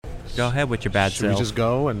Go ahead with your bad Should self. we just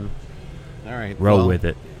go and... All right. Roll with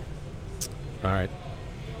it. All right.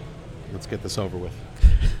 Let's get this over with.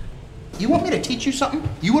 You want me to teach you something?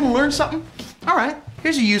 You want to learn something? All right,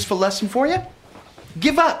 here's a useful lesson for you.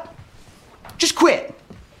 Give up. Just quit.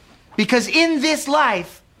 Because in this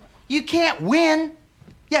life, you can't win.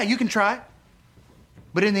 Yeah, you can try.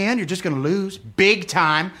 But in the end, you're just going to lose big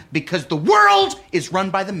time because the world is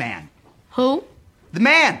run by the man. Who? The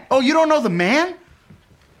man. Oh, you don't know the man?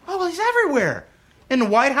 Oh, well, he's everywhere. In the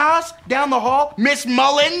White House, down the hall, Miss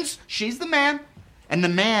Mullins, she's the man. And the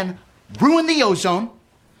man ruined the ozone,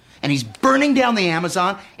 and he's burning down the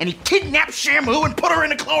Amazon, and he kidnapped Shamu and put her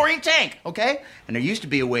in a chlorine tank, okay? And there used to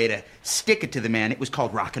be a way to stick it to the man. It was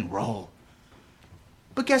called rock and roll.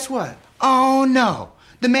 But guess what? Oh, no.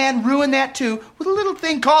 The man ruined that, too, with a little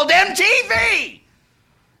thing called MTV.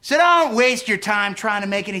 So don't waste your time trying to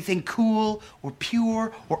make anything cool or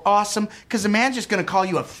pure or awesome, because the man's just going to call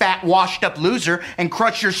you a fat, washed-up loser and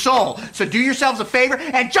crush your soul. So do yourselves a favor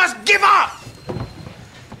and just give up!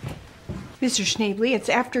 Mr. Schneebly, it's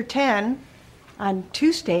after 10. On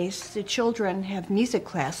Tuesdays, the children have music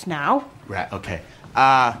class now. Right, okay.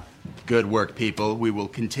 Good work, people. We will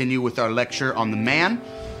continue with our lecture on the man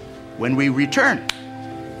when we return.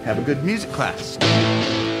 Have a good music class.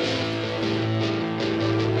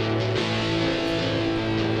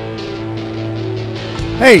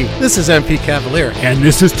 Hey, this is MP Cavalier. And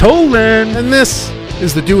this is Tolan. And this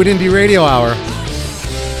is the Do It Indie Radio Hour.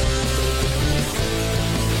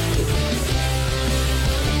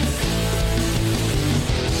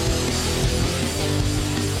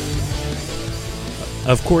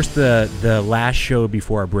 Of course, the last show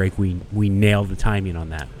before our break, we nailed the timing on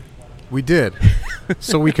that. We did.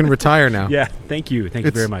 So we can retire now. Yeah, thank you. Thank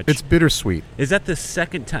you very much. It's bittersweet. Is that the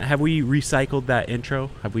second time? Have we recycled that intro?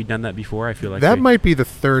 Have we done that before? I feel like that might be the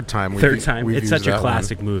third time. Third time. We've It's used such a that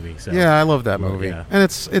classic one. movie. So. Yeah, I love that movie. Yeah. And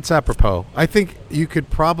it's apropos. I think you could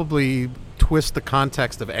probably twist the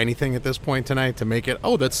context of anything at this point tonight to make it,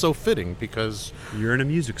 oh, that's so fitting because You're in a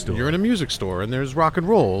music store. you're in a music store and there's rock and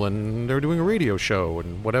roll and they're doing a radio show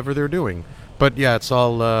and whatever they're doing. But yeah, it's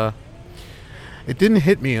all it didn't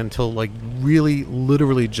hit me until like really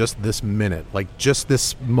literally just this minute. Like just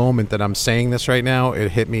this moment that I'm saying this right now,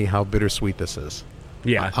 it hit me how bittersweet this is.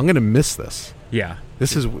 Yeah. I'm going to miss this. Yeah.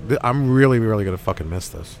 I'm really going to fucking miss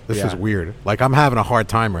this. This Yeah. is weird. Like I'm having a hard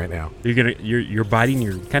time right now. You're biting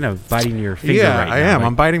your finger Yeah, right now. I am.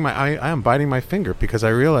 Like, I am biting my finger because I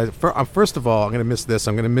realize first of all, I'm going to miss this.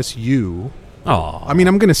 I'm going to miss you. oh. I mean,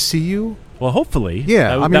 I'm going to see you. Well, hopefully.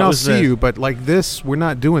 Yeah, I mean, that I'll was see you, but like this, we're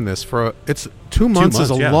not doing this for. It's 2 months is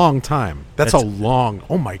a months, yeah. long time. That's a long.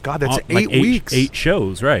 Oh my God, that's like 8 weeks. 8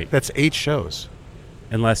 shows, right? That's 8 shows.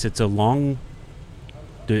 Unless it's a long.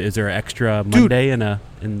 Is there an extra Monday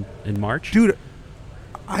in March? Dude,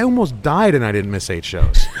 I almost died and I didn't miss 8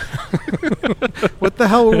 shows. What the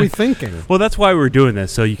hell were we thinking? Well, that's why we're doing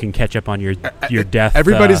this, so you can catch up on your death.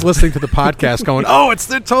 Everybody's listening to the podcast going, oh,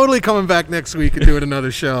 they're totally coming back next week and doing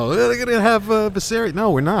another show. They're going to have Viserys.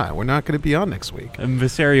 No, we're not. We're not going to be on next week. And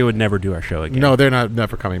Viseria would never do our show again. No, they're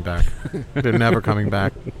never coming back. They're never coming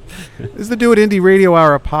back. This is the Do It Indie Radio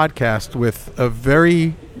Hour podcast with a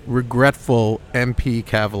very regretful MP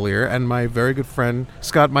Cavalier and my very good friend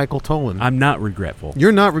Scott Michael Tolan. I'm not regretful.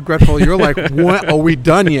 You're not regretful. You're like, when are we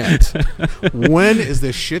done yet? When is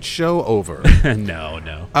this shit show over?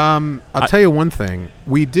 No. I'll tell you one thing.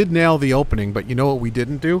 We did nail the opening, but you know what we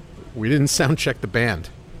didn't do? We didn't sound check the band.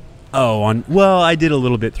 I did a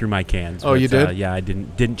little bit through my cans. Oh, you did? Yeah, I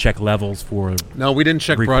didn't check levels for. No, we didn't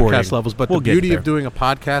check recording. broadcast levels, but We'll the get beauty there. of doing a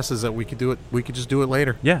podcast is that we could do it. We could just do it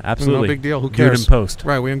later. Yeah, absolutely. No big deal. Who Do it cares? in post.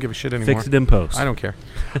 Right, we don't give a shit anymore. Fix it in post. I don't care.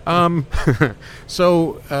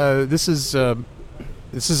 So this is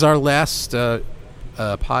our last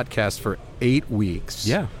podcast for 8 weeks.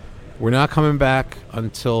 Yeah. We're not coming back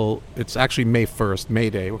until it's actually May 1st, May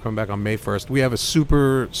Day. We're coming back on May 1st. We have a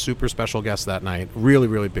super, super special guest that night. Really,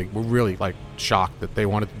 really big. We're really shocked that they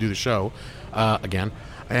wanted to do the show again.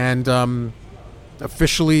 And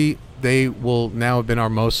officially, they will now have been our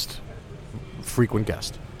most frequent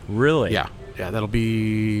guest. Really? Yeah, that'll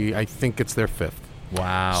be, I think it's their 5th.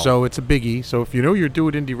 Wow. So it's a biggie. So if you know your Do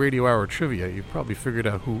It Indie Radio Hour trivia, you probably figured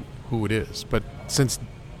out who it is. But since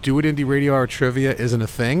Do It Indie Radio Hour trivia isn't a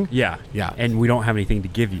thing. Yeah. Yeah. And we don't have anything to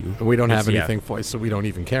give you. We don't have Yeah. anything for it, so we don't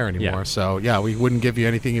even care anymore. Yeah. So, yeah, we wouldn't give you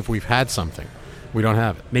anything if we've had something. We don't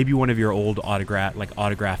have it. Maybe one of your old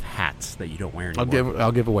autograph hats that you don't wear anymore.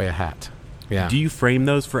 I'll give away a hat. Yeah. Do you frame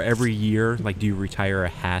those for every year? Like, do you retire a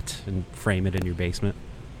hat and frame it in your basement?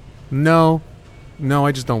 No,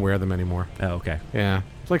 I just don't wear them anymore. Oh, okay. Yeah.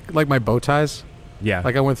 It's like my bow ties. Yeah.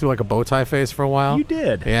 Like I went through like a bow tie phase for a while. You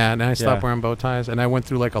did. Yeah, and then I stopped Yeah. wearing bow ties, and I went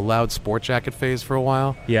through like a loud sport jacket phase for a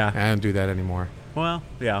while. Yeah. And I don't do that anymore. Well,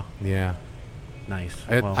 yeah. Yeah. Nice.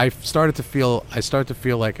 I started to feel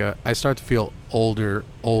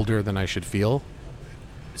older than I should feel.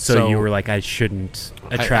 So you were like, I shouldn't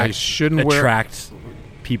I shouldn't attract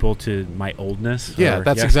people to my oldness. Yeah, or-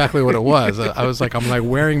 that's exactly what it was. I was like, I'm like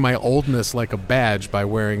wearing my oldness like a badge by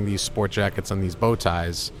wearing these sport jackets and these bow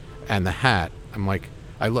ties and the hat. I'm like,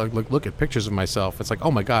 I look at pictures of myself. It's like,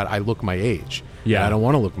 oh my God, I look my age. Yeah. And I don't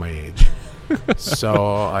want to look my age.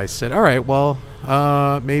 So I said, all right, well,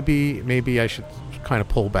 maybe I should kind of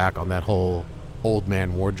pull back on that whole old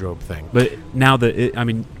man wardrobe thing. But now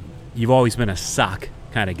you've always been a sock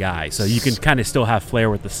kind of guy, so you can kind of still have flair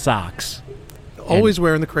with the socks. Always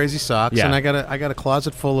wearing the crazy socks, Yeah. and I got a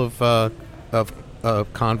closet full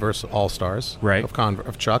of Converse All Stars, Right.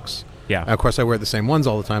 Of Chucks. Yeah. And of course, I wear the same ones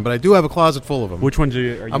all the time, but I do have a closet full of them. Which ones are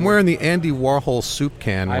you I'm wearing the Andy Warhol soup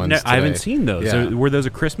can ones. I haven't today. seen those. Yeah. Were those a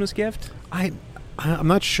Christmas gift? I'm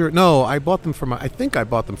not sure. No, I bought them I think I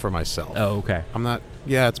bought them for myself. Oh, okay. I'm not.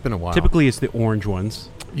 Yeah, it's been a while. Typically, it's the orange ones.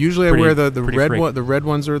 Usually, pretty- I wear the pretty red freak. one. The red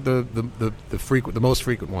ones are the most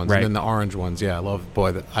frequent ones, Right. and then the orange ones. Yeah, I love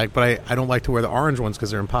but I don't like to wear the orange ones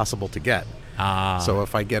because they're impossible to get. So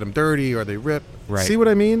if I get them dirty or they rip, Right. see what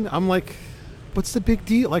I mean? I'm like, what's the big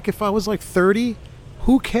deal? Like if I was like 30,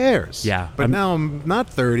 who cares? Yeah. But now I'm not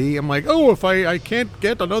 30. I'm like, oh, if I can't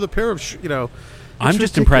get another pair of I'm it's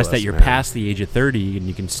just impressed that ridiculous, you're man. past the age of 30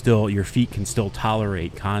 and your feet can still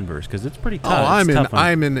tolerate Converse because it's pretty tough. Oh, It's tough on-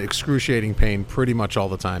 I'm in excruciating pain pretty much all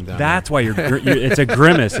the time down That's why it's a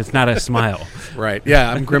grimace. It's not a smile. there. Right.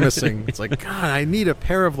 Yeah, I'm grimacing. It's like, God, I need a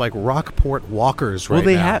pair of like Rockport walkers right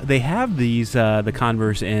now. They have these the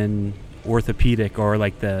Converse in orthopedic or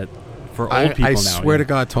like for old people I now. swear yeah. to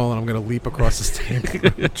God, Tolan, I'm going to leap across this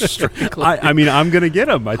table. I mean, I'm gonna get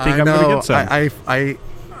them. I think I'm gonna get some.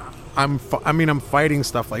 I'm fighting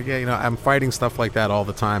stuff like I'm fighting stuff like that all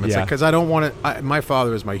the time. It's Yeah. like because I don't want to. My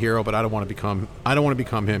father is my hero, but I don't want to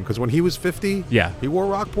become him. Because when he was 50, Yeah. he wore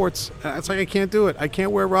Rockports. It's like I can't do it. I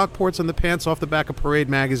can't wear Rockports and the pants off the back of Parade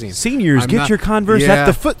magazine. Seniors, I'm get not- your Converse Yeah. at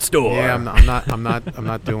the foot store. Yeah, I'm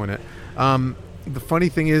not doing it. The funny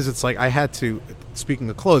thing is, it's like I had to. Speaking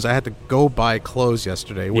of clothes, I had to go buy clothes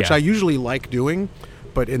yesterday, which Yeah. I usually like doing.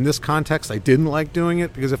 But in this context, I didn't like doing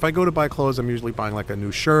it because if I go to buy clothes, I'm usually buying like a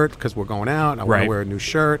new shirt because we're going out and I want Right. to wear a new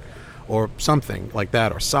shirt or something like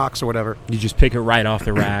that or socks or whatever. You just pick it right off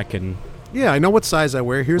the rack and Yeah, I know what size I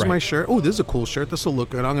wear. Here's Right. my shirt. Oh, this is a cool shirt. This will look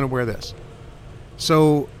good. I'm going to wear this.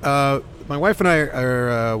 So my wife and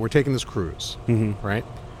I we're taking this cruise, right?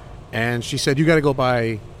 And she said, you got to go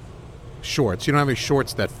buy shorts. You don't have any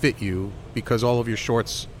shorts that fit you because all of your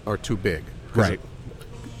shorts are too big. 'Cause Right.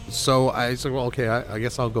 So I said, well, okay, I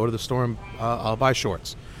guess I'll go to the store and I'll buy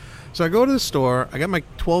shorts. So I go to the store. I got my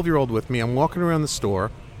 12-year-old with me. I'm walking around the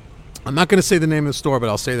store. I'm not going to say the name of the store, but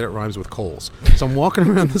I'll say that it rhymes with Kohl's. So I'm walking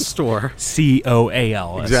around the store.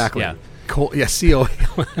 COALS. Exactly. Yeah. COALS.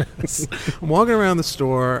 I'm walking around the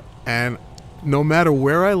store, and no matter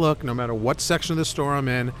where I look, no matter what section of the store I'm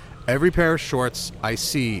in, every pair of shorts I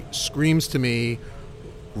see screams to me,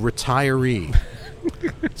 retiree,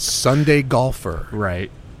 Sunday golfer,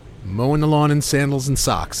 Right. mowing the lawn in sandals and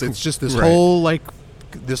socks. It's just this Right. whole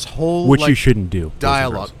Which you shouldn't do.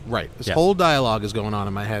 dialogue. Right. This Yeah. whole dialogue is going on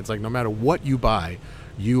in my head. It's like no matter what you buy,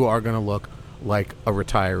 you are going to look like a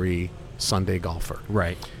retiree Sunday golfer.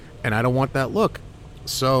 Right. And I don't want that look.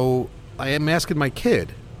 So I am asking my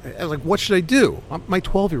kid, I was like, what should I do? My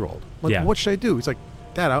 12-year-old. Like, Yeah. what should I do? He's like,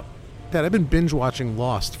 Dad, I've been binge watching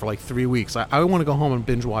Lost for like 3 weeks. I want to go home and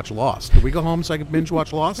binge watch Lost. Can we go home so I can binge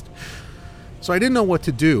watch Lost? So I didn't know what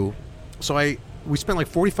to do. So we spent like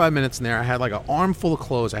 45 minutes in there. I had like an armful of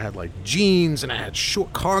clothes. I had like jeans and I had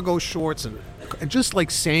short cargo shorts and just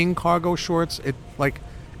like saying cargo shorts, it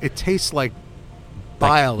tastes like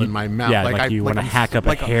bile in my mouth. Yeah, like you want to hack up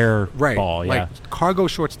a hair right, ball. Yeah. Like cargo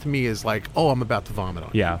shorts to me is like, oh, I'm about to vomit on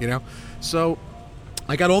Yeah. you, you know? So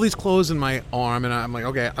I got all these clothes in my arm and I'm like,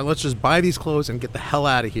 okay, let's just buy these clothes and get the hell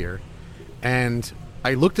out of here. And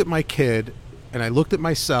I looked at my kid and I looked at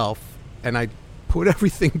myself and I put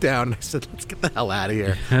everything down and I said, let's get the hell out of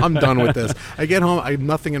here. I'm done with this. I get home, I have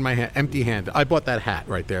nothing in my hand, empty hand. I bought that hat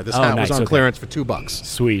right there. This hat nice, was on okay. clearance for $2.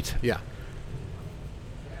 Sweet. Yeah.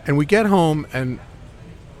 And we get home and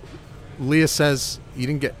Leah says, they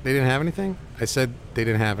didn't have anything? I said, they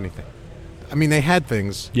didn't have anything. I mean, they had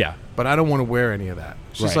things. Yeah. But I don't want to wear any of that.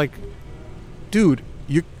 She's Right. like, dude,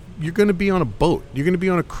 you're going to be on a boat. You're going to be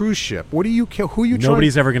on a cruise ship. What do you care? Who are you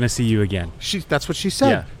Nobody's ever going to see you again. That's what she said.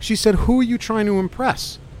 Yeah. She said, who are you trying to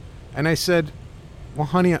impress? And I said, well,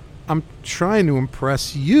 honey, I'm trying to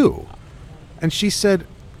impress you. And she said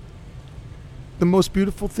the most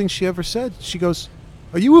beautiful thing she ever said. She goes,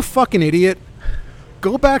 are you a fucking idiot?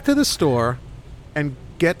 Go back to the store and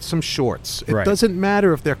get some shorts. It doesn't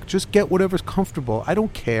matter if they're, just get whatever's comfortable. I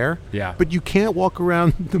don't care. Yeah. But you can't walk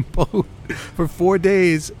around the boat for 4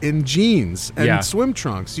 days in jeans and swim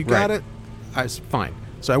trunks. You got it. I was fine.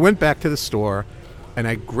 So I went back to the store and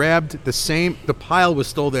I grabbed the pile was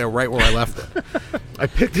still there right where I left it. I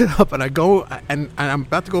picked it up and I go and I'm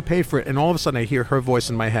about to go pay for it, and all of a sudden I hear her voice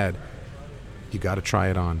in my head. You got to try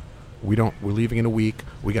it on. We're leaving in a week.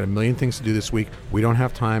 We got a million things to do this week. We don't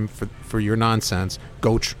have time for your nonsense.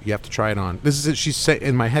 You have to try it on. This is it.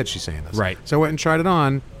 In my head, she's saying this. Right. So I went and tried it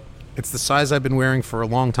on. It's the size I've been wearing for a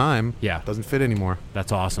long time. Yeah. It doesn't fit anymore.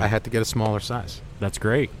 That's awesome. I had to get a smaller size. That's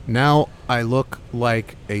great. Now I look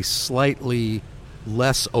like a slightly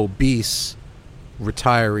less obese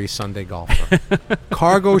retiree Sunday golfer.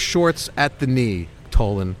 Cargo shorts at the knee,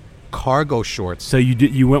 Tolan. Cargo shorts. So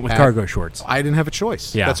you went with cargo shorts. I didn't have a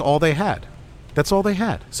choice. Yeah. That's all they had.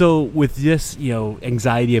 So with this,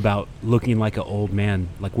 anxiety about looking like an old man,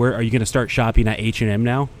 like where are you going to start shopping at H&M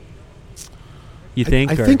now? You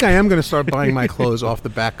think? I think I am going to start buying my clothes off the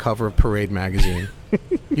back cover of Parade magazine.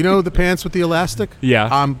 You know the pants with the elastic? Yeah.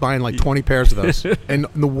 I'm buying like 20 pairs of those in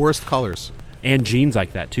the worst colors. And jeans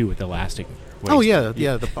like that too with elastic waist. Oh yeah.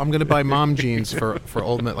 I'm going to buy mom jeans for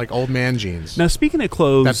old man jeans. Now speaking of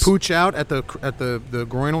clothes, that pooch out at the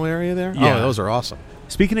groinal area there. Yeah. Oh, those are awesome.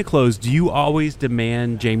 Speaking of clothes, do you always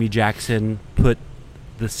demand Jamie Jackson put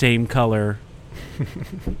the same color?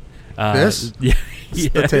 This? Yeah,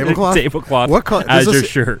 the tablecloth. Tablecloth. What color? As your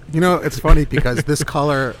shirt? It's funny because this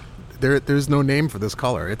color. There's no name for this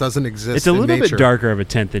color. It doesn't exist. It's a little bit darker of a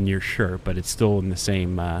tint than your shirt, but it's still in the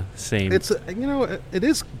same. It's it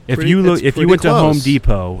is. If you went to Home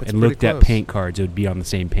Depot and looked at close. paint cards, it would be on the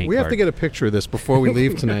same paint. We card. have to get a picture of this before we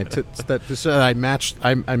leave tonight. I matched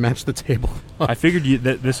the table. I figured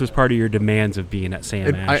that this was part of your demands of being at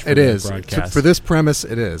Sam Ash. It is for this premise.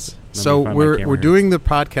 It is. So we're doing the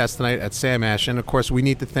podcast tonight at Sam Ash, and of course we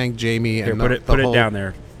need to thank Jamie. Here, and put it down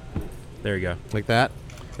there. There you go. Like that.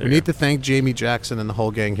 We need to thank Jamie Jackson and the whole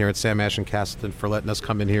gang here at Sam Ash and Castleton for letting us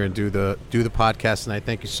come in here and do the podcast. And I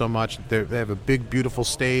thank you so much. They have a big, beautiful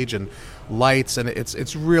stage and lights, and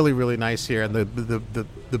it's really, really nice here. And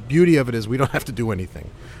the beauty of it is we don't have to do anything.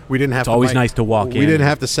 We didn't have. It's always nice to walk in. We didn't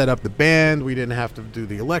have to set up the band. We didn't have to do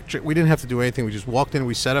the electric. We didn't have to do anything. We just walked in.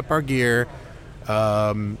 We set up our gear.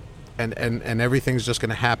 And everything's just going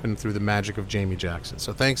to happen through the magic of Jamie Jackson.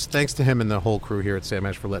 So thanks to him and the whole crew here at Sam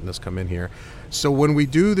Ash for letting us come in here. So when we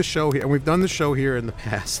do the show here, and we've done the show here in the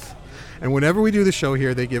past, and whenever we do the show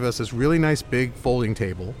here, they give us this really nice big folding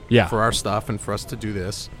table for our stuff and for us to do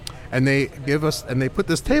this. And they put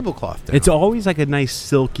this tablecloth down. It's always like a nice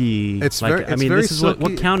silky. It's like, very. This is silky.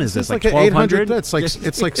 what count is this? Like 1200?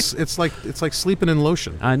 It's like sleeping in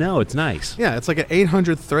lotion. I know, it's nice. Yeah, it's like an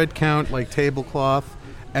 800 thread count like tablecloth.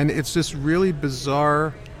 And it's this really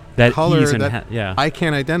bizarre color that I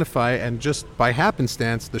can't identify. And just by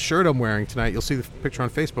happenstance, the shirt I'm wearing tonight, you'll see the picture on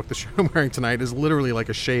Facebook, the shirt I'm wearing tonight is literally like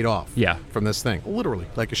a shade off from this thing. Literally,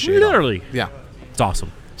 like a shade off. Yeah. It's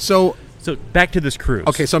awesome. So back to this cruise.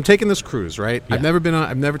 Okay, so I'm taking this cruise, right? Yeah.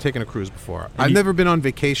 I've never taken a cruise before. I've never been on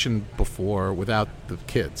vacation before without the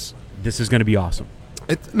kids. This is going to be awesome.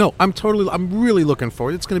 I'm really looking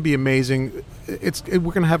forward. It's going to be amazing. We're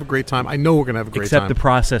going to have a great time. I know we're going to have a great time. Except the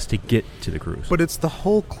process to get to the cruise. But it's the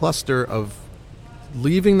whole cluster of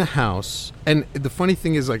leaving the house. And the funny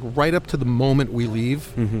thing is, like, right up to the moment we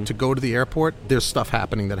leave to go to the airport, there's stuff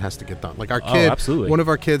happening that has to get done. Like our kid, one of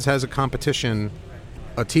our kids has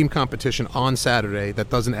a team competition on Saturday that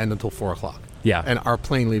doesn't end until 4 o'clock. Yeah. And our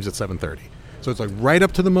plane leaves at 7:30. So it's like right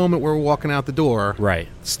up to the moment where we're walking out the door, right?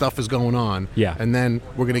 Stuff is going on. Yeah. And then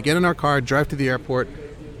we're going to get in our car, drive to the airport,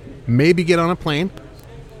 maybe get on a plane.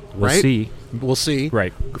 We'll see. We'll see.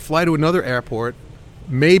 Right. Fly to another airport,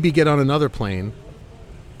 maybe get on another plane,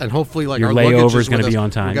 and hopefully like your our layover luggage is going to be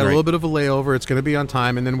on time. We got a little bit of a layover. It's going to be on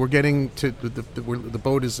time, and then we're getting to the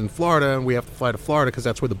boat is in Florida, and we have to fly to Florida because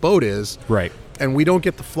that's where the boat is. Right. And we don't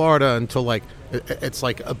get to Florida until it's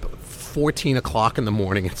like 14 o'clock in the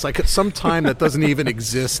morning. It's like some time that doesn't even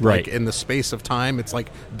exist like in the space of time. It's like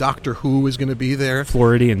Doctor Who is going to be there.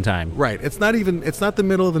 Floridian time. Right. It's not the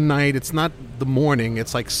middle of the night. It's not the morning.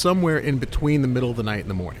 It's like somewhere in between the middle of the night and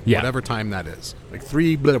the morning. Yeah. Whatever time that is. Like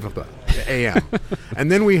 3 blah, blah, blah, a.m.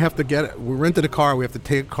 And then we rented a car. We have to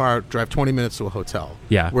take a car, drive 20 minutes to a hotel.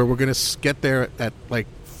 Yeah. Where we're going to get there at like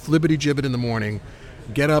flibbity gibbet in the morning,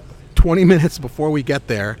 get up 20 minutes before we get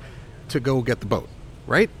there to go get the boat.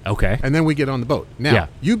 Right? Okay. And then we get on the boat. Now,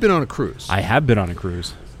 you've been on a cruise. I have been on a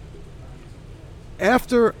cruise.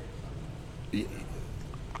 after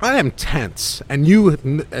I am tense, and you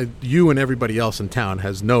and everybody else in town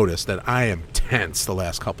has noticed that I am tense the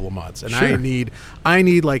last couple of months, and Sure. I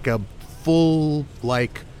need like a full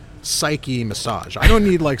like psyche massage. I don't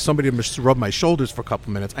need like somebody to rub my shoulders for a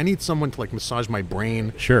couple minutes. I need someone to like massage my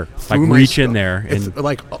brain. Sure. through Like my reach in skull. there It's and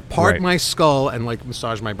like part Right. my skull and like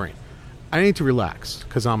massage my brain. I need to relax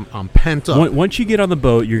because I'm pent up. Once you get on the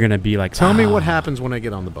boat, you're gonna be like, Tell me what "Ah." happens when I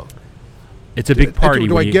get on the boat. It's a big party.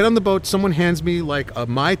 Do I when you- get on the boat? Someone hands me like a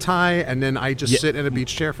Mai Tai, and then I just Yeah. sit in a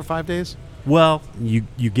beach chair for 5 days. Well, you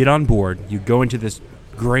get on board. You go into this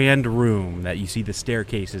grand room that you see the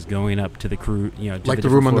staircases going up to the crew. You know, to Like the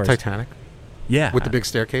different room on the floors. Titanic Yeah, with the big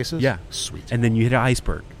staircases. Yeah, Sweet. And then you hit an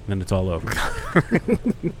iceberg, then it's all over.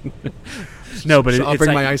 No, but So I'll it's bring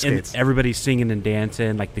like, my ice and skates. everybody's singing and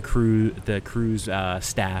dancing. Like the cruise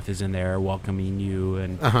staff is in there welcoming you,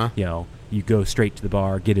 and Uh-huh. you know, you go straight to the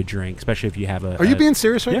bar, get a drink, especially if you have a. Are you being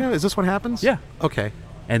serious right yeah. now? Is this what happens? Yeah. Okay.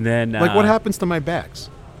 And then, Like what happens to my bags?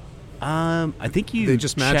 I think you. They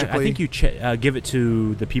just I magically- think you give it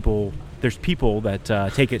to the people. There's people that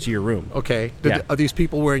take it to your room. Okay. Yeah. Are these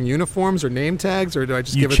people wearing uniforms or name tags, or do I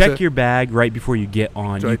just You give it check to your bag right before you get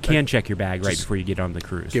on. Do You I- can check your bag right just before you get on the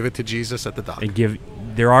cruise. give it to Jesus at the dock? And give.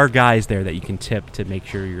 There are guys there that you can tip to make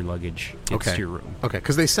sure your luggage gets Okay. to your room. Okay,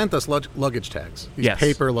 because they sent us luggage tags. These Yes.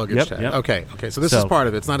 paper luggage Yep, tags. yep. Okay. So this is So- part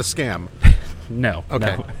of it. It's not a scam. No.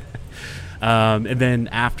 Okay. No. And then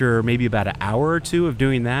after maybe about an hour or two of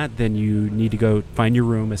doing that, then you need to go find your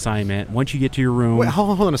room assignment. Once you get to your room, Wait,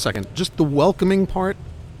 hold on a second. Just the welcoming part,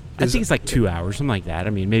 I think it's like 2 hours, something like that. I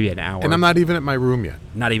mean, maybe an hour. and I'm not even at my room yet.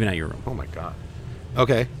 not even at your room. Oh my god.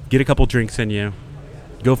 Okay. Get a couple drinks in you,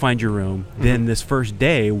 go find your room. Then this first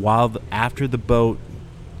day, after the boat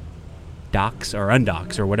docks or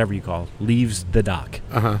undocks or whatever you call, leaves the dock,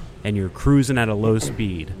 and you're cruising at a low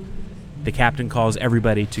speed, the captain calls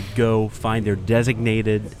everybody to go find their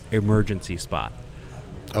designated emergency spot.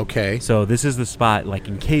 Okay. So this is the spot, like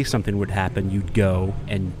in case something would happen, you'd go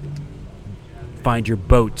and find your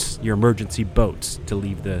boats, your emergency boats, to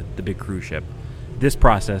leave the big cruise ship. This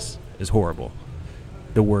process is horrible.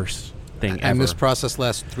 The worst thing ever. And this process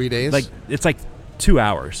lasts 3 days. Like it's like 2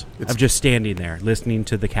 hours It's- of just standing there, listening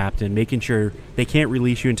to the captain, making sure they can't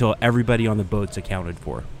release you until everybody on the boat's accounted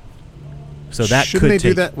for. So that shouldn't could they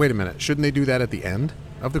take. do that? Wait a minute. Shouldn't they do that at the end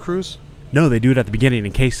of the cruise? No, they do it at the beginning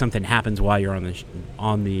in case something happens while you're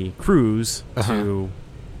on the cruise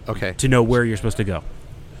Okay. to know where you're supposed to go.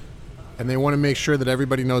 And they want to make sure that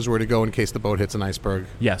everybody knows where to go in case the boat hits an iceberg.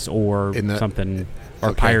 Yes, or In the- something, or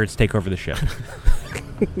Okay. pirates take over the ship.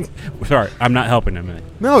 Sorry, I'm not helping him.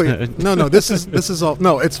 No. This is all.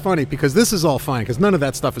 No, it's funny because this is all fine because none of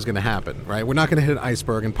that stuff is going to happen, right? We're not going to hit an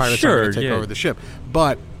iceberg and pirates Sure, are going to take yeah. over the ship.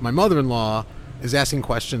 But my mother-in-law is asking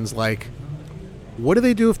questions like, "What do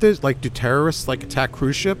they do if there's like do terrorists like attack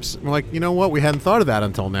cruise ships?" I'm like, you know what? We hadn't thought of that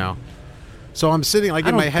until now. So I'm sitting like I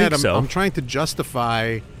in my don't head. think so. I'm trying to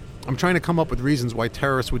justify. I'm trying to come up with reasons why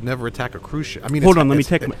terrorists would never attack a cruise ship. I mean, Hold it's- on, let me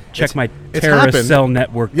it's- check my it's terrorist happened. cell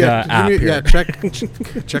network app give me-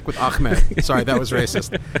 here. check with Ahmed. Sorry, that was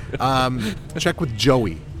racist. Check with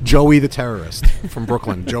Joey the terrorist from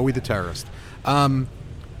Brooklyn. Joey the terrorist.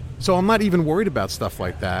 So I'm not even worried about stuff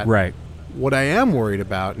like that. Right. What I am worried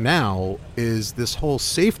about now is this whole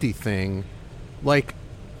safety thing. Like,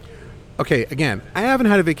 okay, again, I haven't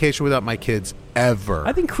had a vacation without my kids ever.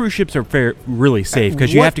 I think cruise ships are really safe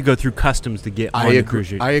because you what- have to go through customs to get on the cruise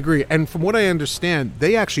ship. I agree. And from what I understand,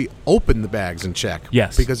 they actually open the bags and check.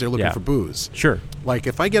 Yes. Because they're looking Yeah. for booze. Sure. Like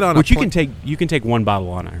if I get on Which a you can take one bottle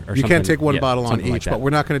on it, or you something. can't take one Yeah, bottle on something like each, that. but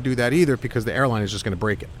we're not going to do that either because the airline is just going to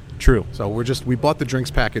break it. True. So we bought the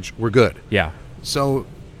drinks package. We're good. Yeah. So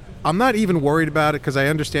I'm not even worried about it because I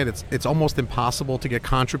understand it's almost impossible to get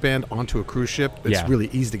contraband onto a cruise ship. It's Yeah. really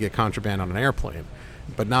easy to get contraband on an airplane,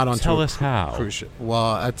 but not onto Tell a us how. cruise ship.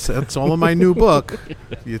 Well, that's all in my new book.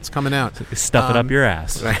 It's coming out. Stuff it up your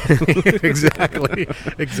ass.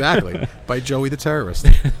 exactly by Joey the terrorist.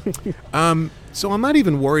 So I'm not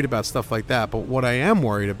even worried about stuff like that, but what I am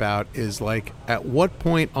worried about is like at what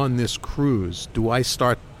point on this cruise do I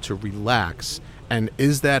start to relax, and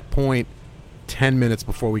is that point 10 minutes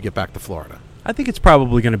before we get back to Florida? I think it's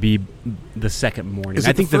probably going to be the second morning. Is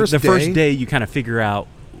I it think the first the first day? day you kind of figure out,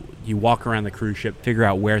 you walk around the cruise ship, figure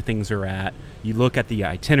out where things are at. You look at the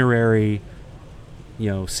itinerary,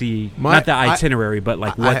 see not the itinerary, but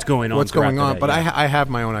like what's going on. What's going throughout on? the But day, I have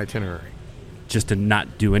my own itinerary. just to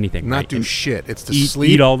not do anything. Not right? do And shit. It's to eat,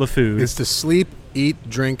 sleep. eat all the food. It's to sleep, eat,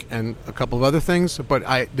 drink, and a couple of other things. But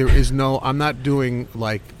I'm not doing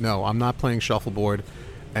I'm not playing shuffleboard.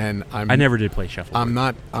 And I never did play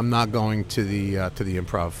shuffleboard. I'm not going to the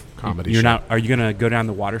improv comedy. You're show. not. Are you gonna go down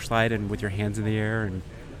the water slide and with your hands in the air and?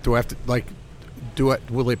 Do I have to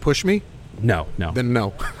will they push me? No. Then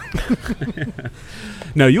no.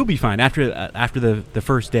 No, you'll be fine after the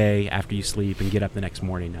first day. After you sleep and get up the next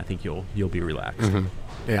morning, I think you'll be relaxed.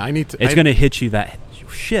 Mm-hmm. Yeah, I need to. It's gonna hit you that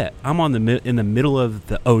shit. I'm in the middle of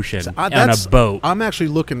the ocean on a boat. I'm actually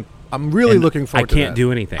looking. I'm really looking forward to that. I can't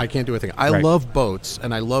do anything. I can't do anything. I Right. love boats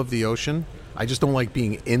and I love the ocean. I just don't like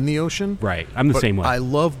being in the ocean. Right. I'm the same way. I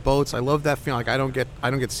love boats. I love that feeling. Like I don't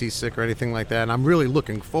get seasick or anything like that. And I'm really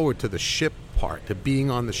looking forward to the ship part, to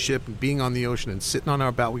being on the ship and being on the ocean and sitting on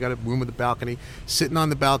our balcony. We got a room with a balcony. Sitting on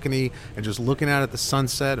the balcony and just looking out at the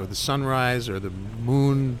sunset or the sunrise or the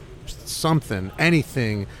moon,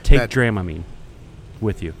 anything. Take Dramamine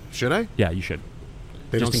with you. Should I? Yeah, you should.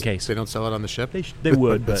 They just don't, in case. They don't sell it on the ship? They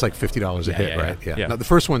would, but it's like $50 a hit, right? Yeah. No, the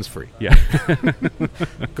first one's free. Yeah.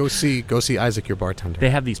 Go see Isaac, your bartender. They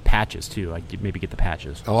have these patches too. Like maybe get the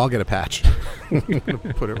patches. Oh, I'll get a patch.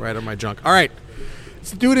 Put it right on my junk. All right.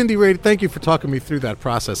 So Do It Indie Radio. Thank you for talking me through that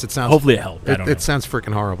process. It sounds hopefully it helped. I don't know. It sounds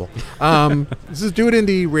freaking horrible. This is Do It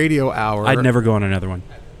Indie Radio Hour. I'd never go on another one.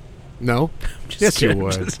 No? Yes, kidding, you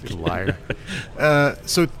would. You liar.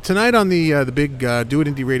 So tonight on the big Do It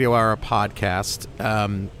Indie Radio Hour podcast,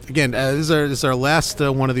 again, this is our last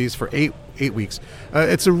one of these for eight weeks.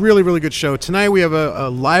 It's a really, really good show. Tonight we have a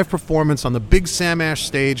live performance on the Big Sam Ash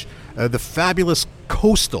stage. The fabulous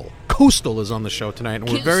COASTL. COASTL is on the show tonight, and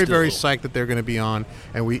we're very, very psyched that they're going to be on,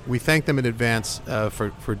 and we thank them in advance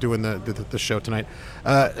for doing the show tonight.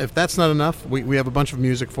 If that's not enough, we have a bunch of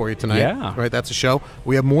music for you tonight. Yeah. Right, that's a show.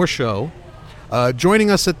 We have more show. Joining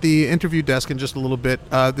us at the interview desk in just a little bit,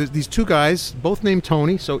 these two guys, both named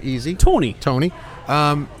Tony, so easy. Tony. Tony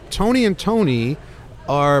and Tony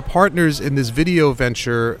are partners in this video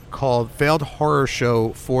venture called Failed Horror Show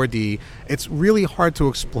 4D. It's really hard to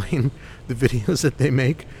explain the videos that they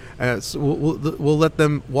make, so we'll let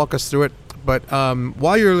them walk us through it. But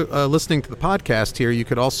while you're listening to the podcast here, you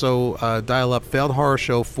could also dial up Failed Horror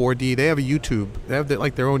Show 4D. They have a YouTube. They have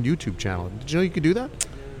their own YouTube channel. Did you know you could do that?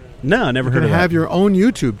 No, I never heard of that. You can have your own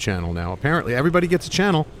YouTube channel now. Apparently, everybody gets a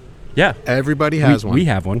channel. Yeah. Everybody has one. We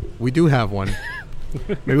have one. We do have one.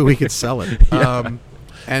 Maybe we could sell it. Yeah.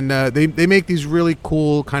 And they make these really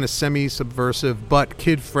cool, kind of semi-subversive but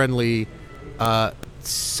kid-friendly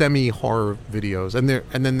semi-horror videos.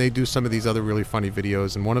 And then they do some of these other really funny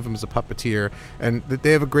videos. And one of them is a puppeteer. And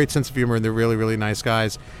they have a great sense of humor, and they're really, really nice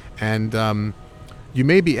guys. And you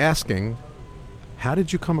may be asking, how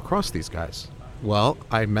did you come across these guys? Well,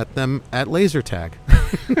 I met them at laser tag.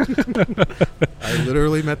 I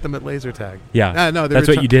literally met them at laser tag. Yeah. No, that's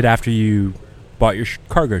what you did after you bought your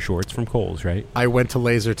cargo shorts from Kohl's, right? I went to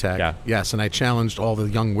laser tag. Yeah. Yes, and I challenged all the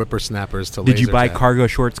young whippersnappers to laser tag. Did you buy cargo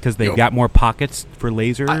shorts because they got more pockets for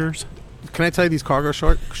lasers? Can I tell you these cargo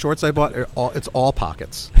shorts I bought? It's all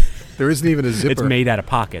pockets. There isn't even a zipper. It's made out of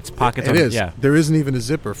pockets. Pockets. It is. Yeah. There isn't even a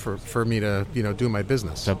zipper for me to do my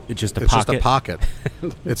business. So it's just a it's pocket. Just a pocket.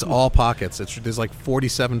 It's all pockets. There's like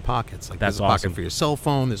 47 pockets. Like That's there's a awesome. pocket for your cell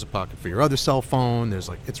phone. There's a pocket for your other cell phone. It's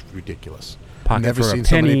ridiculous. Pocket Never for seen a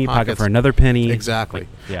so many penny. Pocket pockets. for another penny. Exactly.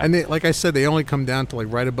 Yeah. And like I said, they only come down to like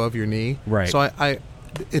right above your knee. Right. So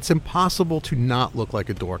it's impossible to not look like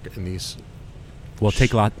a dork in these. We'll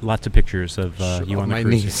take lots of pictures of you on the my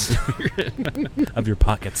cruise. knees. Of your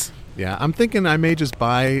pockets. Yeah, I'm thinking I may just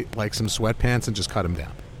buy like some sweatpants and just cut them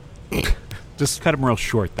down. Just cut them real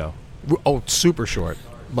short, though. Oh, super short,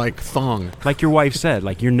 like thong. Like your wife said,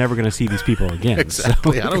 like you're never going to see these people again.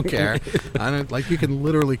 Exactly. So. I don't care. You can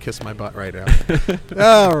literally kiss my butt right now.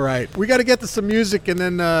 All right, we got to get to some music, and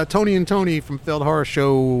then Tony and Tony from Failed Horror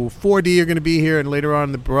Show 4D are going to be here, and later on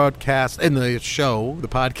in the broadcast, in the show, the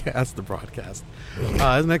podcast, the broadcast.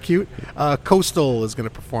 Isn't that cute? COASTL is going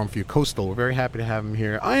to perform for you. COASTL, we're very happy to have him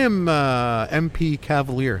here. I am MP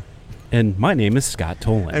Cavalier. And my name is Scott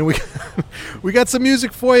Tolan. And we got some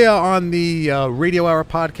music for you on the Radio Hour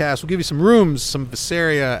podcast. We'll give you some Rooms, some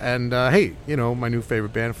Visaria, and hey, my new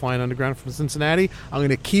favorite band, Flying Underground from Cincinnati. I'm going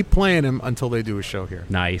to keep playing them until they do a show here.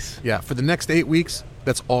 Nice. Yeah, for the next 8 weeks,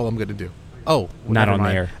 that's all I'm going to do. Oh, not never on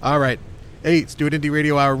mind. there. All right. Hey, let's do it Indie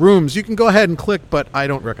Radio Hour Rooms. You can go ahead and click, but I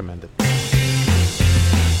don't recommend it.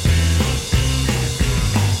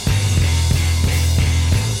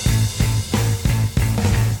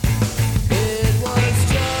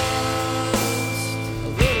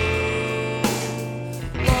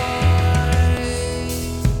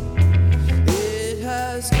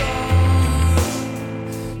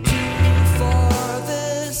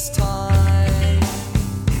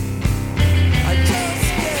 I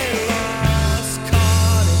just get lost,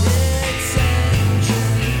 caught in its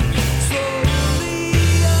engine.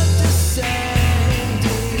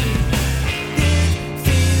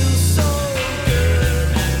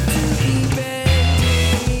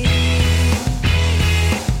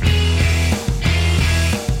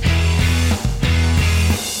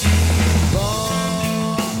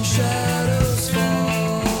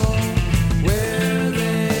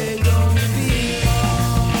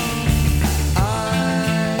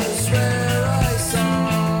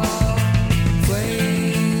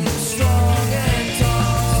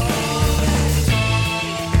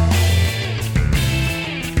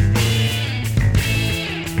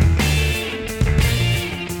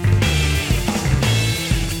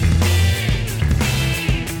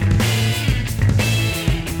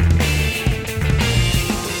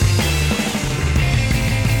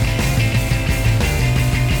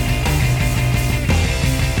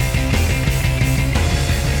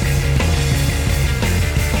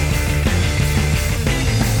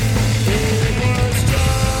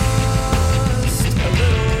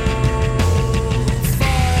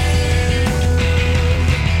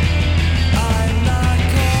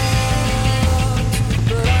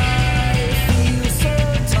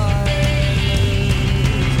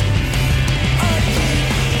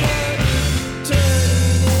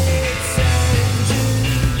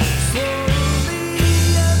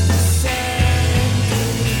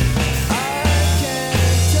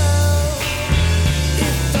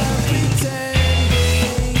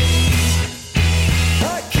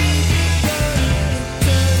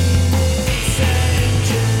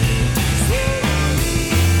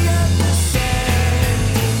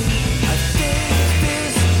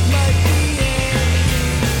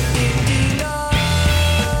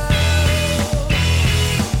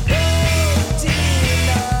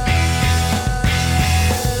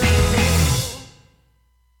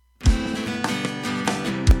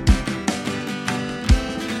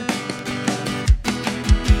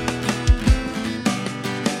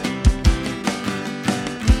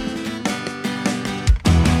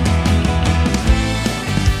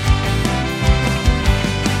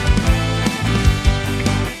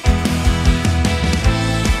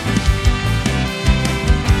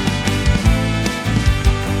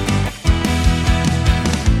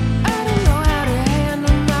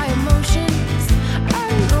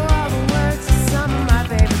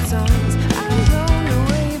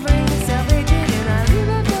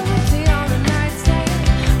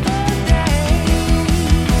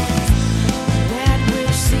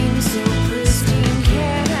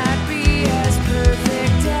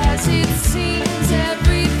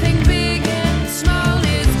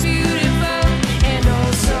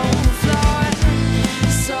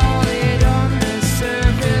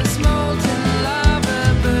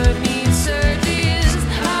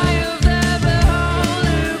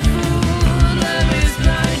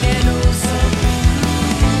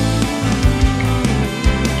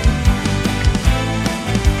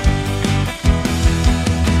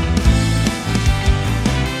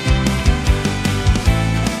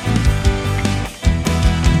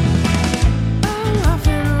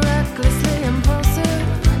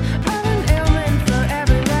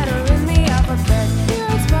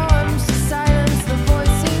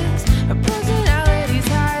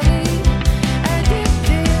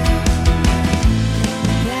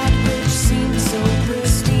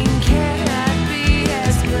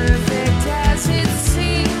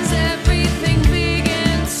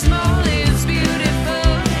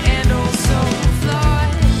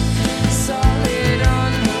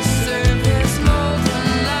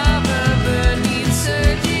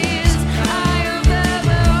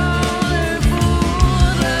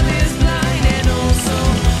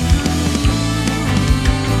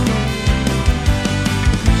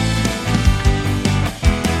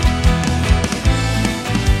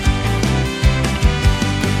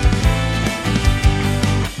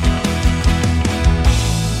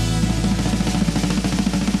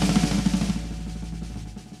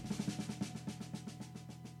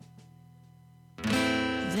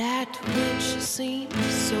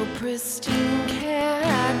 pristine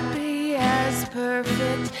can't be as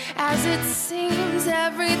perfect as it seems.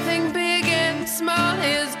 Everything big and small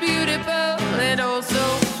is beautiful and also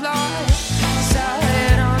flawed.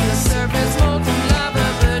 Solid on the surface, molten lava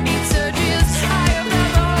beneath surges. I have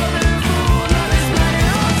never been full of this planet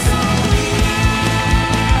also.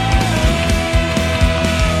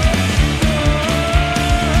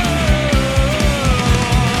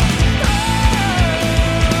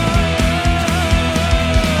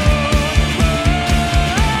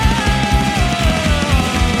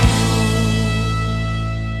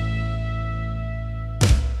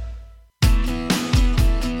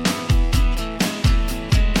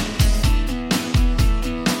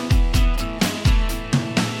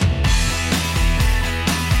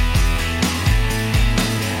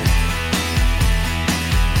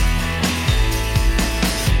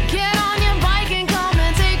 Get on your bike and come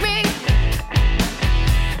and take me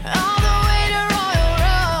all the way to Royal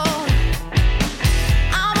Road.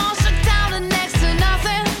 I'm all shook down to next to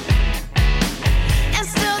nothing, and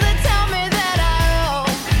still they tell me that I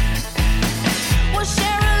owe. We'll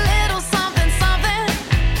share a little something, something,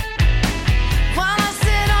 while I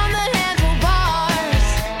sit on the handlebars.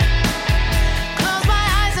 Close my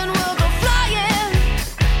eyes and we'll go flying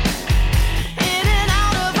in and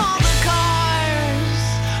out of all the cars.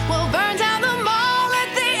 We'll burn down the mall at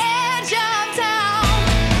the edge of town.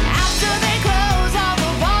 After they close all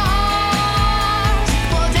the bars,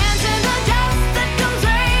 we'll dance in the dust that comes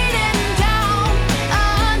raining down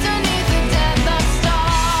underneath the death of stars.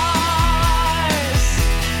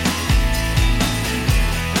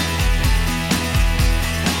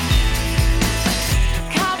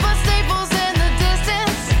 Copper staples in the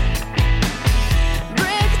distance,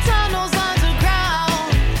 brick tunnels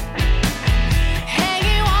underground,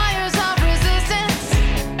 hanging wires of resistance,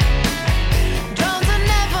 drones that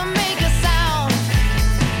never make a sound.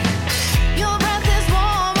 Your breath is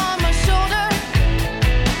warm on my shoulder,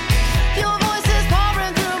 your voice is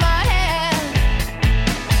pouring through my head.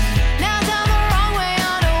 Now down the wrong way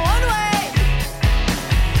on a one-way.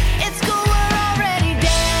 It's cool, we're already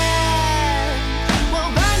dead.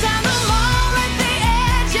 We'll burn down the mall at the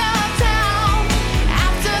edge of town.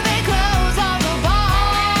 After they close all the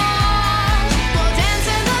bars, we'll dance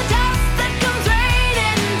in the dust that comes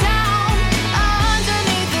raining down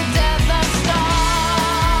underneath the death of stars.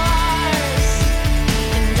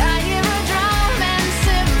 And I hear a drum and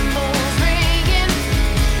cymbals ringing,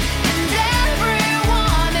 and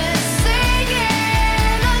everyone is singing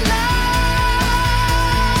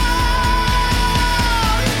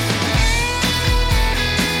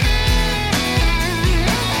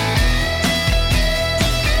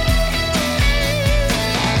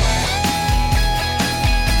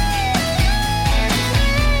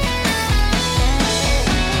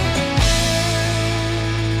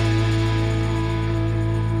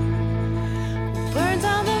burn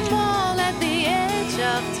down the mall at the edge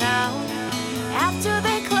of town. After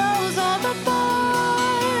they close all the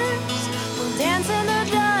bars, we'll dance in the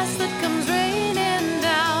dust that comes raining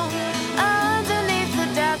down underneath the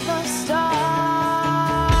death of stars.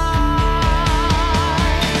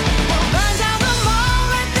 We'll burn down the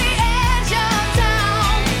mall at the edge of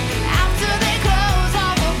town. After they close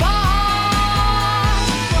all the bars,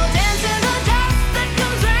 we'll dance in the dust that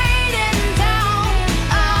comes raining down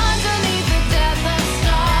underneath the death of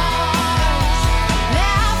stars.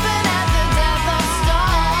 Laughing at the death of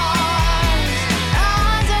stars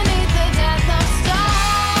underneath the death of stars.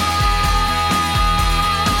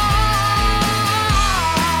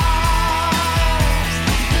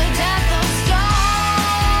 The death of stars.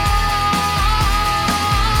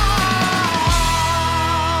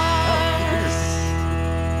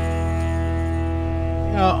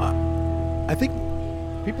 You know, I think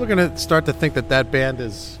people are going to start to think that that band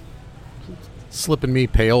is slipping me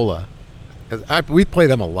payola. 'Cause we play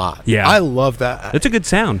them a lot. Yeah. I love that. It's a good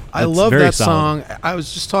sound. I It's love very that solid. song. I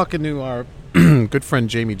was just talking to our good friend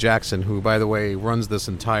Jamie Jackson, who, by the way, runs this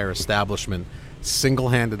entire establishment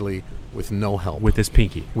single-handedly with no help. with his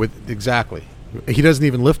pinky. Exactly. He doesn't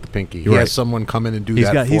even lift the pinky. He Right. has someone come in and do He's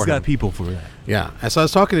that got for he's him. got people for that. Yeah. And so I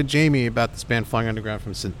was talking to Jamie about this band Flying Underground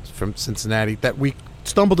from Cincinnati that we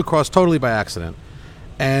stumbled across totally by accident.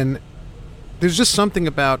 And there's just something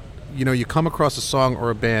about, you know, you come across a song or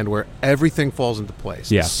a band where everything falls into place.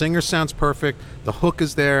 Yeah. The singer sounds perfect. The hook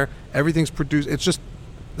is there. Everything's produced. It's just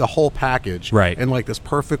the whole package. Right. And like this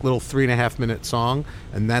perfect little 3.5 minute song.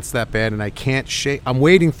 And that's that band. And I can't shake. I'm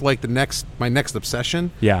waiting for like my next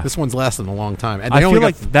obsession. Yeah. This one's lasting a long time. And I they only feel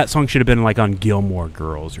got like that song should have been like on Gilmore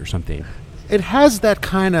Girls or something. It has that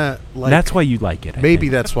kind of like. That's why you like it. I Maybe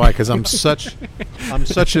think. that's why, because I'm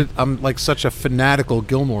like such a fanatical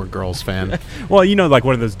Gilmore Girls fan. Well, like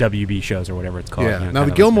one of those WB shows or whatever it's called. Yeah. Now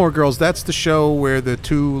the Gilmore Girls, that's the show where the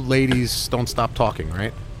two ladies don't stop talking,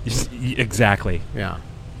 right? Exactly. Yeah.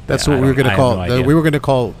 That's Yeah, what we were going to I have call. no idea. We were going to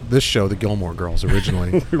call this show the Gilmore Girls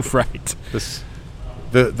originally. Right.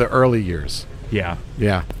 The early years. Yeah.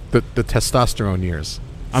 Yeah. The testosterone years.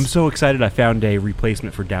 I'm so excited I found a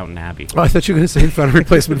replacement for Downton Abbey. Oh, I thought you were going to say you found a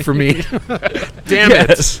replacement for me. Damn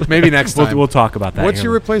Yes. it. Maybe next time. We'll talk about that. What's here.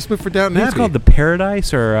 your replacement for Downton I think Abbey? it's called The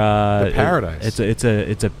Paradise or The Paradise. It's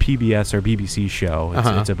a PBS or BBC show. It's,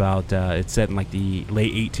 Uh-huh. it's about it's set in like the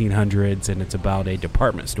late 1800s and it's about a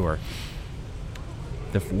department store.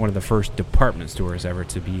 One of the first department stores ever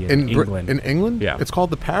to be in England. In England? Yeah. It's called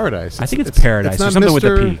The Paradise. I think it's Paradise It's or not something with a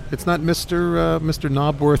Mr. P. It's not Mr.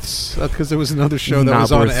 Knobworth's, because there was another show that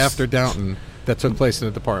was on Knobworth's. after Downton that took place in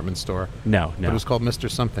a department store. No. But it was called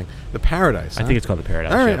Mr. Something. The Paradise. I think it's called The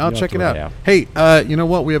Paradise. All right, yeah. I'll You'll check have it to out. look Hey, you know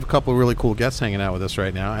what? We have a couple of really cool guests hanging out with us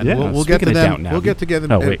right now, and Yeah, we'll get to speaking of them. Downton We'll Abbey. get together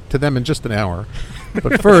Oh, wait. to them in just an hour.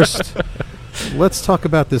 But first, let's talk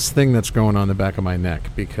about this thing that's going on the back of my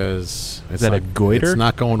neck, because it's that a goiter? It's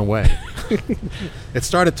not going away. It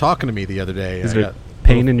started talking to me the other day. Is I it got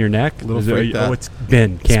pain in your neck? little Is it- freaked out. it's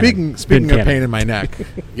Ben Cannon. Speaking Ben of pain Cannon. in my neck,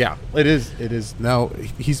 yeah, it is. No,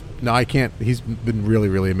 I can't. He's been really,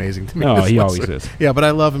 really amazing to me. Oh, this he last always week. is. Yeah, but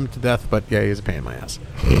I love him to death. But yeah, he's a pain in my ass.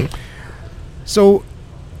 So,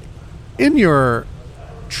 in your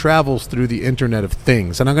travels through the Internet of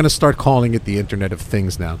Things, and I'm going to start calling it the Internet of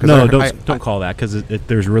Things now. 'cause No, I don't call that because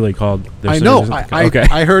there's really called. I there's- know. there's- okay.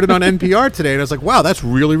 I heard it on NPR today, and I was like, "Wow, that's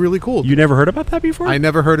really, really cool." You never heard about that before? I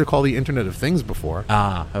never heard it called the Internet of Things before,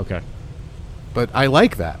 Okay. but I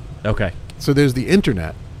like that. Okay. So there's the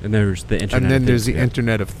Internet, And there's the internet. and then of there's things, the yeah.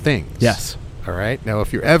 Internet of Things. Yes. All right. Now,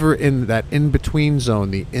 if you're ever in that in-between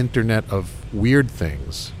zone, the Internet of Weird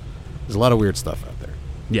Things, there's a lot of weird stuff out there,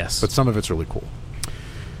 Yes. but some of it's really cool.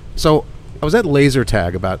 So I was at laser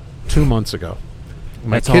tag about 2 months ago.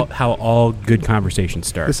 That's how all good conversations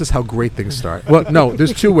start. This is how great things start. Well, no,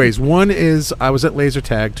 there's two ways. One is I was at laser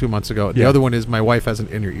tag 2 months ago. The Yeah. other one is my wife has an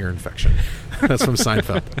inner ear infection. That's from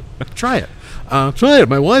Seinfeld. Try it. Try it.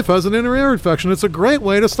 My wife has an inner ear infection. It's a great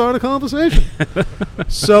way to start a conversation.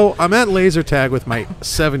 So I'm at laser tag with my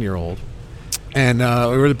 7-year-old. And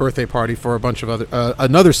we were at a birthday party for a bunch of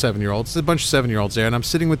another 7-year-old. It's a bunch of 7-year-olds there. And I'm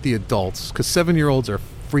sitting with the adults because 7-year-olds are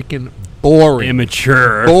freaking boring.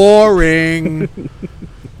 Immature. Boring.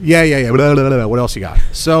 Yeah. Blah, blah, blah. What else you got?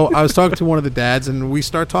 So I was talking to one of the dads, and we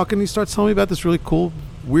start talking. He starts telling me about this really cool,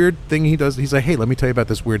 weird thing he does. He's like, "Hey, let me tell you about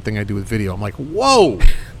this weird thing I do with video." I'm like, "Whoa,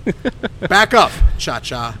 back up,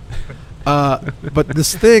 cha-cha." But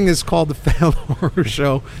this thing is called the Failed Horror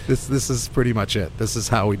Show. This is pretty much it. This is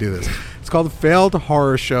how we do this. It's called the Failed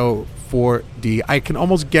Horror Show 4D. I can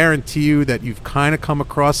almost guarantee you that you've kind of come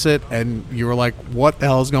across it, and you were like, "What the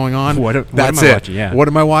hell is going on?" What am That's I it. watching? Yeah. What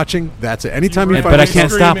am I watching? That's it. Anytime you But find I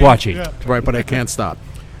can't stop watching. Yeah. Right, but I can't stop.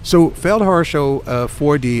 So, Failed Horror Show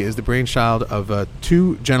 4D is the brainchild of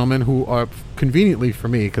two gentlemen who are conveniently for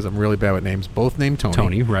me, because I'm really bad with names, both named Tony.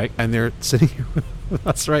 Tony, right. And they're sitting here with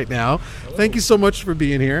us right now. Thank you so much for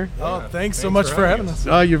being here. Oh, thanks so much for having us.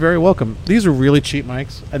 You're very welcome. These are really cheap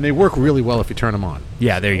mics, and they work really well if you turn them on.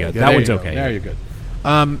 Yeah, there you go. Yeah, that there one's you go. okay. There you're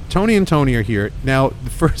good. Tony and Tony are here. Now, the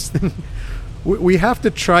first thing... We have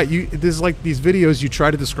to try. There's like these videos. You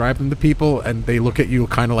try to describe them to people, and they look at you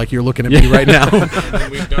kind of like you're looking at me right now.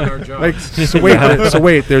 We've done our job. Like, so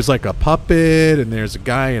wait. There's like a puppet, and there's a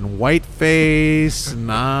guy in white face,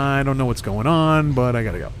 and I don't know what's going on, but I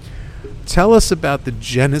gotta go. Tell us about the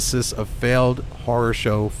genesis of Failed Horror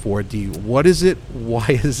Show 4D. What is it? Why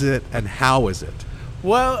is it? And how is it?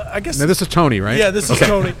 Well, I guess. Now this is Tony, right? Yeah, this is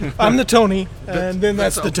Tony. I'm the Tony, and then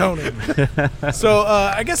that's the Tony. So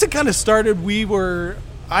I guess it kind of started.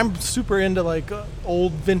 I'm super into like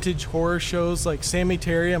old vintage horror shows, like Sammy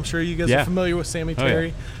Terry. I'm sure you guys Yeah. are familiar with Sammy Oh, yeah.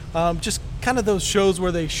 Terry. Just kind of those shows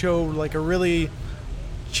where they show like a really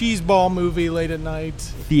cheeseball movie late at night.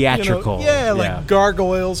 Theatrical. Like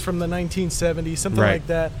Gargoyles from the 1970s, something Right. like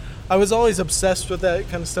that. I was always obsessed with that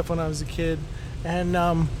kind of stuff when I was a kid, and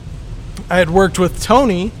I had worked with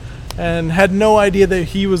Tony and had no idea that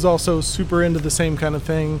he was also super into the same kind of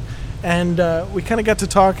thing. And we kind of got to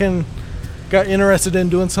talking, got interested in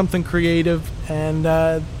doing something creative, and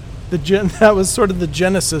that was sort of the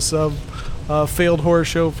genesis of Failed Horror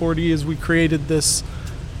Show 4D. Is we created this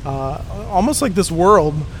almost like this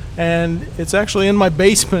world, and it's actually in my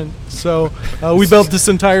basement. So we built this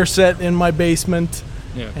entire set in my basement,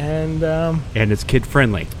 Yeah. And it's kid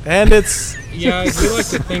friendly. it's Yeah, we like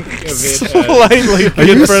to think of it as slightly Are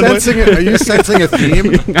you kid friendly. sensing a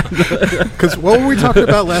theme? Because what were we talking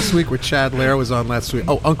about last week? With Chad Lair was on last week.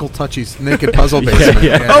 Oh, Uncle Touchy's Naked Puzzle Basement.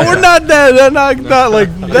 Oh, we're not that. Not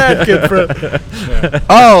like that kid friendly.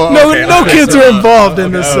 Oh, No kids are involved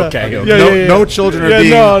in this. Okay, okay. Yeah. No children are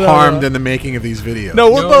being harmed in the making of these videos.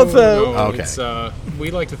 No, we're both. Okay. It's, we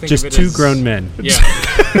like to think Just of it two as, grown men. Yeah,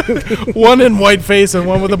 One in white face and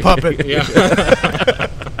one with a puppet. yeah.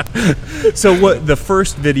 So what the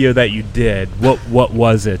first video that you did? What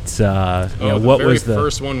was it? The what very was the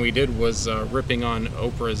first one we did was ripping on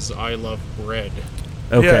Oprah's "I Love Bread,"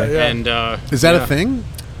 Okay. Yeah. and Is that a thing?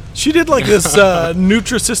 She did like this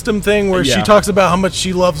Nutrisystem thing where she Yeah. talks about how much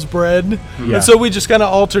she loves bread. Yeah. And so we just kind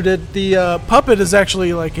of altered it. The puppet is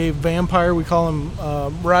actually like a vampire. We call him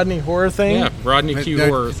Rodney Horror thing. yeah, Rodney Q. Now,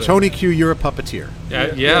 Horror thing. Tony Q, you're a puppeteer.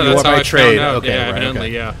 Yeah, You that's are how by I trade. found out. Okay, yeah, right,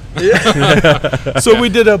 evidently, okay. yeah. So we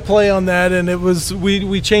did a play on that, and it was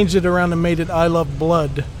we changed it around and made it "I Love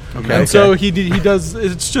Blood." Okay. And so he does.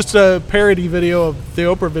 It's just a parody video of the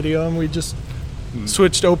Oprah video, and we just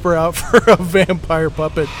switched Oprah out for a vampire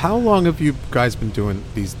puppet. How long have you guys been doing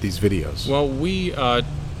these videos? Well, we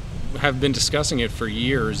have been discussing it for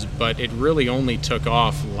years, but it really only took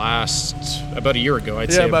off about a year ago.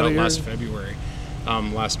 I'd say about a about year. last February,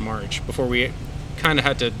 last March, before we kind of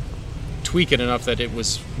had to tweak it enough that it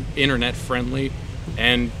was internet friendly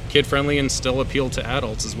and kid friendly and still appealed to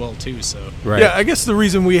adults as well too. So Right. Yeah, I guess the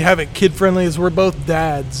reason we have it kid friendly is we're both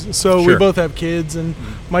dads, so we Sure. both have kids, and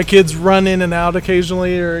my kids run in and out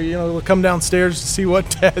occasionally, or they'll come downstairs to see what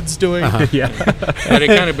dad's doing. Yeah. but it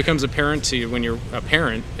kind of becomes apparent to you when you're a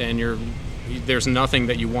parent and there's nothing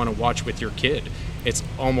that you want to watch with your kid. It's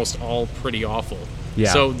almost all pretty awful.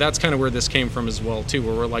 Yeah. So that's kind of where this came from as well too,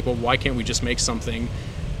 where we're like, well, why can't we just make something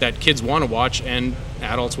that kids want to watch and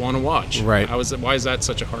adults want to watch? Right. Why is that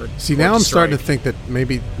such a hard? See, chord now I'm starting to strike? think that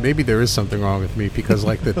maybe there is something wrong with me because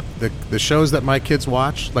like the shows that my kids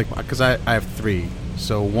watch, like because I have three.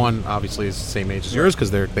 So one obviously is the same age as yours because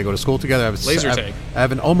they go to school together. Laser tag. I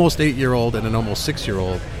have an almost 8-year-old and an almost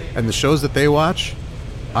 6-year-old, and the shows that they watch,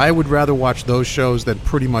 I would rather watch those shows than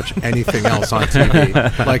pretty much anything else on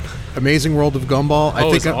TV. Like Amazing World of Gumball. I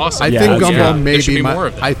think it's awesome. I Yeah, think yeah. Gumball There may should be be more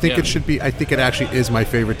of that, I think yeah. it should be. I think it actually is my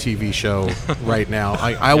favorite TV show right now.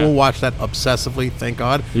 I will watch that obsessively. Thank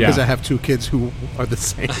God, because Yeah. I have two kids who are the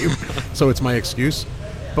same, so it's my excuse.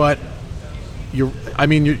 But you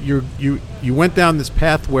went down this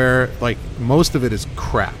path where like most of it is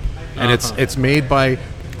crap, and it's made by.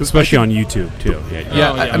 Especially on YouTube too.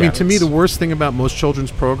 Yeah, Oh, I yeah. mean, to me, the worst thing about most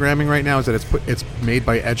children's programming right now is that it's made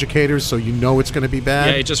by educators, so you know it's going to be bad.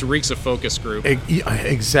 Yeah, it just reeks of focus group.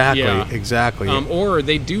 Exactly, Yeah. exactly. Or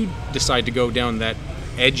they do decide to go down that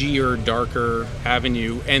edgier, darker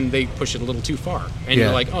avenue, and they push it a little too far, and Yeah.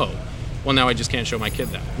 you're like, oh, well, now I just can't show my kid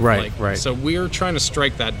that. Right, right. So we're trying to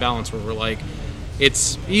strike that balance where we're like,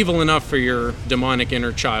 it's evil enough for your demonic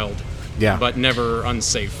inner child, Yeah. but never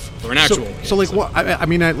unsafe for an actual. So like, what? I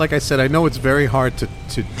mean, like I said, I know it's very hard to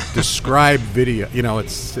describe video. You know,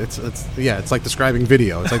 it's like describing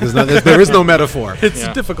video. It's like there is no metaphor. It's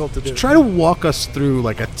Yeah. difficult to do. Try to walk us through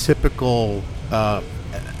like a typical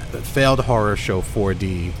failed horror show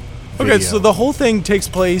 4D. Okay, video. so the whole thing takes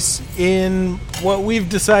place in what we've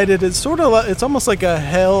decided is sort of it's almost like a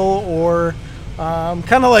hell or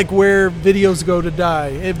kind of like where videos go to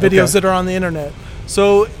die, videos that are on the internet.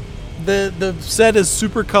 So the set is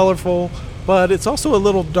super colorful, but it's also a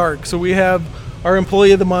little dark. So we have our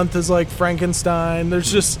employee of the month is like Frankenstein.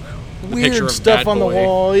 There's just picture weird of stuff Bad on the Boy.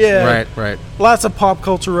 wall. Yeah, right. lots of pop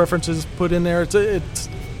culture references put in there. It's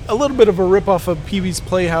a little bit of a ripoff of Pee-wee's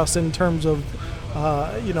Playhouse in terms of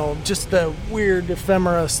just the weird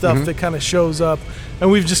ephemera stuff that kind of shows up,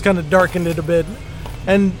 and we've just kind of darkened it a bit.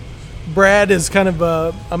 And Brad is kind of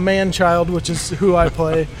a man-child, which is who I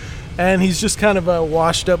play, and he's just kind of a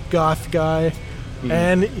washed-up goth guy,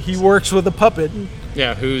 and he works with a puppet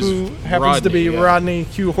Yeah, who happens Rodney, to be yeah. Rodney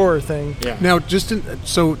Q Horror thing. Yeah. Now,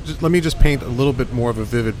 let me just paint a little bit more of a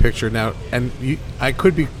vivid picture now. And I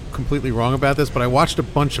could be completely wrong about this, but I watched a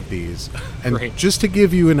bunch of these, and Right. just to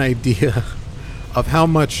give you an idea of how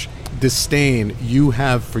much disdain you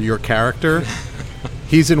have for your character,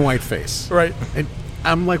 he's in whiteface. Right. And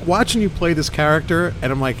I'm like watching you play this character,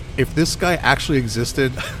 and I'm like, if this guy actually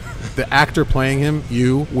existed, the actor playing him,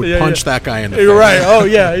 you would Yeah, punch yeah. that guy in the face. You're right. Oh,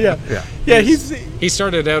 yeah. Yeah, He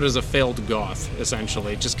started out as a failed goth,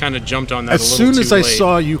 essentially. Just kind of jumped on that As a little soon too as I late.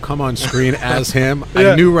 saw you come on screen as him,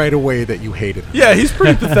 Yeah. I knew right away that you hated him. Yeah, he's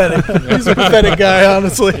pretty pathetic. He's a pathetic guy,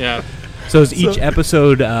 honestly. Yeah. So is each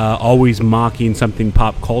episode always mocking something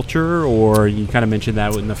pop culture, or you kind of mentioned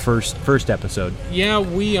that in the first episode? Yeah,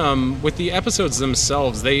 we with the episodes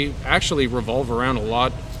themselves, they actually revolve around a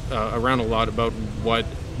lot about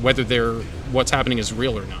what's happening is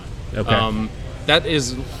real or not. Okay. That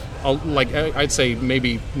is, like I'd say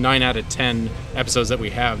maybe 9 out of 10 episodes that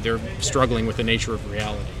we have, they're struggling with the nature of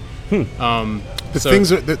reality.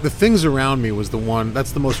 The Things Around Me was the one.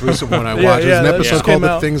 That's the most recent one I watched. There's an episode called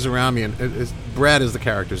The Things Around Me, and Brad is the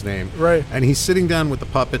character's name. Right. And he's sitting down with the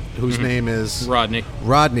puppet whose name is Rodney,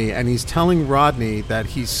 and he's telling Rodney that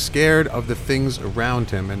he's scared of the things around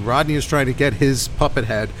him, and Rodney is trying to get his puppet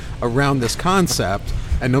head around this concept,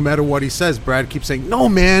 and no matter what he says, Brad keeps saying, "No,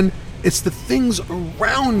 man, it's the things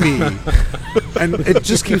around me," and it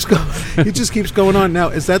just keeps going. It just keeps going on. Now,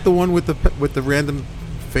 is that the one with the random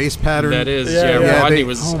face pattern? That is, Yeah, Rodney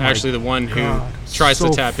was actually the one who tries to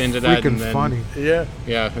tap into that, and then funny.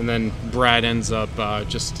 and then Brad ends up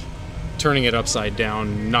just turning it upside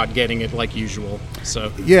down, not getting it like usual.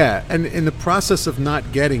 So yeah, and in the process of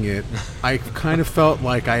not getting it, I kind of felt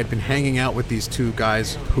like I had been hanging out with these two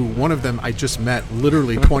guys who, one of them I just met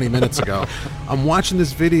literally 20 minutes ago. I'm watching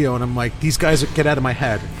this video and I'm like, these guys get out of my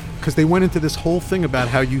head. Because they went into this whole thing about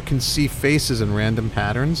how you can see faces in random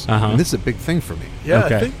patterns. And this is a big thing for me. Yeah,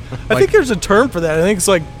 Okay. I think there's a term for that. I think it's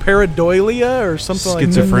like pareidolia or something like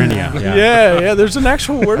that. Schizophrenia. Yeah, there's an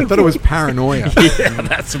actual word. I thought it was paranoia. Yeah,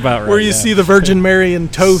 that's about right. where you see the Virgin Mary in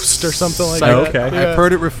toast or something like that. Okay. Yeah. I've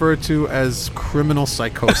heard it referred to as criminal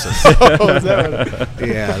psychosis. Oh, is that right?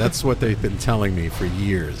 Yeah, that's what they've been telling me for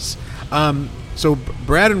years. So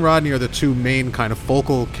Brad and Rodney are the two main kind of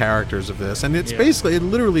focal characters of this, and it's basically, it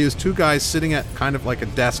literally is two guys sitting at kind of like a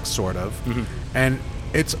desk, sort of, and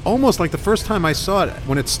it's almost like the first time I saw it,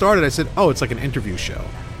 when it started, I said, oh, it's like an interview show.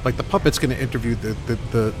 Like the puppet's going to interview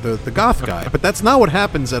the goth guy, but that's not what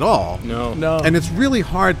happens at all. no. And it's really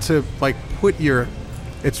hard to put your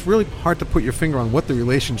finger on what the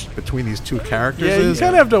relationship between these two characters Yeah, is. you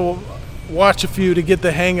kind of have to watch a few to get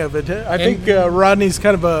the hang of it. I think Rodney's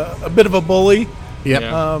kind of a bit of a bully. Yep.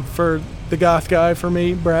 Yeah. For the goth guy, for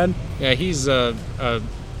me, Brad. Yeah, he's an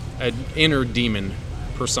inner demon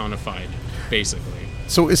personified, basically.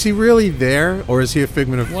 So is he really there, or is he a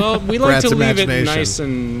figment of Well, we like Brad's to leave it imagination? nice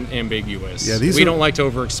and ambiguous. Yeah, we don't like to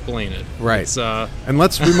over-explain it. Right. It's, And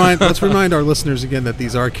let's remind our listeners again that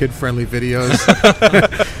these are kid-friendly videos.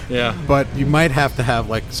 yeah. But you might have to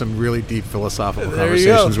have some really deep philosophical There you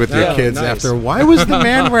conversations go. with your Yeah, kids nice. after. Why was the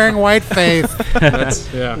man wearing white face?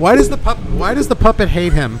 Yeah. Why does the puppet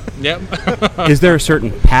hate him? Yep. Is there a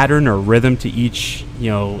certain pattern or rhythm to each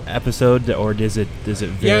episode, or does it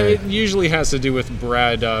vary? Yeah, it usually has to do with Brad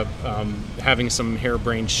having some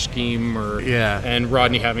harebrained scheme, and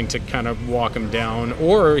Rodney having to kind of walk him down,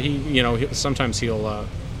 or sometimes he'll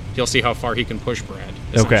see how far he can push Brad,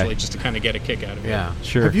 essentially, just to kind of get a kick out of it. Yeah,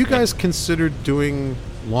 Sure. Have you guys considered doing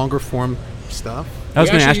longer form stuff? I was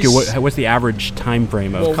going to ask actually you, what's the average time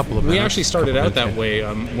frame of? We actually started out that way.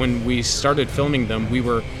 When we started filming them, we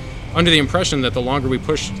were under the impression that the longer we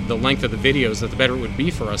pushed the length of the videos, that the better it would be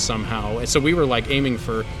for us somehow. And so we were aiming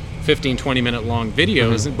for 15, 20-minute long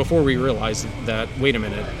videos before we realized that, wait a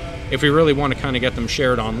minute, if we really want to kind of get them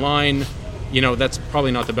shared online, that's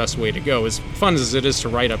probably not the best way to go. As fun as it is to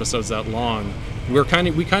write episodes that long, we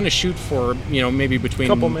kind of shoot for maybe between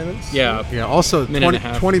Couple minutes. Yeah. Also, Minute and a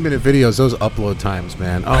half. 20-minute videos, those upload times,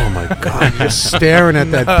 man. Oh my God, you're staring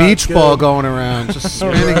at that beach ball going around, just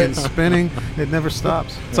spinning and spinning. It never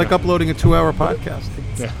stops. It's like uploading a 2-hour podcast.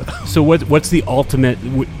 So what's the ultimate?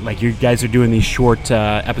 Like, you guys are doing these short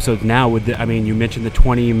episodes now. You mentioned the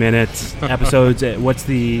 20-minute episodes. What's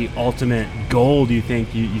the ultimate goal? Do you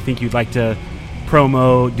think you think you'd like to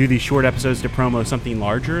do these short episodes to promo something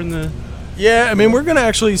larger in the? Yeah, we're going to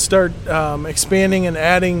actually start expanding and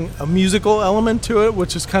adding a musical element to it,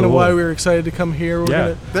 which is kind of Cool. why we were excited to come here. We're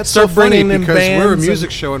gonna That's start so funny bringing in because we're a bands music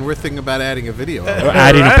and- show and we're thinking about adding a video. Or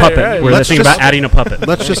adding a puppet. right. We're Let's thinking just- about adding a puppet.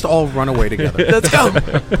 Let's just all run away together. Let's go.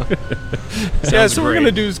 Yeah, so we're great. going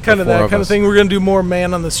to do kind of The four that of kind of us. thing. We're going to do more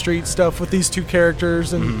man on the street stuff with these two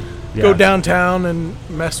characters and go Yeah. downtown and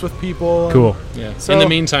mess with people. and- Cool. Yeah. So- In the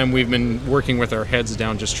meantime, we've been working with our heads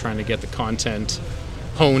down, just trying to get the content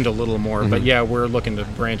honed a little more. But yeah, we're looking to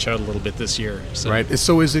branch out a little bit this year. So. Right.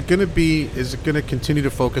 So is it going to continue to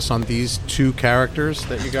focus on these two characters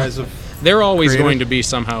that you guys have? They're always created? going to be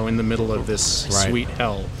somehow in the middle of this Right. sweet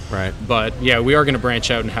hell. Right. But yeah, we are going to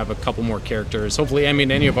branch out and have a couple more characters. Hopefully,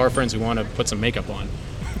 any of our friends who want to put some makeup on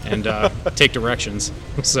and take directions.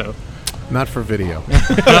 So Not for video.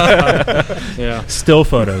 Yeah. Still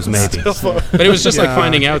photos, maybe. But it was just like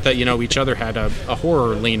finding out that, each other had a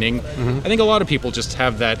horror leaning. I think a lot of people just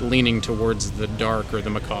have that leaning towards the dark or the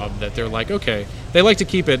macabre, that they're like, okay, they like to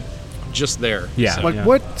keep it just there. Yeah. So- Like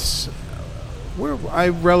what? We're all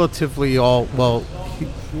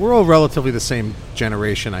relatively the same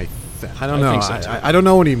generation. I don't know. think so, too. I don't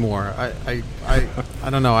know anymore. I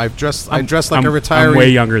don't know. I dress like a retiree. I'm way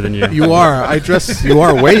younger than you. You are. You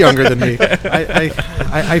are way younger than me.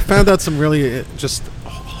 I found out some really just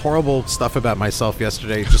horrible stuff about myself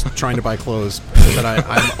yesterday, just trying to buy clothes. That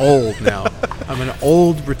I'm old now. I'm an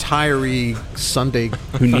old retiree Sunday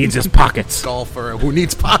Who needs his pockets? golfer who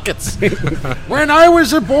needs pockets. When I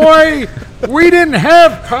was a boy, we didn't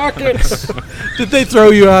have pockets. Did they throw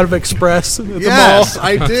you out of Express at Yes, the mall?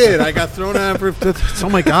 I did. I got thrown out of. Oh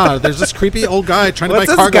my God! There's this creepy old guy trying What's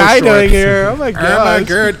to buy this cargo guy shorts. doing here? Oh my Oh god! my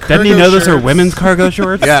God! Doesn't he cargo know those are shorts. women's cargo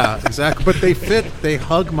shorts? Yeah, exactly. But they fit. They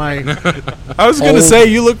hug my I was going to old- say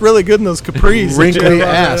you look really good in those capris. wrinkly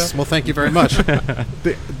ass. Well, thank you very much.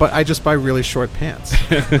 But I just buy really short pants.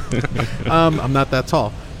 I'm not that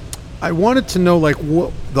tall. I wanted to know, like,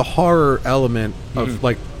 what the horror element of,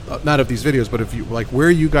 like, not of these videos, but if you like, where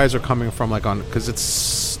you guys are coming from, like, on, because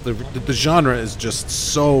it's the genre is just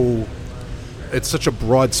so, it's such a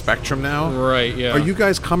broad spectrum now. Right, yeah. Are you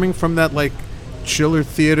guys coming from that, like, chiller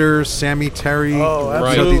theater, Sammy Terry? Oh, you know,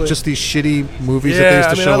 absolutely. just these shitty movies Yeah, that they used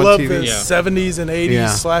to I show on love TV? the Yeah. 70s and 80s Yeah.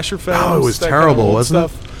 slasher films. Oh, it was that kind of terrible, old wasn't it?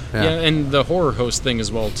 stuff. Yeah, and the horror host thing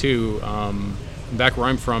as well too. Back where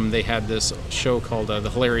I'm from, they had this show called The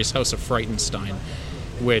Hilarious House of Frightenstein,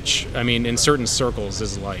 which, I mean, in certain circles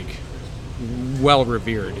is like well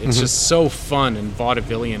revered. It's just so fun and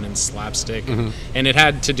vaudevillian and slapstick, and it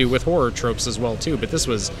had to do with horror tropes as well too. But this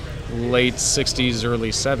was late '60s, early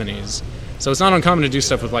 '70s, so it's not uncommon to do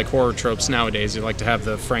stuff with like horror tropes nowadays. You like to have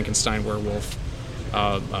the Frankenstein werewolf,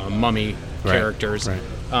 mummy Right, characters.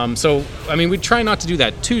 right. So, I mean, we try not to do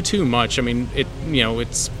that too much. I mean,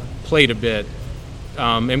 it's played a bit,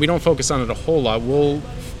 and we don't focus on it a whole lot.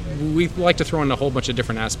 We like to throw in a whole bunch of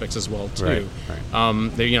different aspects as well too.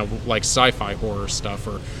 Right. Like sci-fi horror stuff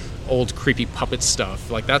or old creepy puppet stuff.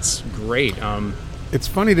 Like that's great. It's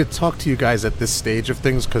funny to talk to you guys at this stage of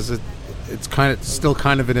things because it's still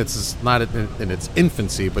kind of in its not in its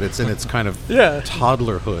infancy, but it's in its kind of Yeah.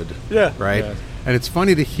 toddlerhood. Yeah. Right. Yeah. And it's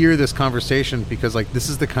funny to hear this conversation because like this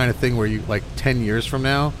is the kind of thing where you like 10 years from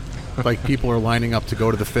now, like people are lining up to go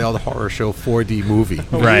to the failed horror show 4D movie.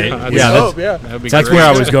 Right. I'd Yeah. hope. yeah. That'd be That's great. where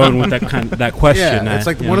I was going with that question. Yeah, it's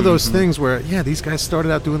like Yeah. one of those things where these guys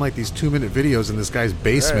started out doing like these 2-minute videos in this guy's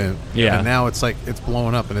basement. Yeah. And now it's like it's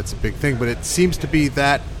blowing up and it's a big thing. But it seems to be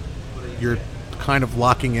that you're kind of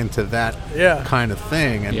locking into that kind of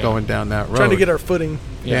thing and Yeah. going down that road. Trying to get our footing.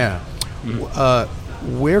 Yeah.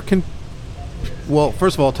 Where can? Well,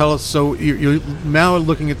 first of all, tell us. So you're now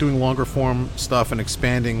looking at doing longer form stuff and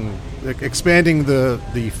expanding the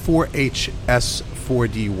 4HS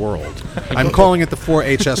 4D world. I'm calling it the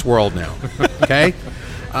 4HS world now. Okay.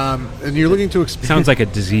 And you're looking to expand. Sounds like a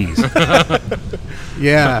disease.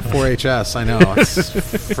 Yeah, 4HS. I know. It's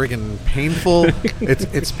freaking painful.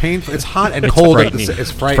 It's painful. It's hot and cold. frightening. It's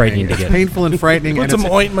It's frightening. frightening to It's get. painful and frightening. Put and some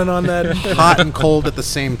it's ointment on that. hot and cold at the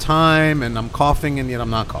same time, and I'm coughing, and yet I'm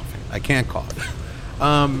not coughing. I can't cough.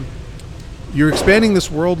 You're expanding this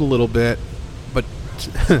world a little bit, but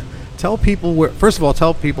tell people where. First of all,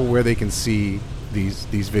 tell people where they can see these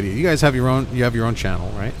videos. You guys have your own. You have your own channel,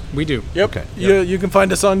 right? We do. Yep. Okay. You can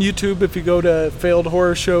find us on YouTube if you go to Failed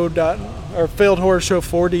Horror Show or Failed Horror Show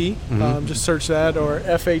 4D. Just search that or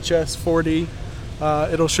FHS 4D.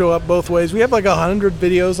 It'll show up both ways. We have like 100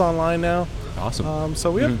 videos online now. Awesome.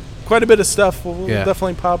 So we have quite a bit of stuff. Will Yeah.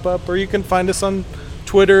 definitely pop up, or you can find us on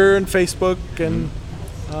Twitter and Facebook and.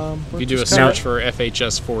 If you do a search for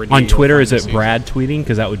FHS 4D On you'll Twitter, find is it us. Brad tweeting?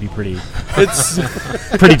 Because that would be pretty It's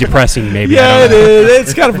depressing, maybe. I yeah, don't it know. is.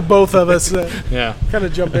 It's kind of both of us. Yeah. Kind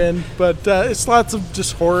of jump in, but it's lots of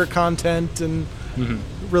just horror content and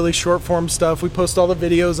really short form stuff. We post all the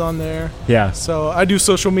videos on there. Yeah. So I do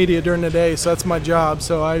social media during the day, so that's my job.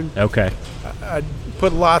 So I Okay.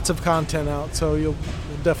 put lots of content out. So you'll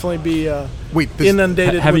definitely be Wait,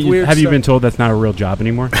 inundated Have with you weird have you stuff. been told that's not a real job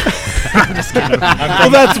anymore? Well,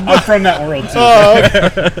 that's I'm from that world too.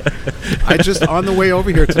 I just on the way over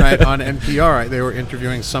here tonight on NPR, they were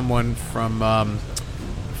interviewing someone from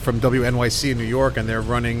WNYC in New York, and they're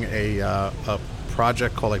running a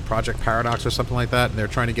project called like Project Paradox or something like that, and they're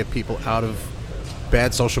trying to get people out of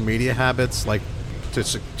bad social media habits, like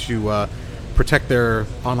to protect their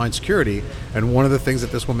online security. And one of the things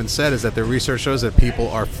that this woman said is that their research shows that people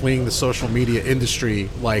are fleeing the social media industry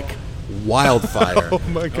like wildfire. Oh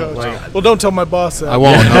my god! Well, don't tell my boss that. I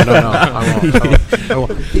won't. No. I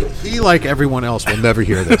won't. He, like everyone else, will never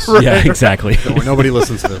hear this. Yeah, exactly. Nobody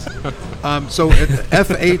listens to this. So at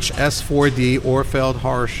FHS4D or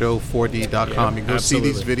FailedHorrorShow4D.com, you can go see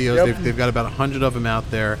these videos. Yep. They've got about 100 of them out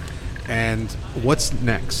there. And what's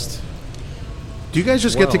next? Do you guys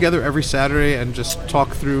just get together every Saturday and just talk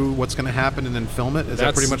through what's going to happen and then film it? Is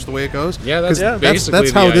that pretty much the way it goes? Yeah, that's 'Cause basically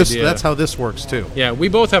that's how the this idea. that's how this works too. Yeah, we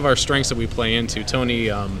both have our strengths that we play into. Tony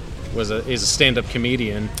is a stand-up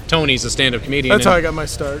comedian. Tony's a stand-up comedian. That's how I got my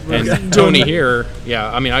start. And Tony here,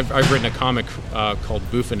 yeah, I mean, I've written a comic called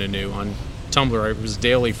Boofin' Anew on Tumblr. It was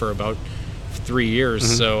daily for about 3 years.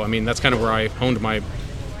 Mm-hmm. So, I mean, that's kind of where I honed my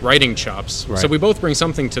writing chops. Right. So we both bring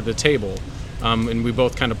something to the table, and we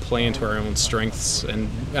both kind of play into our own strengths. And,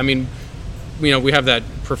 I mean, you know, we have that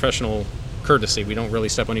professional courtesy. We don't really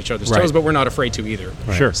step on each other's Right. toes, but we're not afraid to either.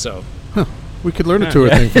 Sure. So, We could learn a two or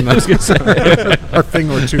thing from them. A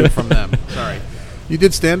thing or two from them. Sorry. You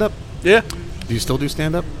did stand-up? Yeah. Do you still do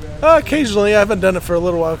stand-up? Occasionally, I haven't done it for a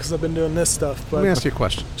little while because I've been doing this stuff. But Let me ask you a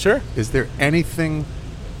question. Sure. Is there any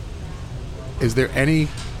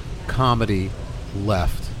comedy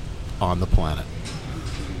left on the planet?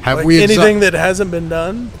 Have Like we anything that hasn't been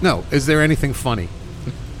done No. Is there anything funny?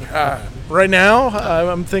 right now?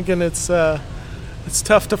 I'm thinking it's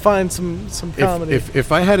tough to find some comedy.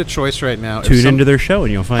 If I had a choice right now, Tune into their show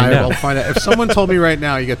and you'll find I out. will find out. If someone told me right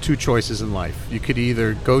now, you got two choices in life. You could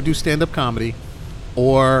either go do stand-up comedy,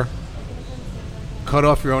 or cut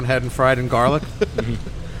off your own head and fry it in garlic.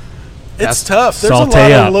 it's tough. There's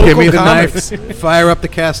Saute a lot up. of local Give me the comics. knife, fire up the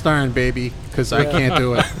cast iron, baby, because I can't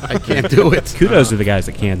do it. I can't do it. Kudos to the guys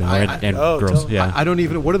that can, though, and Oh, girls. totally. Yeah. I don't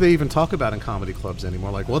even. What do they even talk about in comedy clubs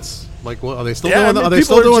anymore? Like, what are they still Yeah, doing? I mean, Are they people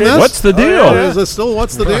still are doing changing- this? What's the deal? yeah. Is it still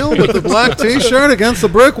what's the deal with the black T-shirt against the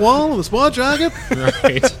brick wall and the sport jacket?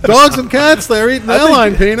 right. Dogs and cats, they're eating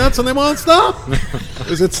airline peanuts and they won't stop.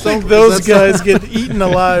 Is it still? Those is that guys still- get eaten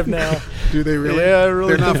alive now. Do they really? Yeah, I really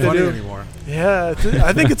They're not think they funny do. anymore. Yeah,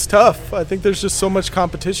 I think it's tough. I think there's just so much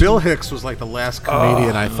competition. Bill Hicks was like the last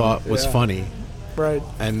comedian I thought was funny, Right.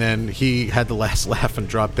 and then he had the last laugh and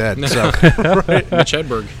dropped dead. So Mitch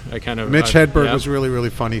Hedberg, I kind of... Mitch Hedberg yeah. was really, really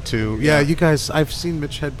funny too. Yeah, you guys, I've seen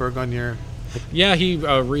Mitch Hedberg on your... Yeah, he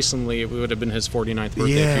recently, it would have been his 49th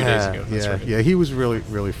birthday a few days ago. That's right. Yeah, he was really,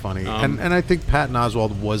 really funny. And I think Patton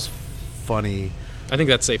Oswalt was funny, I think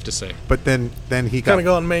that's safe to say. but then he Kind got of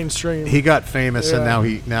going mainstream. he got famous, and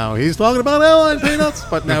Yeah. now he's talking about airline peanuts,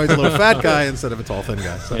 but now he's a little fat guy instead of a tall thin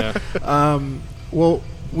guy. So. Yeah. Well,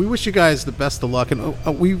 we wish you guys the best of luck, and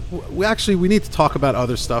we need to talk about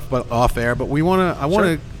other stuff, but off air. But I want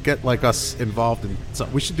to get like us involved in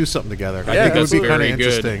something. We should do something together. I think it would be that's kind of very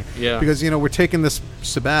good. interesting. Yeah. Because we're taking this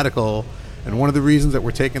sabbatical, and one of the reasons that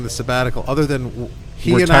we're taking the sabbatical, other than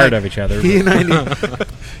We're tired of each other, he and I need.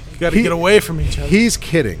 You got to he- get away from each other. He's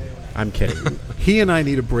kidding. I'm kidding. He and I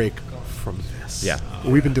need a break from this. Yeah.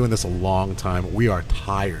 We've been doing this a long time. We are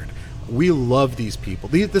tired. We love these people.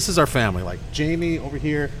 This is our family. Like Jamie over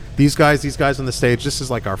here, these guys on the stage. This is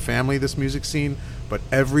like our family, this music scene. But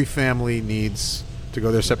every family needs to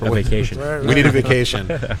go their separate A ways. vacation. Right, We need a vacation.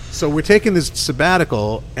 So we're taking this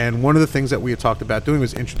sabbatical, and one of the things that we had talked about doing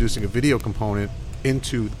was introducing a video component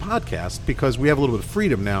into the podcast, because we have a little bit of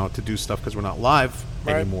freedom now to do stuff because we're not live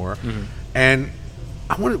Right. anymore. And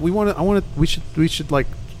we should like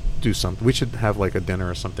do something. We should have like a dinner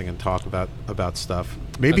or something and talk about stuff.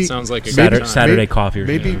 Maybe That sounds like a good Saturday, time. Saturday coffee or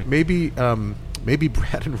maybe something. maybe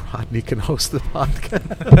Brad and Rodney can host the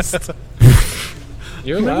podcast.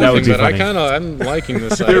 You're would laughing, be but funny. I'm liking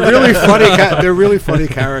this. They're really funny. They're really funny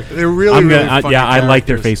characters. They're really, I'm really gonna, funny yeah, I like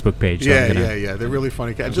their characters. Facebook page. So Yeah, I'm gonna, yeah. They're really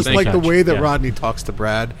funny. Just Thank like the you. way that Yeah. Rodney talks to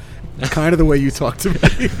Brad, kind of the way you talk to me.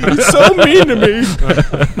 He's so mean to me.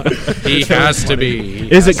 He has to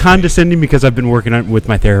be. Is it condescending because I've been working with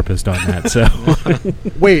my therapist on that? So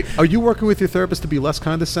Wait, are you working with your therapist to be less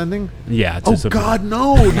condescending? yeah. It's Oh just a- God,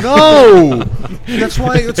 no! That's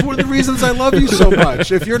why. That's one of the reasons I love you so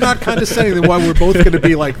much. If you're not condescending, then why we're both going to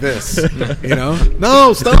be like this?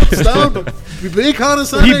 No, stop! Be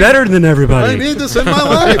condescending. Be better than I everybody. need this in my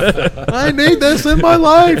life. I need this in my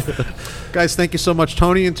life. Guys, thank you so much,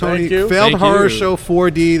 Tony and Tony. Thank you. Failed Thank Horror you. Show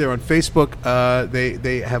 4D. They're on Facebook.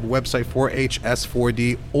 They have a website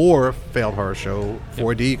 4HS4D or Failed Horror Show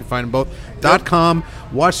 4D. You can find them both. .com.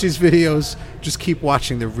 Watch these videos. Just keep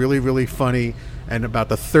watching. They're really, really funny. And about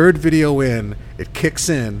the third video in, it kicks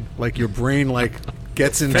in, like your brain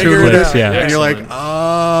gets into Figure it it, out. Yeah. and you're like, Excellent.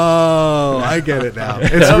 oh, I get it now.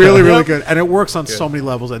 It's really, really good, and it works on so many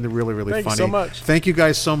levels, and they're really, really Thank you funny. so much. Thank you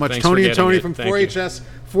guys so much, Thanks Tony for and Tony getting from it. Thank 4HS.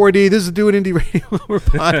 4D. This is Do It Indie Radio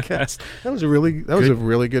podcast. That was a really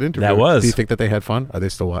good interview. That was. Do you think that they had fun? Are they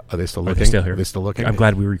still looking? They're still here. Are they still looking? I'm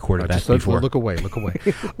glad we recorded that Just before. look away.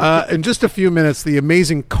 In just a few minutes, the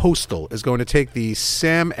amazing COASTL is going to take the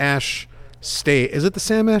Sam Ash stage. Is it the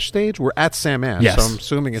Sam Ash stage? We're at Sam Ash, Yes. so I'm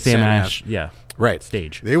assuming it's Sam Ash. Yeah. Right.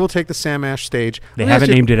 Stage. They will take the Sam Ash stage. They Let me haven't ask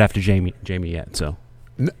you- named it after Jamie yet, so.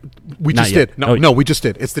 We Not just yet. did. No, Oh. no, we just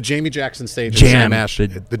did. It's the Jamie Jackson stage. Jam. And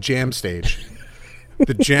Sam Ash. The jam stage.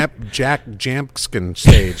 The Jack Jamskin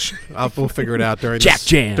stage. We'll figure it out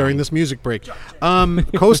during this music break.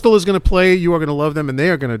 COASTL is going to play. You are going to love them, and they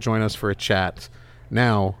are going to join us for a chat.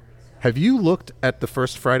 Now, have you looked at the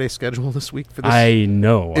First Friday schedule this week for this? I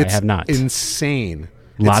know. It's I have not. Insane.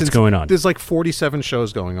 Lots going on. There's like 47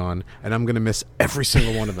 shows going on, and I'm going to miss every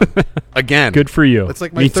single one of them. Again. Good for you. It's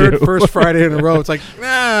like my Me third too. first Friday in a row. It's like,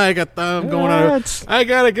 I'm going on. I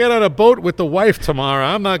got to get on a boat with the wife tomorrow.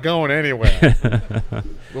 I'm not going anywhere.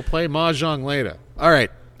 We'll play Mahjong later. All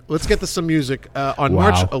right. Let's get to some music. On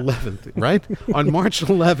Wow. March 11th, right? On March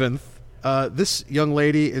 11th, this young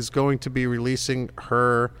lady is going to be releasing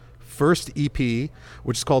her first EP,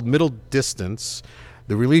 which is called Middle Distance.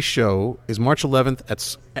 The release show is March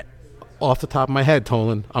 11th off the top of my head,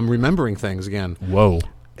 Tolan. I'm remembering things again. Whoa.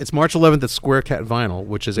 It's March 11th at Square Cat Vinyl,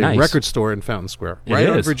 which is a Nice. record store in Fountain Square. It Right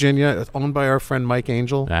out of is. Virginia. It's owned by our friend Mike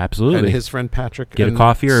Angel. Absolutely. And his friend Patrick. Get a and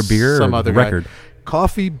coffee or a beer some or other record. guy.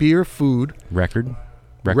 Coffee, beer, food. Record.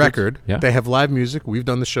 Yeah. They have live music. We've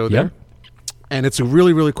done the show Yep. there. And it's a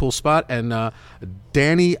really, really cool spot. And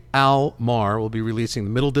Danny Almar will be releasing the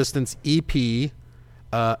Middle Distance EP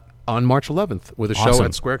on March 11th with a show Awesome.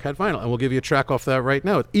 at Square Cat Vinyl. And we'll give you a track off that right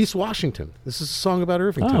now. East Washington. This is a song about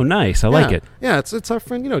Irvington. Oh, nice. I like it. Yeah, it's our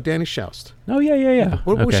friend, Danny Shoust. Oh, yeah.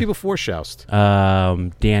 What was Okay. she before Shoust?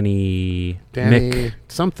 Danny Mick.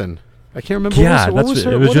 Something. I can't remember. Yeah, what was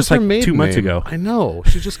her, it was what just was her like maiden 2 months name? ago. I know.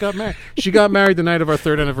 She just got married. She got married the night of our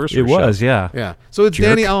third anniversary. It was, show. yeah. Yeah. So it's Jerk.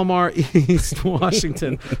 Danny Almar, East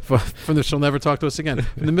Washington, from the She'll Never Talk to Us Again.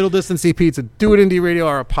 From the Middle Distance EP, it's a Do It Indie Radio,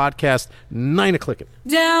 our podcast, 9 o'clock.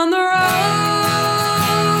 Down the road,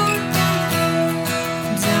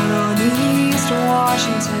 down on Eastern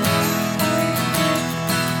Washington,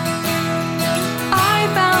 I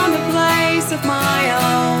found a place of my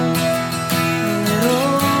own, a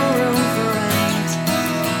little room for rent,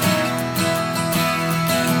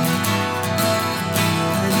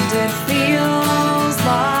 and it feels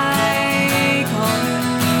like home.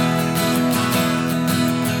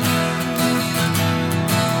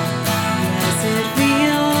 Yes, it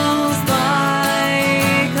feels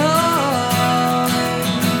like home.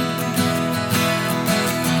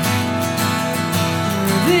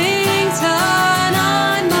 Irvington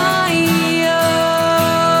on my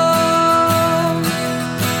own.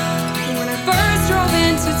 When I first drove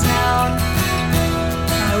into town,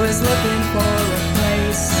 I was looking for a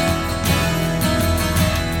place.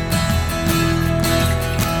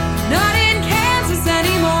 Not in Kansas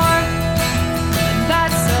anymore, and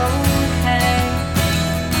that's okay.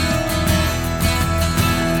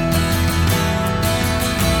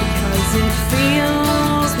 Because it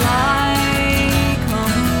feels like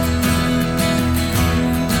home.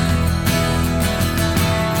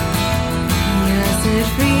 Yes, it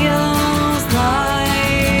feels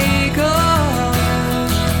like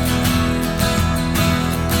home.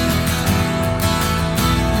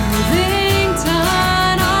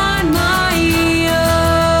 Irvington on my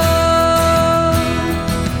own.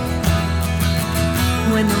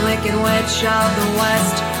 When the wicked witch of the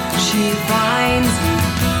West, she finds you,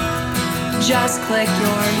 just click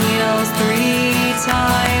your heels 3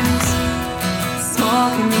 times. Small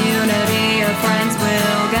community of friends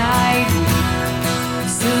will guide you.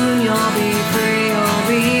 Soon you'll be free, you'll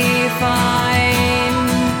be fine.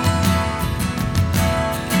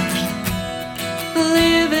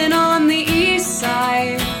 Living on the east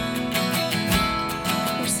side,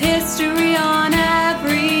 there's history on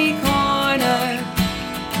every corner.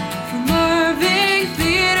 From Irving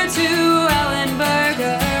Theater to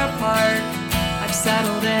Ellenberger Park, I've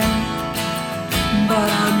settled in, but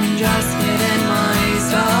I'm just getting my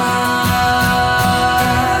start.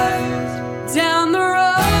 Down the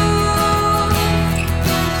road,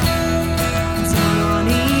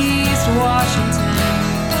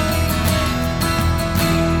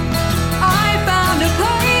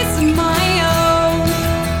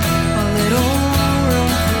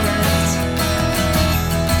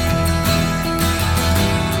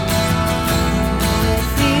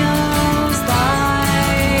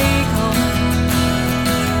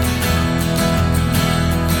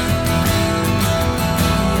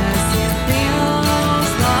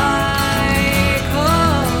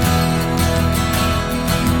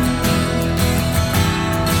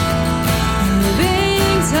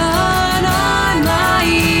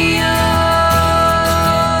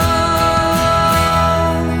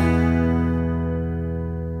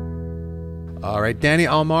 All right, Danny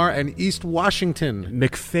Almar and East Washington.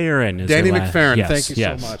 McFerrin is Danny her last- McFerrin, yes, thank you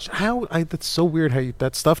yes. so much. That's so weird how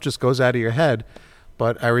that stuff just goes out of your head.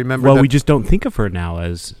 But I remember Well, that we just don't think of her now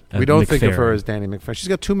as we don't think of her McFerrin. as Danny McFerrin. She's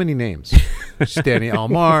got too many names. She's Danny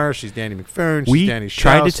Almar. She's Danny McFerrin. She's We Danny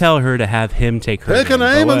tried to Schaus. tell her to have him take her Pick a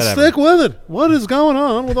but name and whatever. stick with it. What is going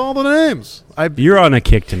on with all the names? You're on a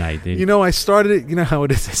kick tonight, dude. I started it. You know how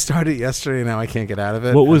it is. I started it yesterday, and now I can't get out of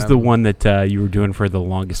it. What was and the I'm- one that you were doing for the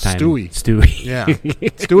longest time? Stewie. Stewie. Yeah,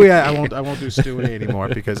 Stewie. I won't do Stewie anymore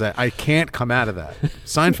because I can't come out of that.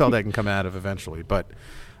 Seinfeld I can come out of eventually, but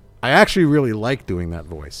I actually really like doing that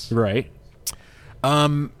voice. Right.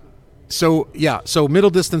 So Middle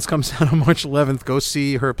Distance comes out on March 11th. Go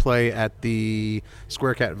see her play at the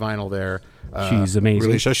Square Cat Vinyl there. She's amazing.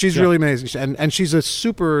 Really, so she's Yeah. really amazing, and she's a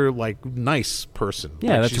super nice person.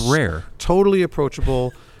 Yeah, that's she's rare. Totally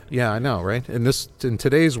approachable. Yeah, I know, right? In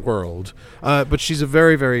today's world, but she's a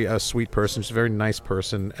very, very sweet person. She's a very nice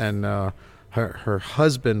person, and her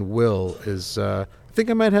husband Will is. I think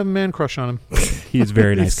I might have a man crush on him. He's a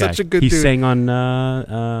very nice He's guy. such a good he dude. sang on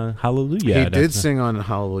Hallelujah. He did sing on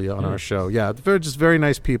Hallelujah on our show. Yeah, just very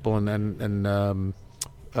nice people, and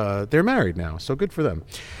they're married now, so good for them.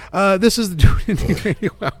 This is the Do It Indie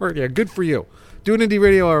Radio Hour. Yeah, good for you. Do It Indie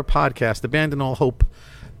Radio Hour podcast. Abandon all hope.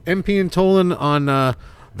 MP and Tolan on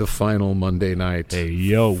the final Monday night. Hey,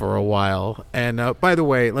 yo. For a while. And by the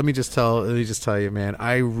way, let me just tell you, man,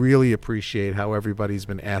 I really appreciate how everybody's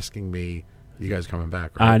been asking me. You guys coming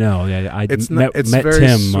back, right? I know. Yeah, I It's met very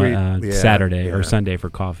Tim sweet. Yeah, Saturday yeah. or Sunday for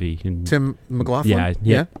coffee. And Tim McLaughlin?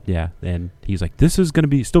 Yeah. And he's like, "This is going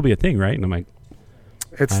to still be a thing, right?" And I'm like,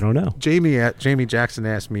 I don't know. Jamie Jackson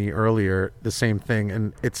asked me earlier the same thing,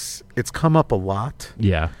 and it's come up a lot.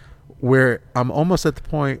 Yeah. Where I'm almost at the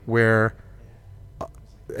point where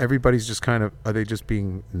everybody's just kind of, are they just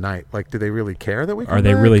being nice? Like, do they really care that we come Are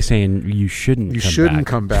they back? really saying you shouldn't? You shouldn't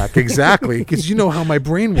come back. Exactly. Because you know how my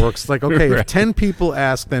brain works. Like, okay, Right. if 10 people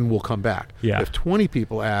ask, then we'll come back. Yeah. If 20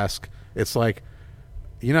 people ask, it's like,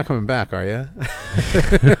 you're not coming back, are you?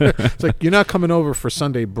 It's like, you're not coming over for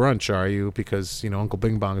Sunday brunch, are you? Because, Uncle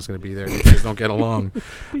Bing Bong is going to be there. You guys don't get along.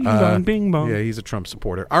 Bing bong, bing bong. Yeah, he's a Trump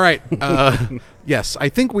supporter. All right. Yes, I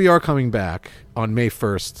think we are coming back on May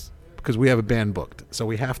 1st because we have a band booked. So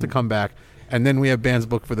we have to come back. And then we have bands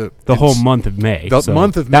booked for the whole month of May. The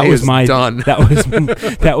month of May is done.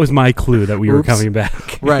 That was my clue that we were Oops. coming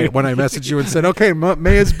back. Right. When I messaged you and said, okay,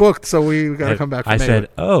 May is booked, so we got to come back for I May. said,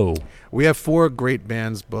 oh. We have 4 great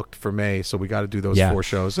bands booked for May, so we got to do those 4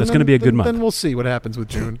 shows. That's gonna be a good month. Then we'll see what happens with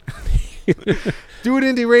June. Do It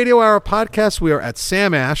Indie Radio Hour podcast. We are at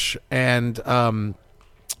Sam Ash, and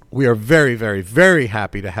we are very, very, very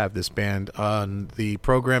happy to have this band on the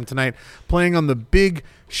program tonight, playing on the big,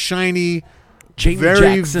 shiny, Jamie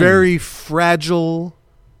very, Jackson. very fragile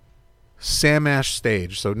Sam Ash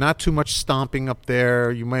stage. So not too much stomping up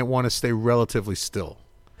there. You might want to stay relatively still.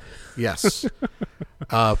 Yes.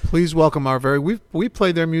 Please welcome our we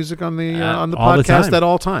played their music on the all the podcast time. at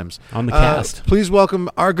all times On the cast. Please welcome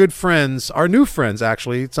our good friends, our new friends.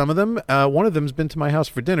 Actually, some of them. One of them's been to my house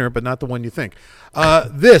for dinner, but not the one you think.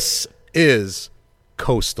 This is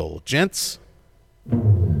COASTL, gents.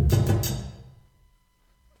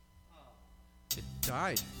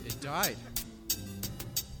 It died.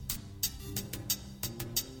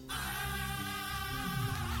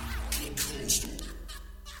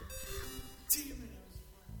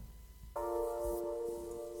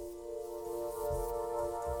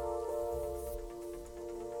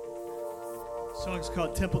 The song's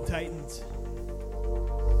called Temple Titans.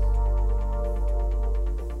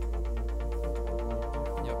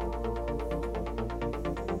 Yep.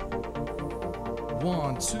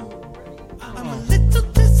 1, 2. I'm a little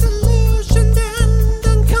disillusioned and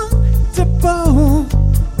uncomfortable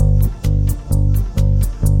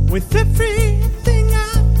with everything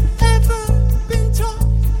I've ever been taught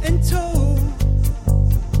and told.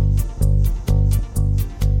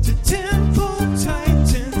 To Temple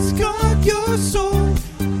Titans, guard your soul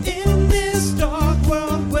in this dark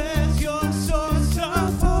world. Where's your source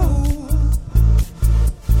of hope?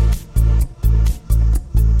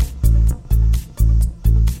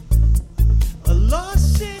 A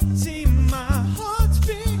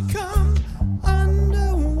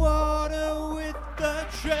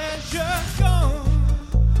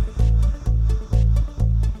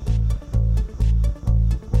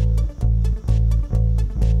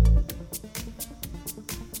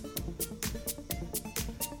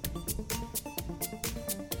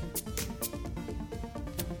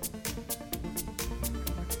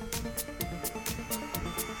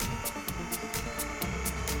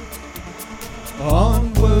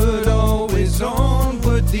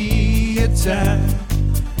tide.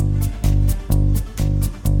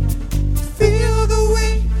 Feel the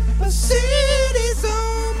weight of cities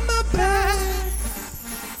on my back.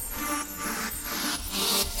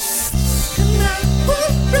 And I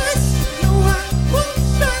won't rest, no I won't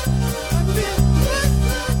stop. I feel like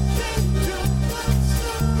nothing to myself.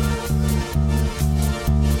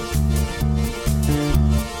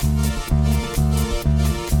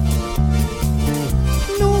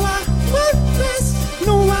 No I won't rest,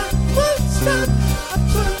 no I won't stop. I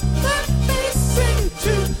put my face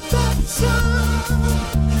into the sun.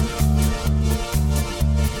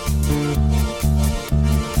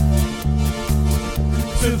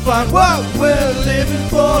 To find what we're living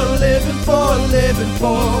for, living for, living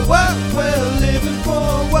for. What we're living for,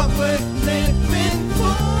 what we're living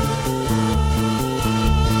for.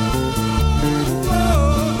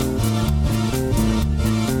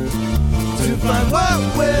 To find what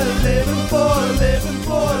we're living for, living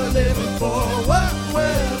for, living for. What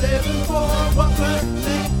we're living for, what we're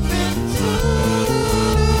living for.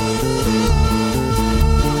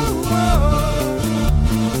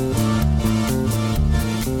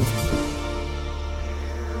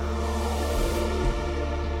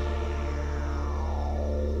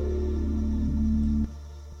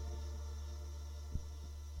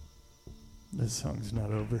 This song's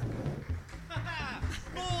not over.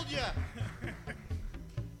 Fooled ya.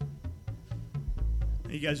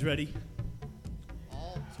 Are you guys ready?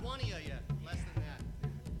 All 20 of you, less than that.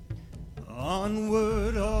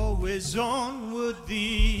 Onward, always onward,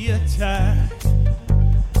 the attack.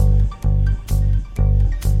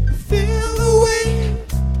 Feel the weight.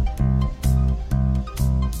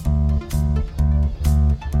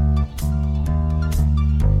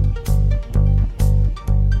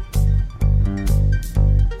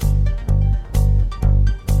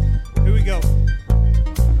 Here we go.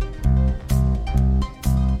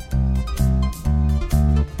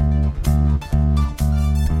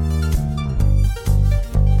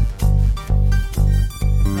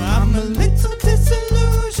 I'm a little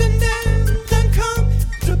disillusioned and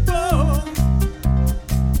uncomfortable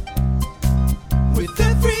with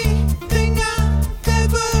everything I've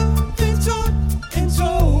ever been taught and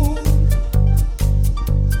told.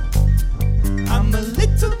 I'm a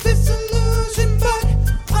little disillusioned, but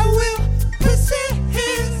I will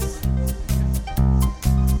persist.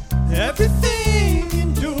 Everything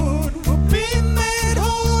endured will be made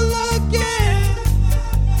whole again.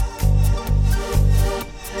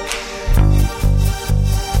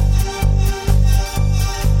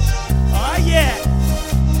 Oh yeah!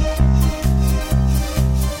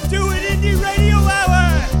 Do it, Indie Radio Hour!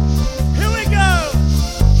 Here we go!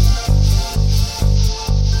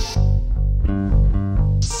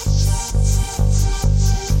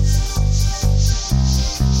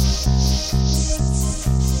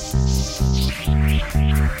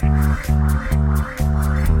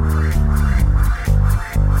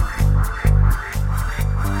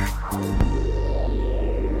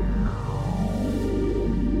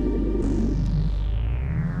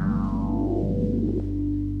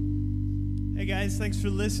 Hey guys, thanks for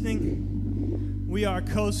listening. We are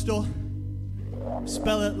Coastal.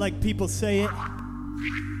 Spell it like people say it.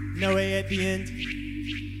 No A at the end.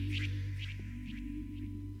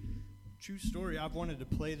 True story, I've wanted to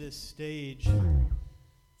play this stage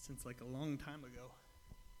since like a long time ago.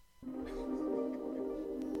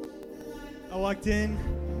 I walked in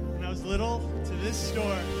when I was little to this store.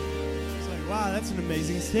 I was like, wow, that's an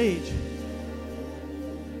amazing stage.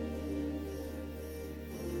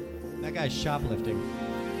 That guy's shoplifting.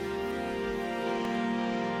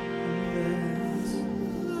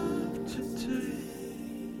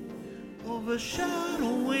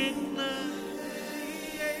 Overshadowing the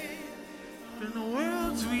in the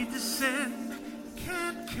worlds we descend,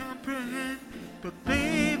 can't comprehend, but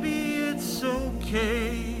baby, it's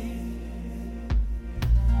okay.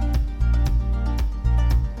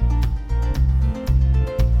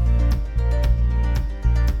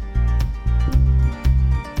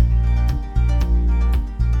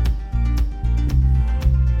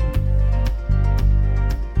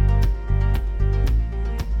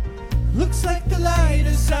 Looks like the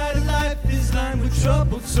lighter side of life is lined with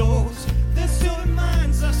troubled souls. Their silver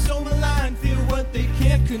minds are so maligned, feel what they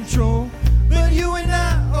can't control. But you and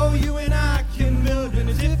I, oh you and I can build in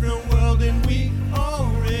a different world, and we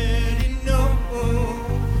already know.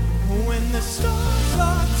 When the stars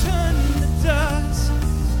are turned to dust,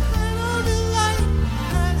 I know the light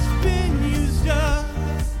has been used up.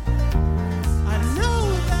 I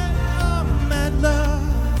know that I'm at love.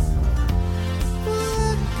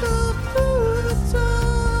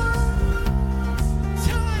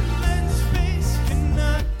 Time and space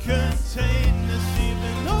cannot contain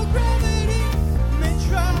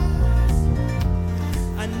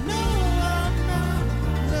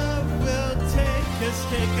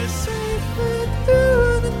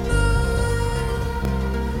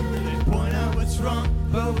wrong,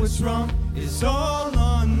 but what's wrong is all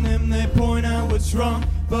on them. They point out what's wrong,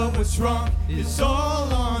 but what's wrong is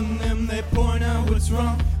all on them. They point out what's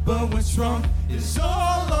wrong, but what's wrong is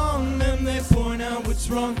all on them. They point out what's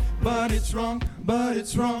wrong, but it's wrong, but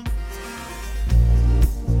it's wrong.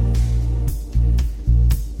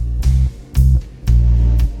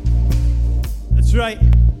 That's right.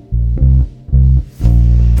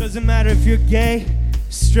 Doesn't matter if you're gay,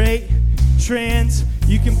 straight, trans,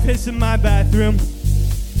 you can piss in my bathroom.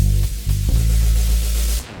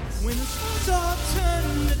 When the stars all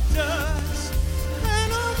turn to dust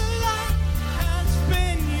and all the light has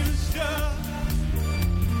been used up,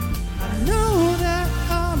 I know that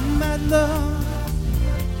I'm at love.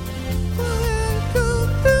 We'll go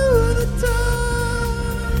through the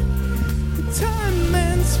dark. Time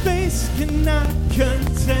and space cannot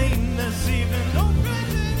contain us, even though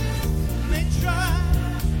presidents may try.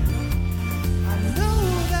 I know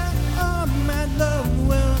that our mad love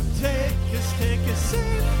will take us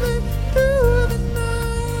safely through the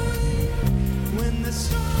night. When the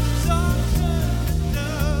stars all turn to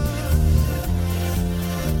dust,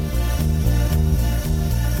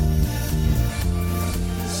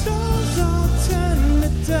 stars all turn to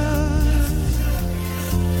dust.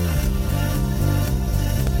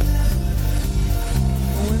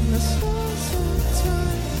 When the stars all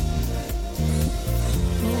turn,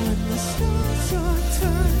 when the stars all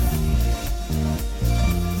turn,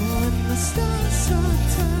 when the stars all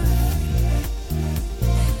turn,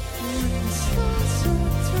 when the stars all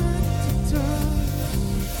turn to dust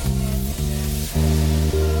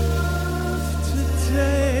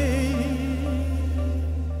today.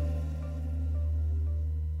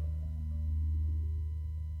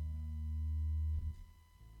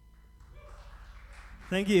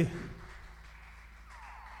 Thank you.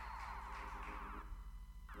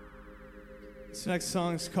 This next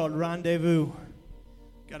song is called Rendezvous.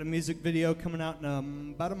 Got a music video coming out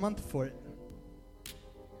in about a month for it.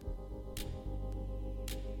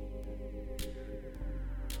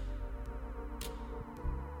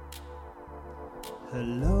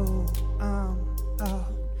 Hello, I'm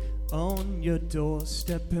out on your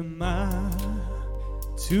doorstep. Am I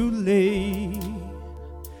too late?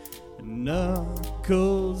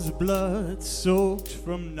 Knuckles blood soaked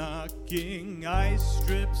from knocking ice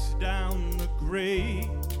strips down the grate.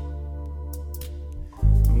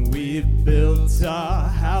 We've built our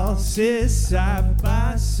houses side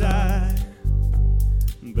by side,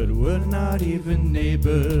 but we're not even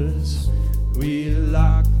neighbors. We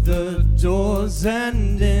lock the doors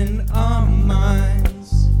and in our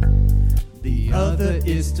minds the other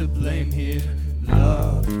is to blame here.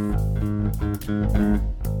 Love,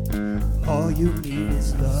 all you need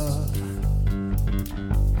is love.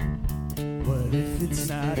 But if it's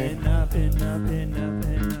not enough,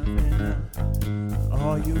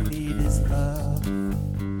 all you need is love.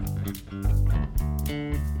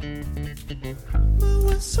 But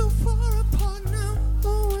we're so far apart now.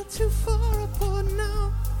 Oh, we're too far apart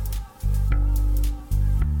now.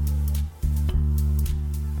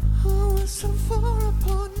 Oh, we're so far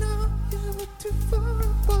apart now. Yeah, we're too far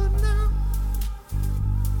apart now.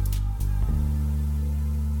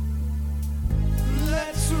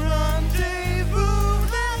 Let's rendezvous,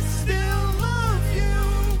 I still love you.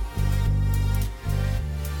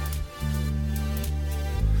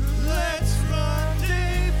 Let's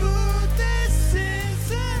rendezvous, this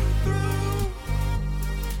isn't through.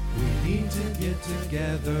 We need to get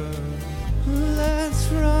together. Let's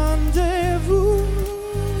rendezvous.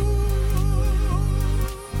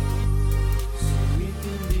 So we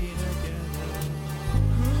can be together.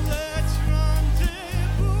 Let's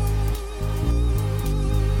rendezvous.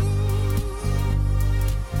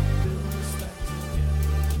 Build us back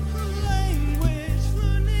together. Language,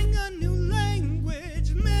 learning a new language,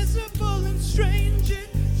 miserable and strange. It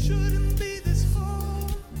shouldn't be this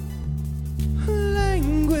hard.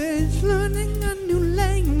 Language, learning a new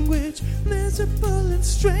language, miserable and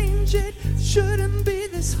strange. It shouldn't be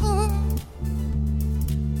this hard.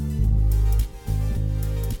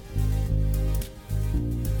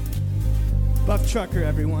 Buff Trucker,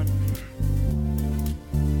 everyone.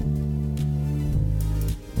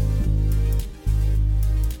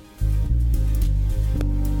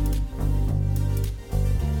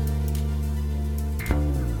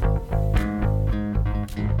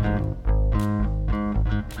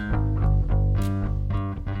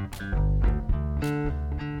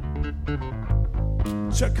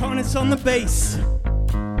 Chuck Harness on the bass.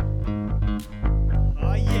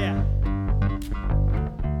 Oh yeah.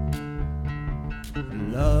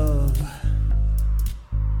 Love.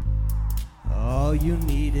 All you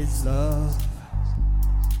need is love.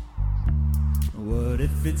 But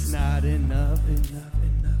if it's not enough,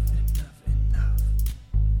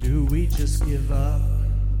 do we just give up?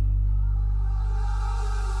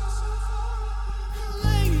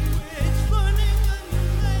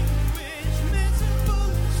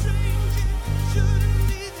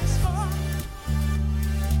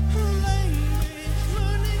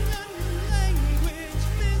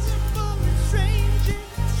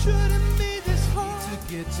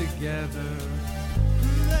 Together,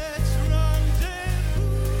 let's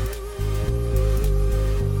rendezvous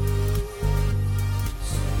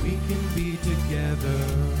so we can be together.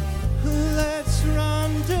 Let's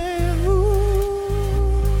rendezvous.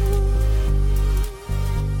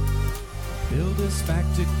 Build us back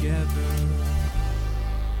together.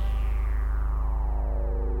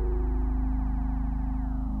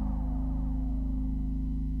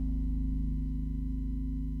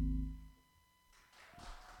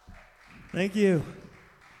 Thank you.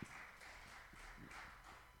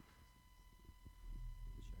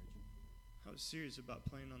 I was serious about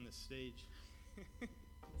playing on this stage. You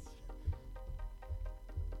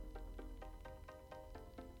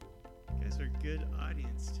guys are a good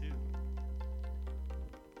audience, too.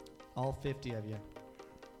 All 50 of you.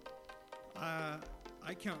 I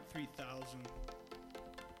count 3,000.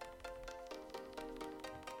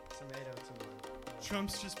 Tomato.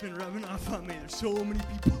 Trump's just been rubbing off on me. There's so many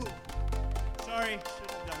people. Sorry,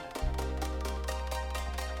 should have done it.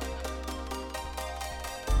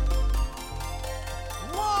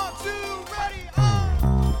 One, two, ready, I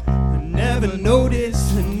never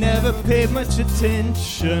noticed and never paid much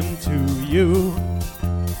attention to you.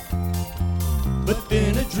 But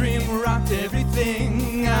then a dream rocked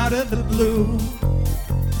everything out of the blue.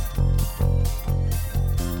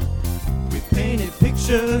 We painted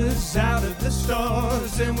pictures out of the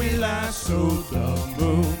stars and we lassoed the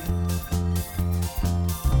moon.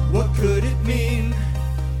 What could it mean?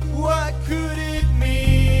 What could it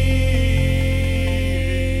mean?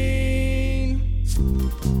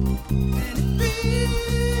 And it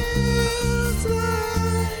feels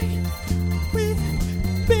like we've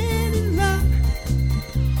been in love.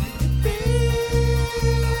 And it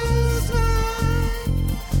feels like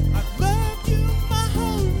I've loved you my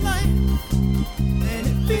whole life. And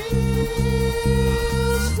it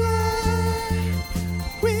feels like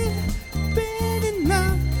we've been in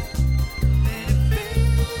love.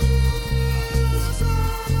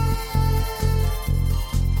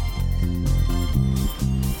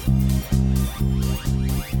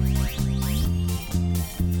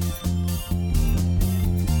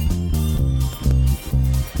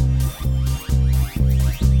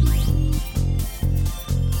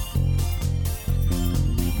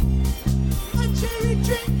 My cherry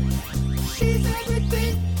dream, she's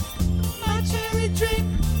everything. My cherry dream,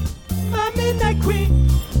 my midnight queen,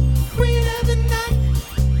 queen of the night.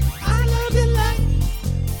 I love you like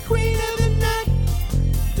queen of the night,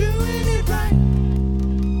 doing it right.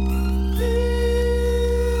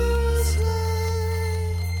 Feels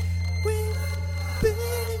like we've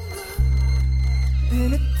been in love,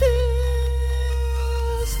 and it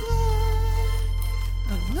feels like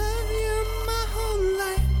I've loved you my whole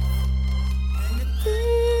life. And it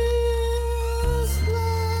feels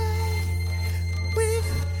like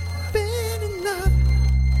we've been in love.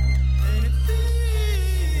 And it feels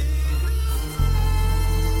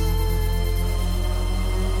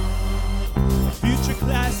future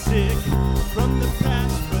classic from the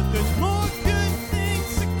past, but there's more good things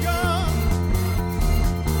to come.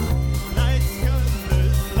 Lights,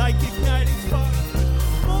 colors,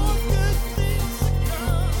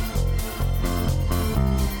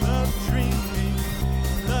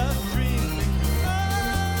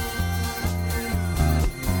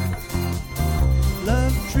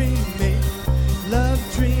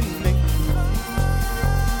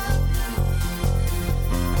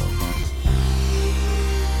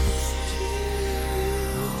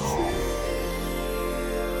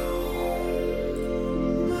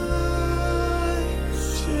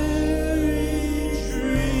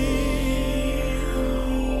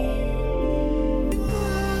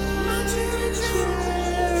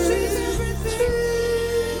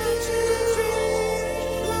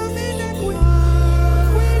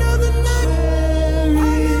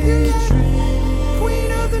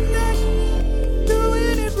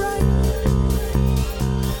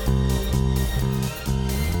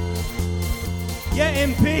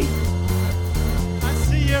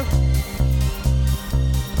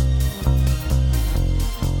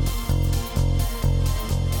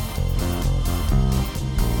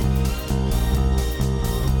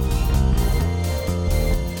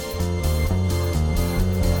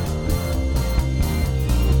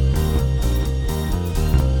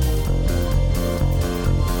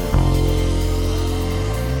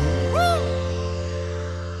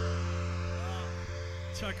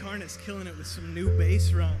 Aaron is killing it with some new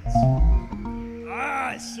bass runs.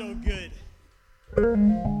 Ah, it's so good.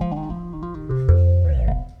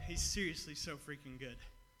 He's seriously so freaking good.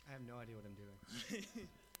 I have no idea what I'm doing.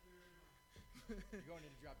 You're going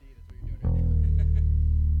into drop D, that's what you're doing right now.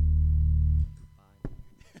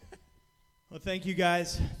 Fine. Well, thank you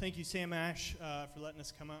guys. Thank you, Sam Ash, for letting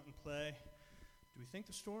us come out and play. Do we thank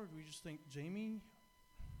the store? Or do we just thank Jamie?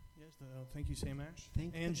 Yes, thank you, Sam Ash.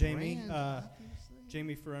 And Jamie. Brand,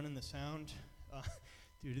 Jamie for running the sound.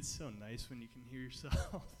 Dude, it's so nice when you can hear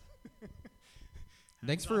yourself.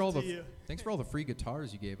 Thanks for all the free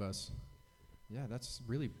guitars you gave us. Yeah, that's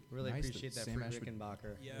really nice appreciate that Sam free Ash would-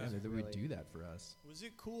 Rickenbacker. Yeah, that would do that for us. Was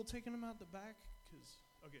it cool taking them out the back?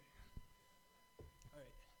 Okay. All right.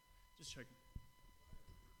 Just checking.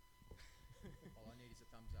 All I need is a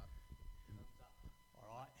thumbs up.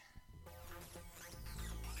 All right.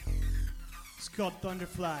 It's called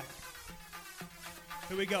Thunderfly.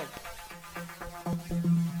 Here we go.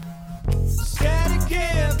 Static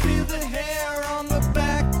air, feel the hair on the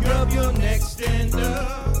back of your neck stand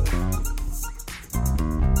up.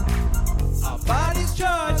 Our bodies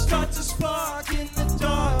charged, start to spark in the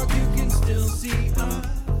dark. You can still see us.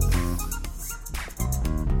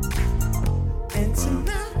 And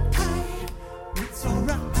tonight, it's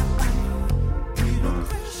alright. We don't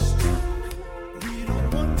question, we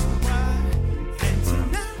don't wonder why. And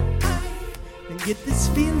tonight, and get this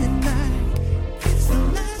feeling like it's the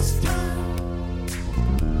last time.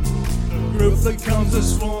 The group becomes a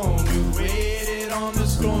swarm. We waited on the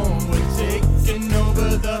storm. We're taking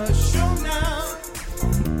over the show now.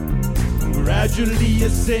 Gradually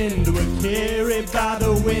ascend. We're carried by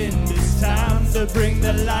the wind. It's time to bring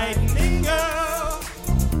the lightning up.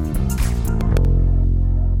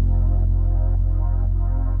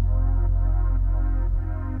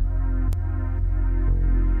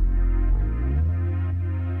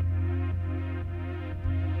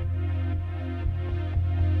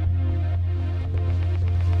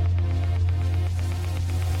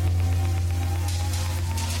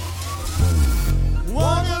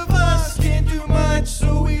 One of us can't do much,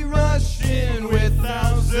 so we rush in with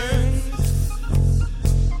thousands.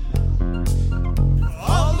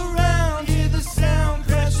 All around, hear the sound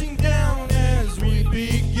crashing down as we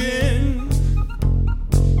begin.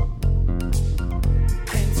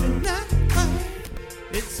 And tonight,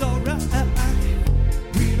 it's alright.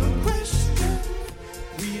 We don't question,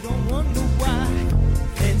 we don't wonder why.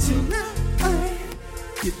 And tonight,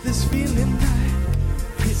 get this feeling like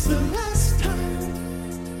it's the last time.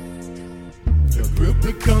 The group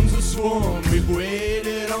becomes a swarm. We've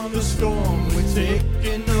waited on the storm. We're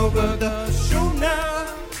taking over the show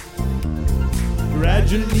now.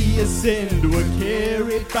 Gradually ascend. We're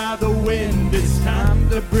carried by the wind. It's time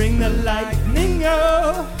to bring the lightning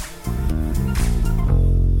up.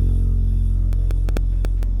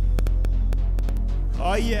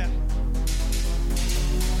 Oh yeah.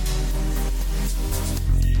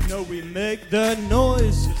 No, we make the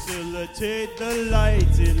noise, facilitate the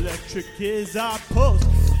light. Electric is our pulse,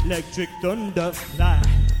 electric thunder fly.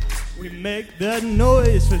 We make the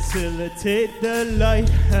noise, facilitate the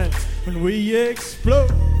light. And when we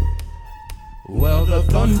explode, well, the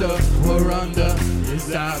thunder we're under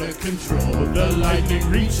is out of control. The lightning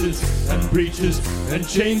reaches and breaches and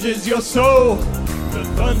changes your soul. The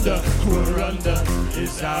thunder we're under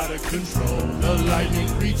is out of control. The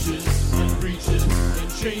lightning reaches and breaches and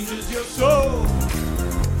changes your soul.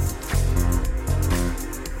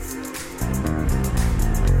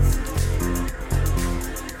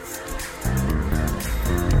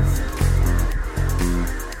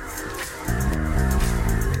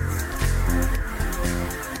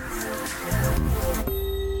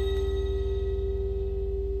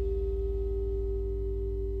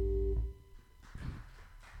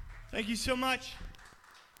 Thank you so much.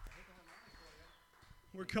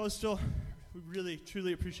 We're Coastal. We really,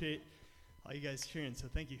 truly appreciate all you guys cheering, so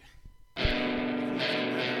thank you.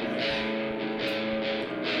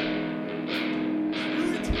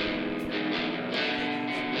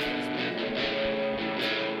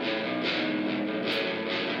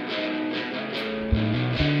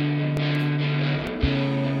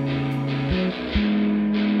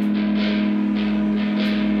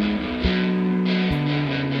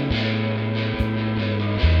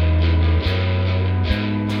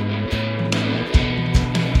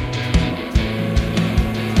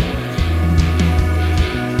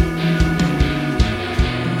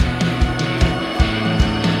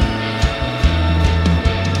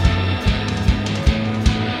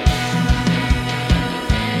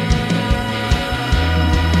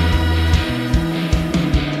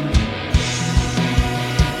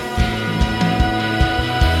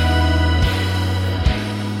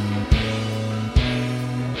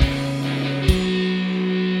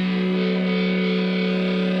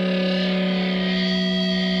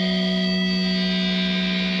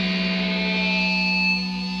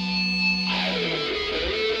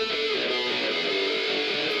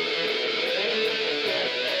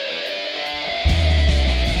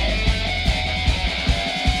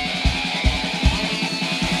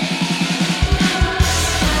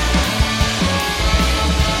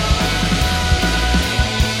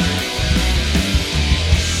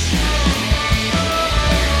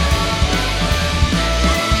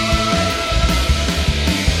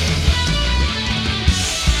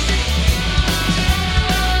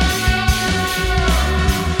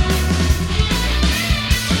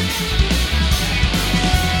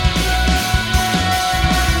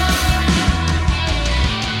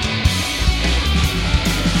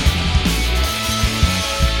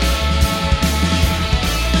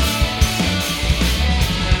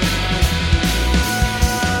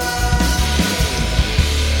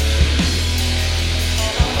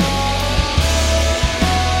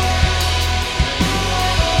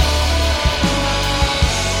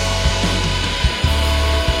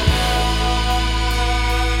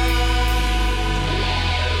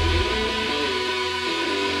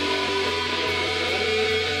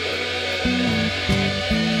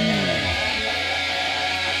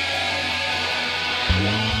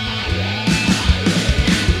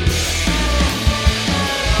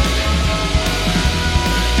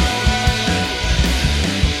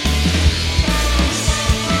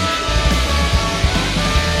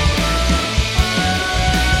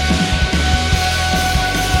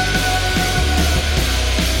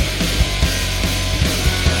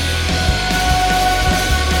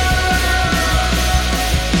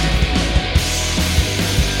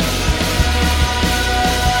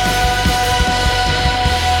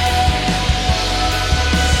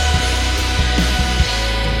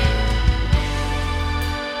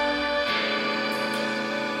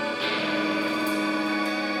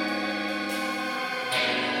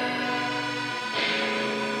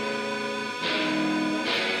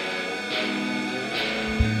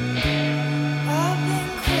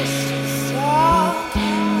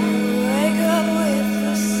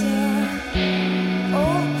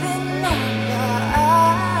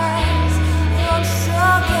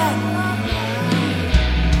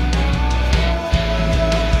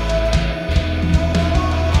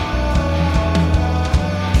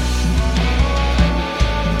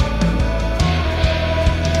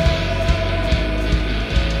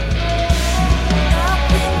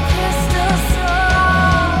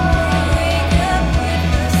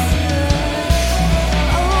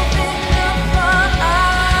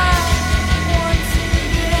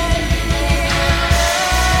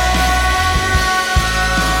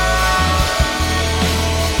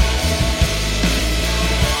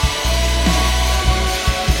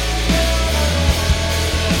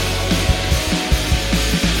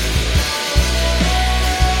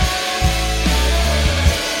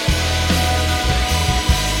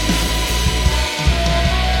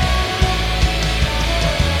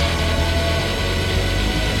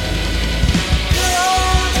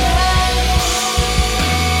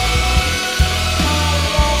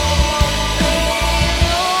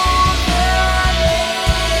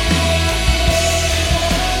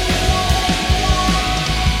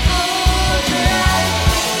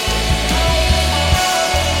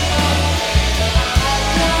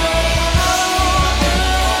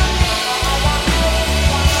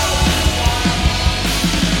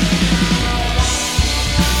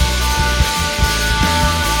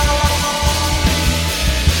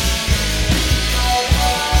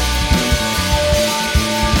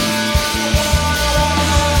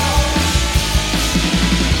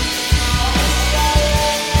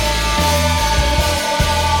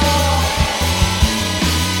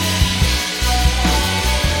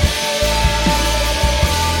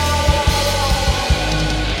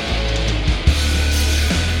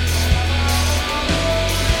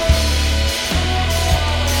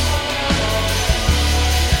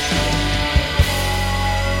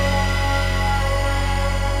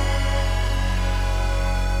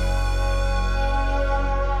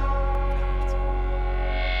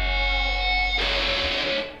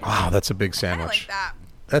 that's a big sandwich. that.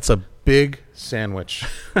 That's a big sandwich.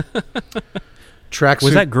 Tracksuit.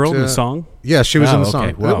 Was that girl in the song? Yeah, she was Oh, in the okay.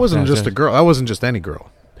 song. Wow. That wasn't just a girl. That wasn't just any girl.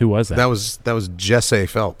 Who was that? That was Jesse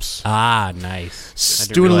Phelps. Ah, nice. I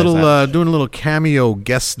didn't Doing a realize little that. doing a little cameo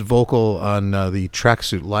guest vocal on the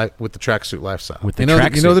tracksuit with the tracksuit lifestyle. With the you know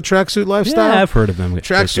tracksuit. you know the tracksuit lifestyle? Yeah, I've heard of them. those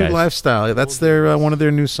Tracksuit guys. lifestyle. That's their one of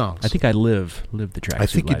their new songs. I think I live the tracksuit. I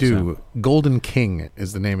think you do. Golden King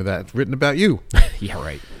is the name of that. It's written about you. Yeah,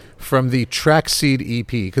 right. From the Trackseed EP.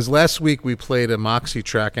 Because last week we played a Moxie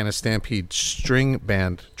track and a Stampede string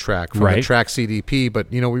band track from the Right. Trackseed EP,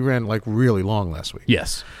 but we ran like really long last week.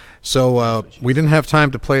 Yes. So we didn't have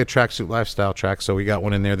time to play a Tracksuit Lifestyle track, so we got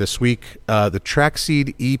one in there this week. The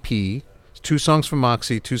Trackseed EP, 2 songs from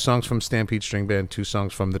Moxie, 2 songs from Stampede String Band, 2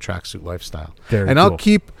 songs from the Tracksuit Lifestyle. Very I'll cool.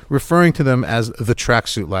 keep referring to them as the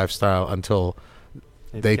Tracksuit Lifestyle until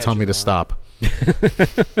they tell me to stop.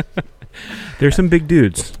 They're some big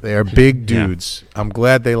dudes. They are big Yeah. dudes. I'm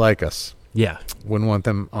glad they like us. Yeah. Wouldn't want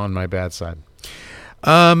them on my bad side.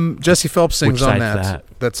 Jesse Phelps sings Which on side's that.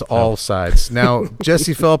 that? That's all sides. Now,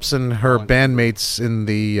 Jesse Phelps and her bandmates in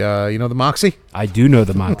the the Moxie. I do know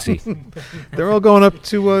the Moxie. They're all going up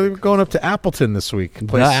to Appleton this week.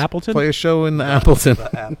 Appleton? Play a show in Appleton.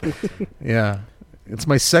 Yeah, it's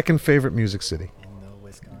my second favorite music city.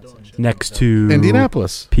 Next to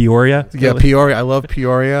Indianapolis. Peoria. Yeah, Peoria. I love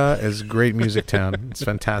Peoria. It's a great music town. It's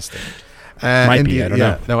fantastic. Might be, I don't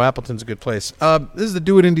know. No, Appleton's a good place. This is the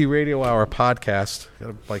Do It Indie Radio Hour podcast.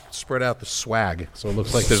 Gotta, spread out the swag, so it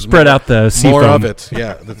looks like there's Spread out the more seafoam. of it.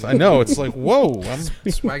 Yeah, I know. It's like whoa.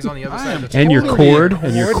 Swag's on the other side of the And your cord.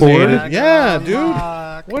 And your cord. Yeah,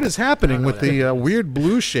 dude. What is happening with the weird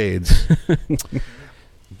blue shades?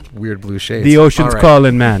 Weird blue shades. The ocean's All right.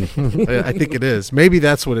 calling, man. I think it is. Maybe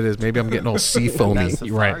that's what it is. Maybe I'm getting all sea foamy.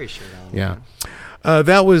 Right. Yeah.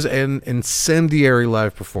 That was an incendiary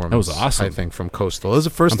live performance. That was awesome. I think from COASTL. It was the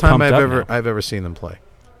 1st I'm time pumped up now. I've ever seen them play.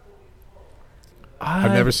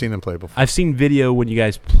 I've never seen them play before. I've seen video when you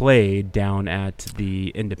guys played down at the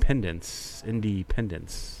Independence.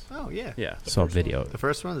 Oh, yeah. Yeah, saw video. The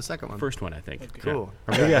first one or the second one? First one, I think. Cool.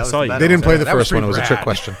 Yeah. Or Yeah, maybe that I was saw the you. better They didn't play the That was first one. It was a pretty trick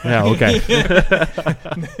question. Yeah, okay.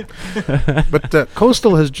 But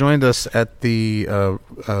COASTL has joined us at the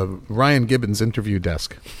Ryan Gibbons interview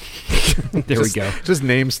desk. There we go. Just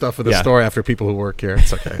name stuff of the Yeah. store after people who work here.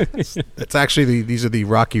 It's okay. It's actually these are the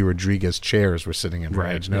Rocky Rodriguez chairs we're sitting in.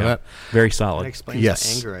 Right? Did you know that? Very That solid. explains Yes.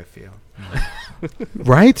 the anger I feel.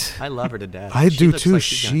 Right? I love her to death. I She do looks too. like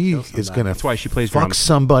she's She gonna kill is somebody. gonna That's why she plays fuck drums.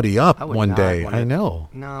 somebody up I would one not day. want I it. know.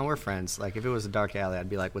 No, we're friends. Like, if it was a dark alley, I'd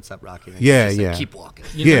be like, what's up, Rocky? And Yeah, she's like, yeah. keep walking.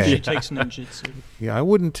 You know Yeah. she takes ninjutsu. Yeah, I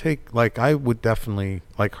wouldn't take I would definitely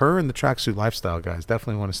her and the Tracksuit Lifestyle guys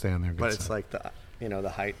definitely want to stay on their good But it's side. like the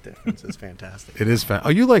height difference is fantastic. It is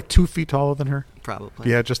Are you like 2 feet taller than her? Probably.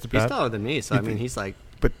 Yeah, just He's about. taller than me, so You I mean, think- he's like,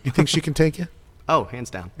 But you think she can take you? oh, hands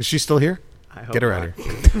down. Is she still here? I hope Get her not. out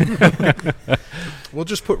of here. We'll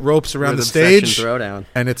just put ropes around the With obsession stage, throwdown.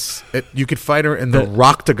 and you could fight her in the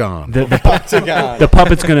Roctagon. The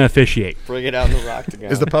puppet's going to officiate. Bring it out in the rock to go.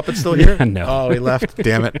 Is the puppet still here? No. Oh, he left.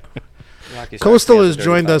 Damn it. Rocky's COASTL like, has "Yeah,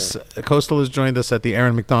 joined dirty us. COASTL has joined us at the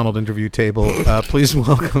Aaron McDonald interview table. Please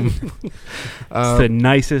welcome. It's the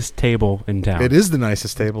nicest table in town. It is the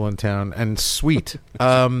nicest table in town and sweet.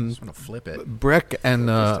 I just want to flip it. Breck and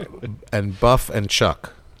Buff and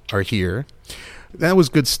Chuck are here. That was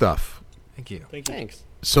good stuff. Thank you. Thanks.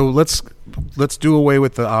 So let's do away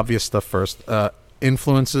with the obvious stuff first.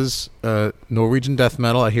 Influences, Norwegian death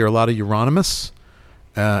metal. I hear a lot of Euronymous.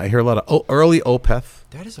 I hear a lot of early Opeth.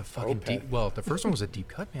 That is a fucking deep. Well, the first one was a deep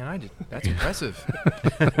cut, man. That's impressive.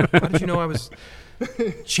 How did you know I was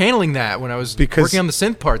channeling that when I was working on the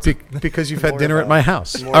synth parts? Because you've had More dinner of at a- my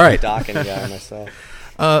house. more All of a right. Docking guy myself.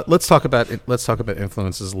 Let's talk about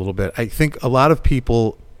influences a little bit. I think a lot of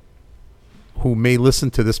people who may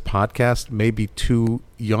listen to this podcast may be too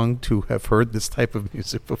young to have heard this type of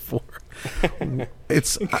music before.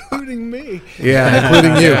 It's Including me. yeah,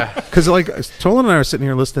 including you. Yeah. Because Tolan and I are sitting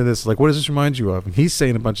here listening to this. Like, what does this remind you of? And he's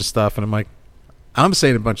saying a bunch of stuff, and I'm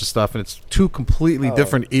saying a bunch of stuff, and it's two completely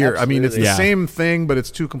different ears. I mean, it's the absolutely. same thing, but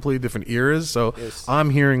it's two completely different ears. So Yes. I'm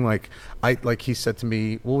hearing like he said to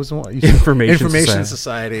me, what was the one? You said Information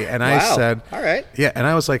Society, and Wow. I said, all right. yeah, and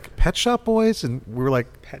I was like, Pet Shop Boys, and we were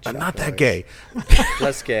like, Pet Shop not that Boys. gay.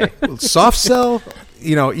 Less gay. Soft Cell,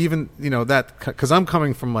 even that, because I'm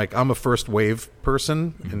coming from I'm a first wave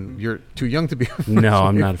person, and you're too young to be. No,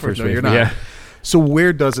 I'm not a first No, wave. you're not. Yeah. So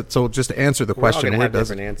where does it? So just to answer the We're all question, gonna where have does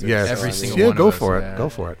different it? answers, Yeah, so Every I mean- single yeah, one go of us, for it. yeah. Go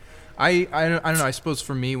for it. I don't know. I suppose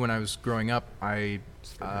for me, when I was growing up, I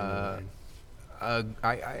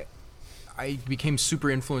became super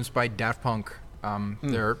influenced by Daft Punk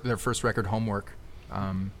Their first record, Homework.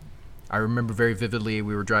 I remember very vividly,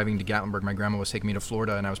 we were driving to Gatlinburg. My grandma was taking me to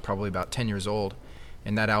Florida, and I was probably about 10 years old.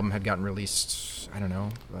 And that album had gotten released, I don't know,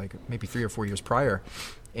 like maybe 3 or 4 years prior,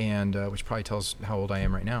 and which probably tells how old I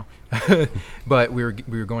am right now. But we were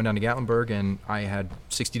going down to Gatlinburg, and I had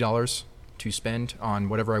 $60 to spend on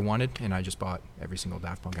whatever I wanted, and I just bought every single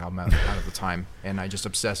Daft Punk album out of the time, and I just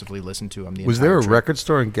obsessively listened to them. Was there a record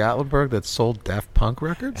store in Gatlinburg that sold Daft Punk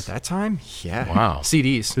records? At that time? Yeah. Wow.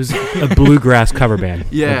 CDs. It was a bluegrass cover band.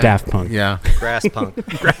 Yeah. Of Daft Punk. Yeah. Grass Punk.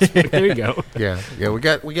 There you go. Yeah. We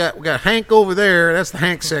got Hank over there. That's the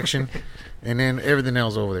Hank section, and then everything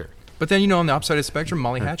else over there. But then, on the opposite of the spectrum,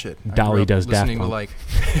 Molly Hatchet. I Dolly grew up does Daft listening to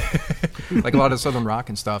Punk. like a lot of Southern rock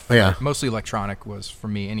and stuff. Yeah. Mostly electronic was, for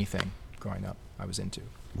me, anything growing up I was into.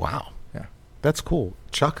 Wow. Yeah. That's cool.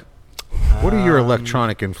 Chuck, what are your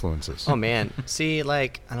electronic influences? Oh man, see,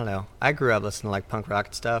 like I don't know. I grew up listening to like punk rock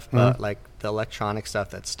and stuff, but like the electronic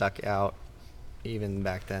stuff that stuck out, even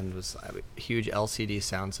back then, was a huge LCD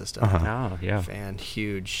sound system. Oh yeah. And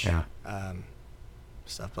huge. Yeah.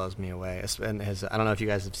 Stuff blows me away. And I don't know if you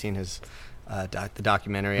guys have seen his the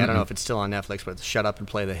documentary. I don't know if it's still on Netflix, but it's Shut Up and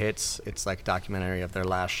Play the Hits. It's like a documentary of their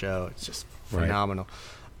last show. It's just phenomenal.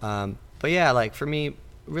 But yeah, like for me,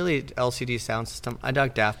 really LCD sound system. I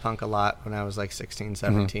dug Daft Punk a lot when I was like 16,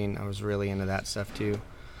 17. I was really into that stuff too.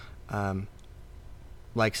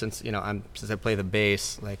 Like since I play the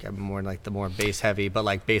bass, like I'm more like the more bass heavy, but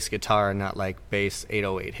like bass guitar, not like bass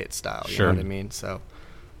 808 hit style. You know what I mean? So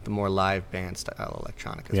the more live band style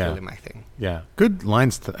electronic is really my thing. Yeah, good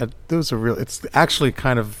lines. Those are real. It's actually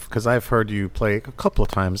kind of because I've heard you play a couple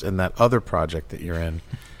of times in that other project that you're in.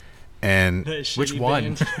 And which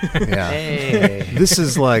one? Yeah, hey. This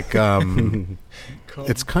is like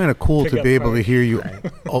it's kind of cool to be able to hear you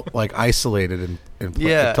like isolated and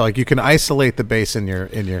play. Like you can isolate the bass in your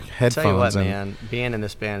headphones. Tell you what, man, being in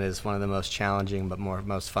this band is one of the most challenging but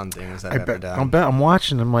most fun things I've ever done. I'm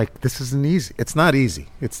watching. I'm like, this isn't easy. It's not easy.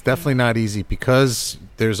 It's definitely not easy because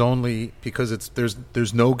there's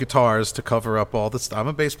no guitars to cover up all the stuff. I'm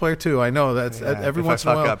a bass player too. I know that's every once in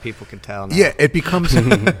a while. If I fuck up, people can tell now. Yeah, it becomes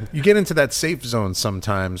you get into that safe zone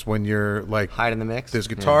sometimes when you're like hide in the mix. There's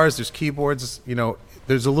guitars, there's keyboards.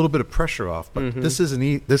 There's a little bit of pressure off, but this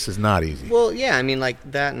is not easy. Well, yeah, I mean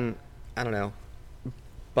like that, and I don't know.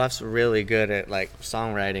 Buff's really good at like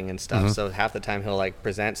songwriting and stuff, so half the time he'll like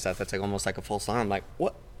present stuff that's like almost like a full song. I'm like,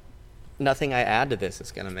 what? Nothing I add to this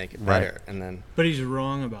is gonna make it better, and then. But he's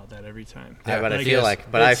wrong about that every time. Yeah, but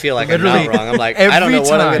I feel like I'm not wrong. I'm like, I don't know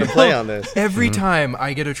what I'm gonna play on this. Every time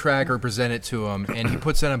I get a track or present it to him, and he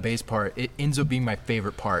puts that on bass part, it ends up being my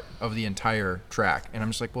favorite part of the entire track, and I'm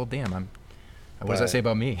just like, well, damn, what does that say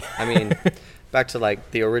about me? I mean, back to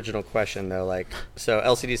like the original question though, like so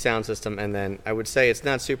LCD sound system, and then I would say it's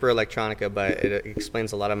not super electronica, but it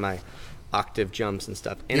explains a lot of my octave jumps and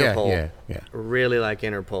stuff. Interpol, really like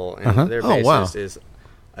Interpol, and their bassist is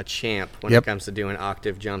a champ when it comes to doing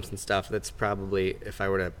octave jumps and stuff. That's probably, if I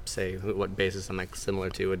were to say what bassist I'm like similar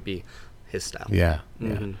to, would be his style. Yeah.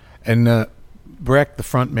 And Breck, the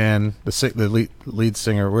front man, the lead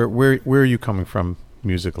singer, where are you coming from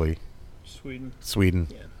musically? Sweden.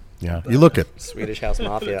 Yeah. You look at Swedish House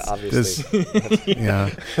Mafia, obviously. Yeah.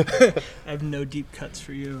 I have no deep cuts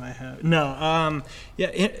for you. I have no.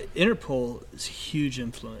 Interpol is a huge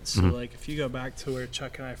influence. So like, if you go back to where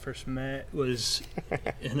Chuck and I first met, was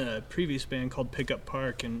in a previous band called Pickup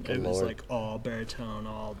Park, and it was like all baritone,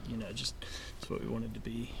 all just that's what we wanted to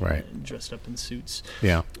be. Right. Dressed up in suits.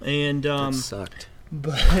 Yeah. And that sucked.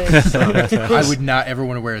 But I would not ever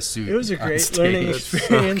want to wear a suit. It was a great learning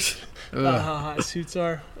experience. How hot suits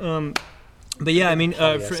are. But yeah, I mean,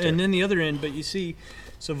 and then the other end, but you see,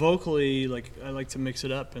 so vocally, like, I like to mix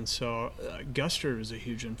it up, and so Guster is a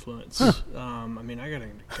huge influence. I mean, I got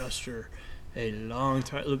into Guster a long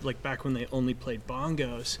time, like back when they only played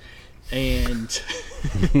bongos, and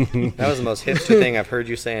that was the most hipster thing I've heard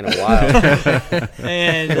you say in a while.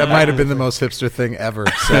 And that might have been the most hipster thing ever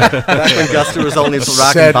said. Back when Guster was only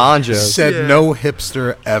rocking banjos. Said no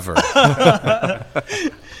hipster ever.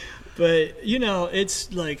 But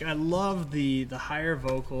it's like I love the higher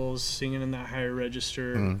vocals, singing in that higher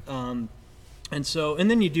register, and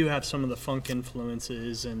then you do have some of the funk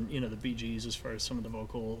influences, and the Bee Gees as far as some of the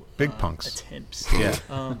vocal big punks attempts. Yeah.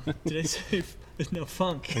 Did I say no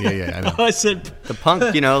funk? Yeah. I know. I said the punk,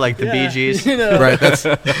 like the Bee Gees. Right. That's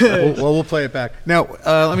we'll play it back. Now,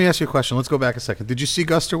 let me ask you a question. Let's go back a second. Did you see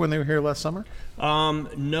Guster when they were here last summer?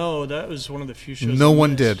 No, that was one of the few shows. No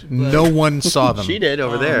one did. No one saw them. She did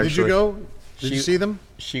over there. Did you go? Did you see them?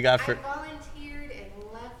 She got for. I volunteered and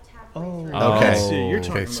left Oh, Okay. I see. You're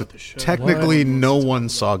talking So about the show. technically, no one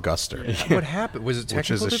saw Guster. What happened? Was it Which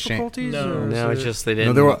is technical a shame. difficulties? No. or was No, it's it- just they No,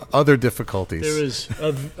 didn't. there were other difficulties. There was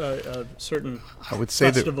a certain I would say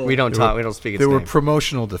that festival. we don't there talk. were- We don't speak its there were name.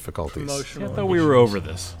 promotional difficulties. promotional. I thought we were over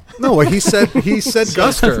this. No, he said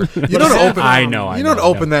Guster. You don't open. I know. You don't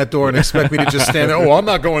open that door and expect me to just stand there. Oh, I'm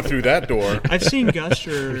not going through that door. I've seen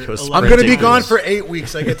Guster. goes a I'm lot going to of be times. gone for 8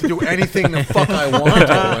 weeks. I get to do anything the fuck I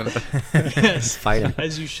want. Yes, Fight him.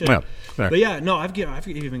 as you should. Well, there. But yeah, no, I've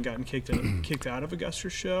even gotten kicked out of a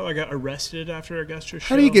Guster show. I got arrested after a Guster show.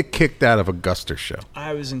 How do you get kicked out of a Guster show?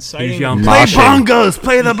 I was inciting. young. Play Moshing. bongos.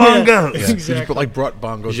 Play the bongos. Yeah, Yeah. You exactly. like brought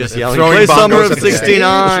bongos. Just and yelling, throwing play Summer bongos of at the stage.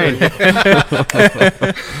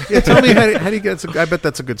 '69. Yeah, tell me how do you get? I bet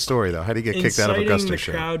that's a good story though. How do you get kicked out of a Inciting Guster the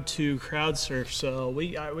show? crowd to crowd surf. So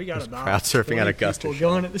we got about crowd surfing at a 20 Guster people show.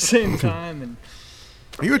 going at the same time, and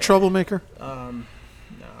Are you a troublemaker? no,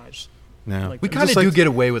 I just No. like We to- kind of Just do like- get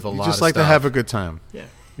away with a You lot. just of like to stuff. have a good time. yeah.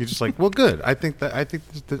 You're just like, well, good. I don't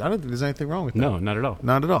think there's anything wrong with that. No, not at all.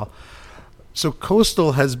 Not at all. So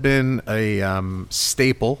Coastal has been a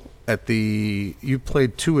staple at the. You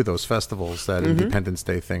played 2 of those festivals, that Independence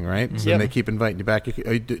Day thing, right? So Yep. they keep inviting you back.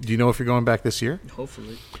 Do you know if you're going back this year?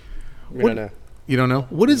 Hopefully. We don't know. You don't know.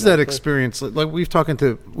 What is that experience like? We've talked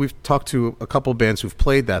to a couple bands who've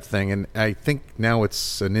played that thing, and I think now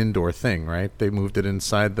it's an indoor thing, right? They moved it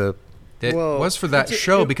inside the. It Well, was for that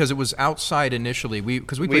show because it was outside initially.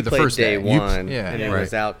 Because we played the first day day. one, Yeah. and it Right.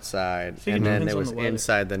 was outside, think and it then depends it on was the weather.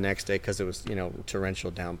 inside the next day because it was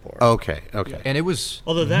torrential downpour. Okay. And it was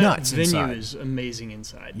Although that nuts venue inside. is amazing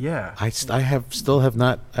inside. Yeah. I still have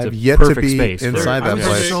not. I've a yet to perfect be space for it. inside I that was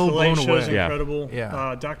place. so the light blown show's away. Yeah. incredible.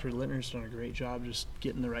 Yeah. Dr. Littner's done a great job just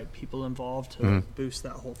getting the right people involved to Mm-hmm. boost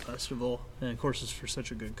that whole festival. And of course, it's for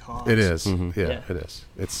such a good cause. It is. Mm-hmm. Yeah, Yeah. it is.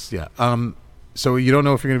 It's so you don't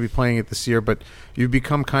know if you're going to be playing it this year, but you've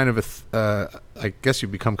become kind of I guess you've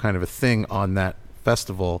become kind of a thing on that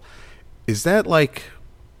festival. Is that like?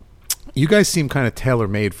 You guys seem kind of tailor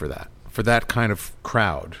made for that kind of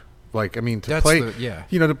crowd. Like, I mean, to That's play, yeah.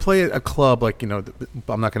 to play at a club like, I'm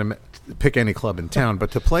not going to pick any club in town,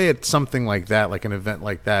 but to play at something like that, like an event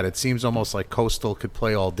like that, it seems almost like Coastal could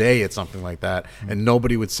play all day at something like that, and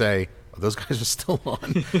nobody would say, oh, those guys are still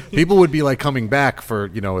on. People would be like coming back for,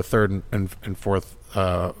 a third and fourth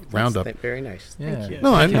roundup. Very nice. Yeah. you.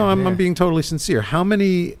 No, I know. I'm Yeah. being totally sincere. How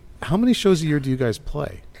many shows a year do you guys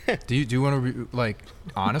play? Do you want to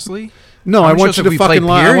honestly? No, How I many want shows you have to we fucking played,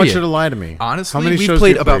 lie. I want period? you to lie to me. Honestly, how many we shows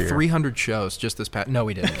played do you play about a year? 300 shows just this past. No,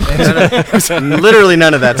 we didn't. Literally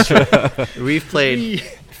none of that's true. We've played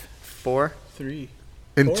 4 3.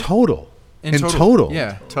 in total. In total.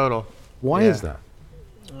 Yeah. total. Why Yeah. is that?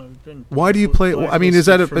 I've been Why do you play? I mean, is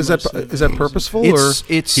that blacklisted for most of the purposeful It's or?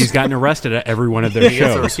 it's He's gotten arrested at every one of their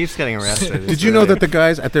shows. Keeps getting arrested. Did you know that the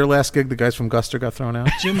guys at their last gig, the guys from Guster, got thrown out?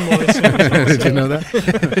 Jim Morrison. Did you know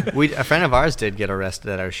that? a friend of ours did get arrested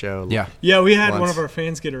at our show? yeah. Yeah, we had one Once. of our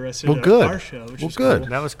fans get arrested Well, at good. our show, which Well, was good. cool.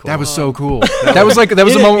 That was cool. That was so cool. That was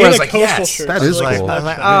a moment where I was like, Coastal yes. shirt. That I was is like, cool. I was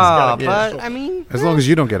like, Yeah. but I mean, As long as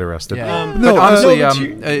you don't get arrested. Yeah. No, but honestly, no, but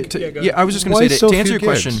you- go ahead. I was just going Why to say so to few answer your gigs?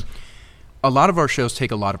 question. A lot of our shows take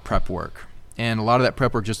a lot of prep work, and a lot of that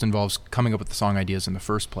prep work just involves coming up with the song ideas in the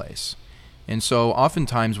first place. And so,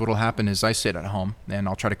 oftentimes, what'll happen is I sit at home and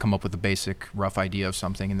I'll try to come up with a basic, rough idea of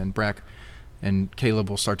something, and then Brack and Caleb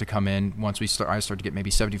will start to come in once I start to get maybe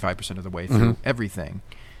 75% of the way through everything,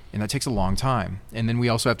 and that takes a long time. And then we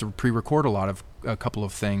also have to pre-record a couple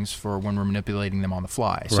of things for when we're manipulating them on the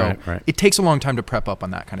fly. So Right. it takes a long time to prep up on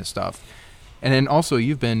that kind of stuff. And then also,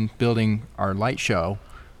 you've been building our light show,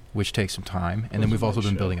 which takes some time, and then we've also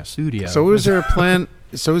been building a studio. So is there a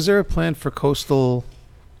plan? For Coastal?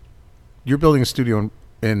 You're building a studio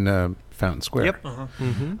in Fountain Square. Yep. Uh-huh.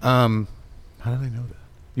 How did I know that?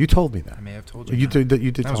 You told me that. I may have told you. You that. did.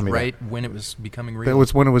 You did That tell was me right when it was becoming that. real. That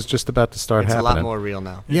was when it was just about to start it's a happening. lot more real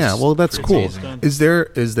now. Yeah, well, that's pretty cool. amazing. Is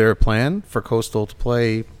there a plan for Coastal to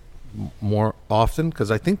play more often?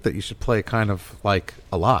 Because I think that you should play kind of like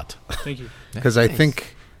a lot. Thank you. Because I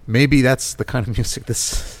think maybe that's the kind of music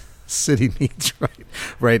this city needs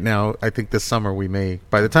right now. I think this summer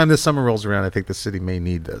by the time this summer rolls around, I think the city may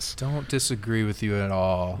need this. Don't disagree with you at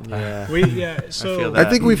all. Yeah. So feel I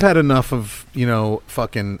that. think we've had enough of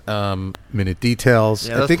fucking minute details.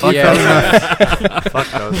 Yeah, I those think fuck we've guys. had enough. Fuck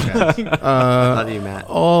those guys. Love you, Matt.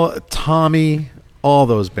 Oh, Tommy, All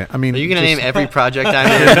those bands. I mean, Are you gonna just- name every project I'm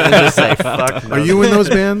in and just say fuck? Are you in those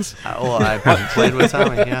bands? Well, I played with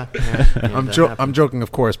Tommy. Yeah. I'm joking,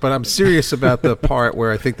 of course, but I'm serious about the part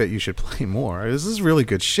where I think that you should play more. This is really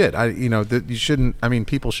good shit. That you shouldn't. I mean,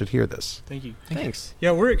 people should hear this. Thank you. Thanks.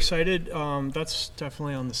 Yeah, we're excited. That's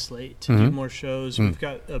definitely on the slate to do more shows. We've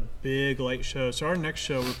got a big light show. So our next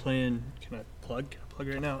show we're playing. Can I plug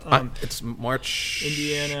right now? It's March.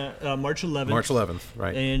 Indiana, March 11th. March 11th,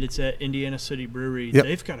 right? And it's at Indiana City Brewery. Yep.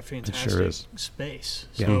 They've got a fantastic sure is. space.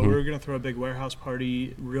 Yeah. So we're gonna throw a big warehouse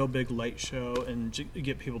party, real big light show, and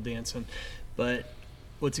get people dancing. But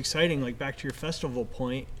what's exciting, like back to your festival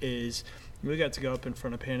point, is we got to go up in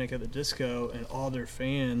front of Panic at the Disco and all their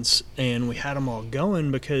fans, and we had them all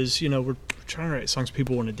going because we're trying to write songs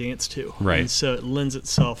people want to dance to, right? And so it lends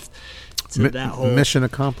itself to that whole mission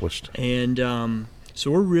accomplished. And so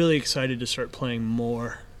we're really excited to start playing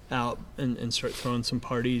more out and start throwing some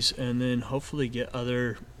parties, and then hopefully get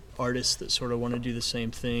other artists that sort of want to do the same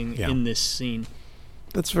thing in this scene.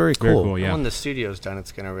 That's very cool. Very cool, yeah. When the studio's done,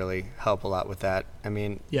 it's going to really help a lot with that. I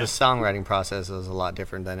mean, Yeah. the songwriting process is a lot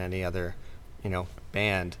different than any other,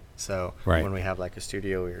 band. So Right. when we have like a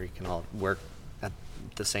studio where you can all work at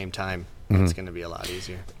the same time, it's going to be a lot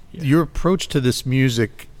easier. Your approach to this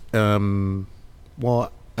music,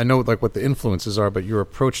 well, I know like what the influences are, but your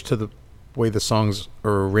approach to the way the songs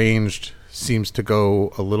are arranged seems to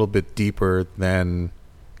go a little bit deeper than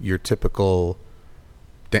your typical,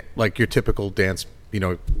 dance,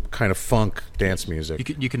 kind of funk dance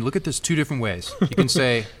music. You can look at this two different ways. You can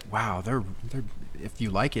say, "Wow, they're if you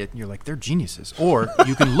like it, you're like they're geniuses," or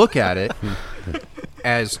you can look at it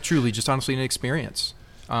as truly just honestly an experience.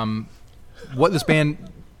 What this band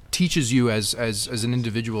teaches you as an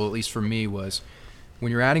individual, at least for me, was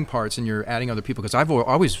when you're adding parts and you're adding other people, because I've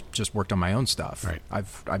always just worked on my own stuff. Right.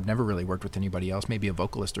 I've never really worked with anybody else, maybe a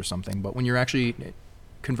vocalist or something. But when you're actually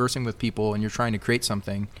conversing with people and you're trying to create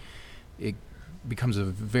something, it becomes a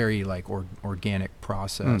very organic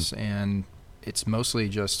process, and it's mostly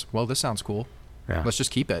just, well, this sounds cool. Yeah. Let's just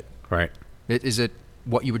keep it. Right. Is it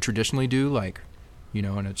what you would traditionally do,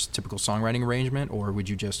 in a typical songwriting arrangement, or would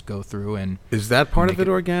you just go through and... Is that part of it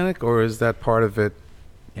organic, or is that part of it...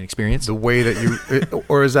 An experience? The way that you...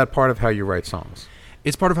 or is that part of how you write songs?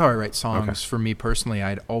 It's part of how I write songs. Okay. For me personally,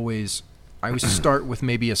 I always start with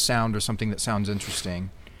maybe a sound or something that sounds interesting.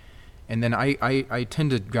 And then I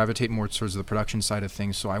tend to gravitate more towards the production side of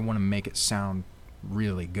things, so I want to make it sound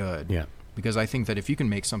really good. Yeah. Because I think that if you can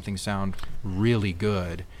make something sound really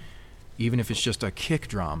good, even if it's just a kick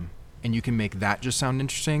drum, and you can make that just sound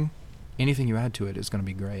interesting, anything you add to it is going to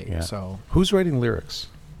be great. Yeah. So who's writing lyrics?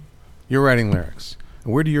 You're writing lyrics.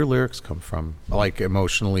 Where do your lyrics come from? Like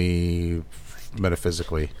emotionally,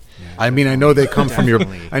 metaphically? Yeah, I mean, I know they come from your.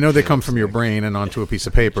 definitely I know they come from your brain and onto a piece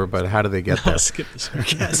of paper, but how do they get there? I'll skip the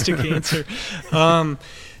sarcastic answer.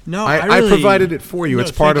 No, I provided it for you. No,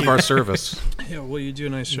 It's part thank of our you. service. Yeah, well, you do a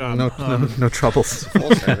nice job. No troubles.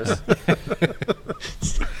 Full service.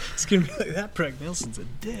 It's gonna be like that. Craig Nelson's a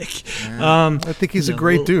dick. I think he's a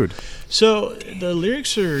great dude. So the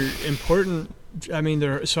lyrics are important. I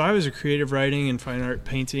mean, so I was a creative writing and fine art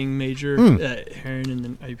painting major at Heron and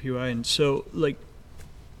then IUPUI, and so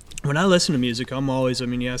when I listen to music, I'm always,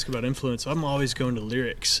 you ask about influence, I'm always going to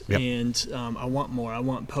lyrics. Yep. And I want more. I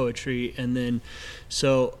want poetry. And then,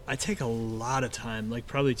 so I take a lot of time,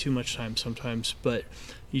 probably too much time sometimes. But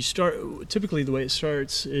typically the way it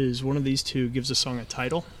starts is one of these two gives a song a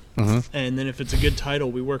title. Mm-hmm. And then if it's a good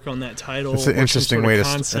title, we work on that title. It's an interesting way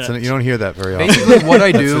to. You don't hear that very often. Basically, what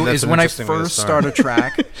I do that's is an when I interesting way to first start a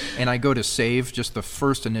track and I go to save just the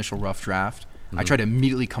first initial rough draft, I try to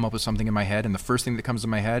immediately come up with something in my head, and the first thing that comes to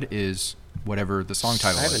my head is whatever the song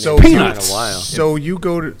title is. So Peanuts. In a while. So you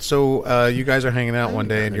go to. You guys are hanging out one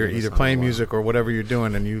day, and you're either playing music or whatever you're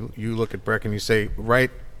doing, and you look at Breck and you say,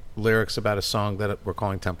 write lyrics about a song that we're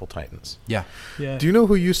calling Temple Titans. Yeah. Do you know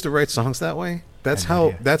who used to write songs that way? That's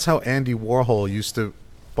how Andy Warhol used to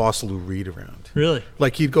boss Lou Reed around. Really?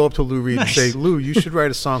 Like he'd go up to Lou Reed and say, Lou, you should write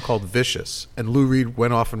a song called Vicious. And Lou Reed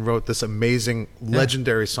went off and wrote this amazing,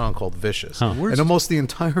 legendary song called Vicious. Huh. And almost the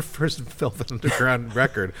entire first Velvet Underground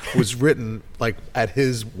record was written at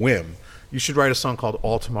his whim. You should write a song called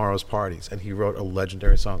All Tomorrow's Parties. And he wrote a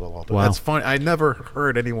legendary song called All Tomorrow's. That's funny. I never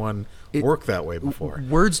heard anyone work that way before.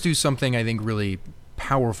 Words do something, I think, really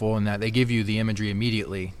powerful in that they give you the imagery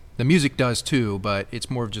immediately. The music does too, but it's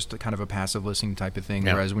more of just a kind of a passive listening type of thing.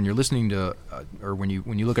 Yeah. Whereas when you're listening to, or when you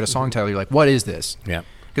look at a song title, you're like, "What is this?" Yeah.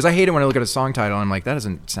 Because I hate it when I look at a song title and I'm like, "That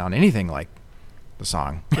doesn't sound anything like the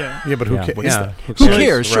song." Yeah. Yeah, but who cares? Yeah. Who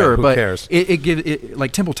cares? Sure, right, who but cares? It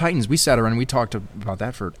like Temple Titans. We sat around and we talked about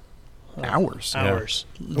that for Hours. Hours.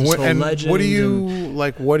 And This whole and legend what do you and-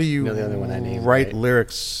 like? What do you No, the other one I named, write right?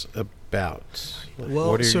 lyrics about?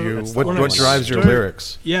 Well, what are so you? that's What when I drives your start-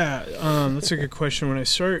 lyrics? Yeah, that's a good question. When I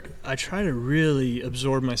start, I try to really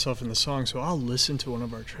absorb myself in the song, so I'll listen to one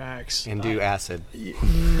of our tracks And do acid. No,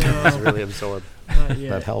 Just really absorb. not yet.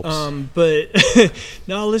 That helps. But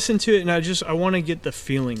no, I'll listen to it, and I want to get the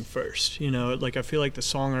feeling first. You know, like I feel like the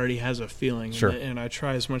song already has a feeling, Sure. and I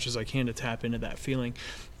try as much as I can to tap into that feeling.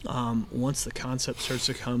 Once the concept starts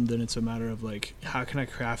to come, then it's a matter of like, how can I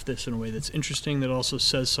craft this in a way that's interesting, that also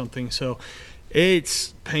says something. So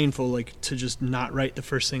it's painful, like, to just not write the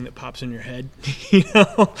first thing that pops in your head, you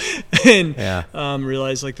know, and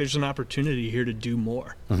realize like there's an opportunity here to do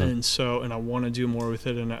more, and I want to do more with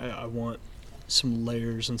it, and I want some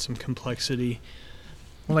layers and some complexity.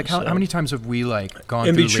 Well, like how many times have we like gone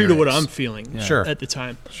and through be true to what lyrics? I'm feeling Sure. at the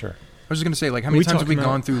time. Sure. I was just gonna say, like, how many We times have we talking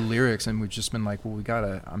gone about- through lyrics and we've just been like, well, we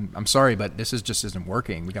gotta. I'm sorry, but this just isn't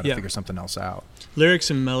working. We gotta Yeah. figure something else out. Lyrics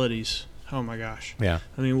and melodies. Oh my gosh. Yeah.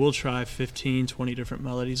 I mean, we'll try 15, 20 different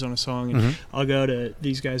melodies on a song, and I'll go to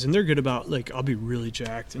these guys, and they're good about, like, I'll be really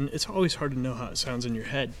jacked, and it's always hard to know how it sounds in your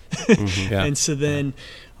head. Yeah. And so then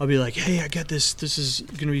I'll be like, hey, I got this. This is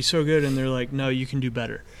going to be so good. And they're like, no, you can do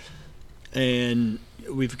better. And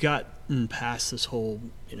we've gotten past this whole,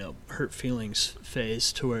 hurt feelings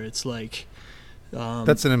phase to where it's like,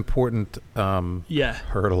 That's an important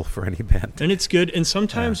hurdle for any band. And it's good. And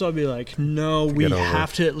sometimes I'll be like, no, we get over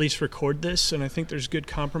have to at least record this. And I think there's good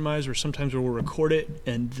compromise where sometimes we'll record it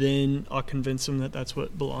and then I'll convince them that that's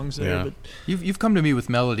what belongs there. Yeah. But You've come to me with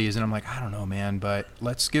melodies, and I'm like, I don't know, man, but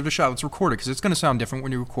let's give it a shot. Let's record it, because it's going to sound different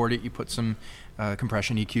when you record it. You put some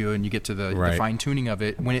compression, EQ, and you get to the fine tuning of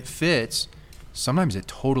it. When it fits, sometimes it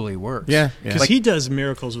totally works. Yeah. Because he does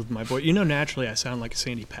miracles with my voice. Naturally I sound like a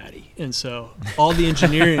Sandy Patty. And so all the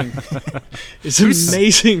engineering is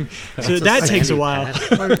amazing. So that takes a while.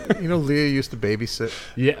 Leah used to babysit.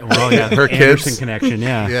 Yeah, well, yeah, her Anderson kids. connection,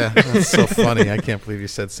 yeah. Yeah, that's so funny. I can't believe you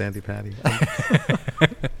said Sandy Patty.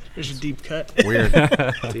 There's a deep cut. Weird.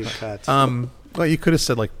 Deep cut. Well, you could have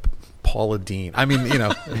said like Paula Dean. I mean,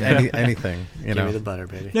 anything. Give me the butter,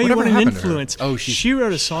 baby. No, you want an influence. Oh, she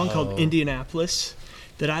wrote a song called Indianapolis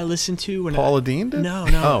that I listened to when Paula Dean did? No,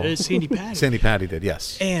 Oh. it was Sandy Patty. Sandy Patty did,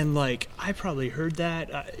 yes. And I probably heard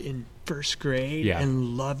that in first grade Yeah.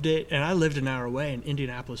 and loved it. And I lived an hour away, and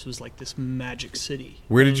Indianapolis was like this magic city.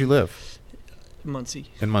 Where did you live? Muncie.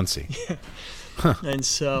 In Muncie. And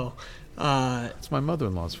so It's my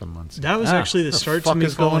mother-in-law's from Muncie. that was actually the start What to the me fuck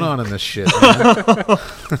is going falling- on in this shit?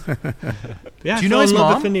 Man? Yeah, Do you I know fell his in love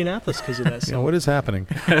mom? with Indianapolis because of that Yeah, song. what is happening?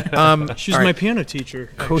 She's all my right. piano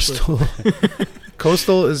teacher. actually.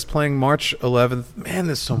 Coastal is playing March 11th. Man,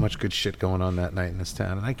 there's so much good shit going on that night in this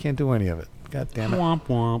town, and I can't do any of it. God damn it. Womp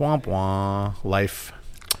womp. Womp womp. Life.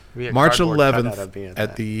 Be a March cardboard cutout of 11th me at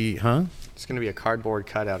that. the It's going to be a cardboard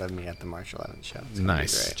cutout of me at the March 11th show. It's gonna be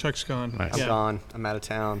Nice. great. Chuck's gone. Nice. I'm Yeah. gone. I'm out of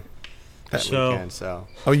town that So- weekend, so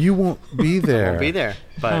Oh, you won't be I there. won't be there.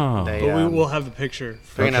 But Oh. they, But we will have a picture.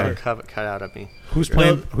 they're going to Okay. have a cutout of me. Who's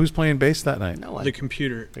playing bass that night? No one. The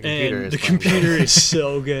computer. The computer and is the playing. computer is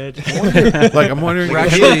so good. I'm wondering. We're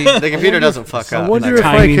actually the computer doesn't fuck I up. wonder Like, if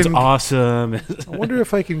I Timing's can. awesome. I wonder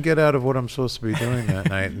if I can get out of what I'm supposed to be doing that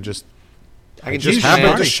night and just. I can just teach you, happen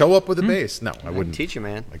man. to show up with a bass. No, I I can wouldn't. teach you,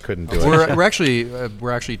 man. I couldn't do it.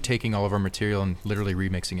 we're actually taking all of our material and literally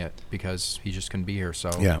remixing it because he just couldn't be here.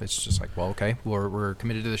 So Yeah. it's just like, well, okay, we're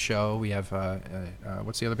committed to the show. We have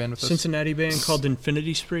what's the other band with us? Cincinnati band called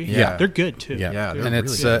Infinity Spree. Yeah. They're good too. Yeah, Yeah, they're and really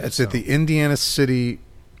it's good, it's at the Indiana City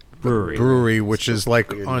Brewery. which is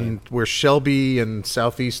like weird on name. where Shelby and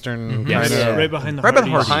Southeastern Yes, kind of right behind the Right by the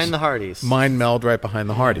Hardee's. Behind the Hardee's. mind meld right behind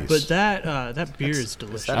the Hardee's. But that beer is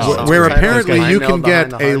delicious. that's Oh, song where title. apparently Mind you meld can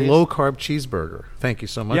behind get the a Hardee's. low carb cheeseburger. Thank you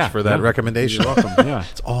so much Yeah, for that yeah. recommendation. You're welcome. Yeah.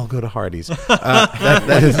 Let's all go to Hardee's.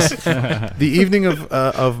 That is the evening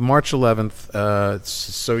of March 11th.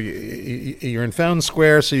 So you're in Fountain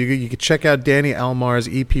Square, so you can check out Danny Almar's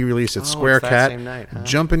EP release at Oh, Square it's that Cat. same night, huh?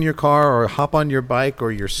 Jump in your car or hop on your bike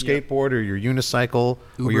or your skateboard or your unicycle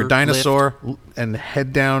or your Uber, dinosaur and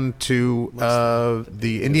head down to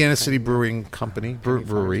the Indiana City Brewing Company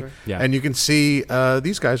brewery, Yeah. and you can see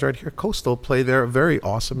these guys right here, Coastal, play their very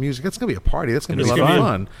awesome music. That's gonna be a party. That's gonna be a lot It'll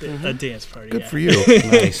of be fun. A dance party. Good yeah. for you.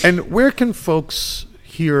 Nice. And where can folks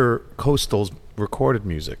hear Coastal's recorded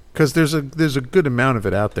music? Because there's a good amount of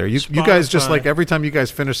it out there. You guys just like every time you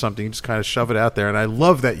guys finish something, you just kind of shove it out there, and I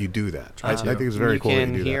love that you do that. I think it's very cool. You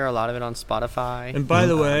can hear a lot of it on Spotify. And by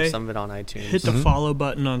the way, some of it on iTunes. Hit the follow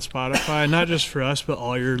button on Spotify, not just for us, but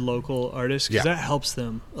all your local artists, because that helps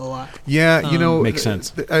them a lot. Yeah, makes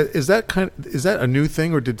sense. Is that a new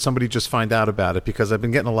thing, or did somebody just find out about it? Because I've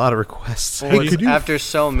been getting a lot of requests. Well, after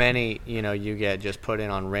so many, you get just put in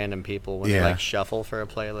on random people when they like shuffle for a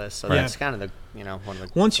playlist. So that's kind of the one of the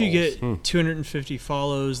once you get 250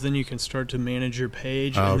 follows, then you can start to manage your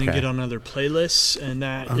page and then get on other playlists, and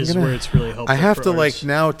that is where it's really helpful. I have for to artists.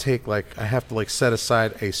 set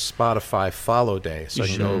aside a Spotify follow day so I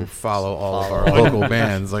can go follow all of our local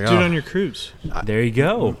bands. Like, do it on your cruise. There you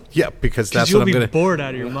go. Yeah, because that's you'll what I'm be gonna. bored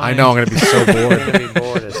out of your mind. I know I'm gonna be so bored. You're gonna be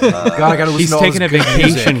bored as well. God, I gotta listen He's to all taking a this good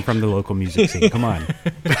vacation music. from the local music scene. Come on.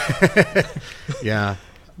 Yeah.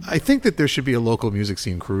 I think that there should be a local music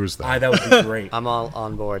scene cruise, though. That would be great. I'm all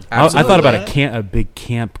on board. I thought about a big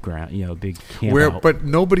campground, big camp out. But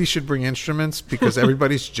nobody should bring instruments because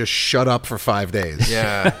everybody's just shut up for 5 days.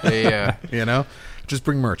 Yeah. Just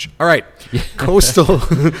bring merch. All right. Coastal,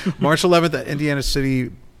 March 11th at Indiana City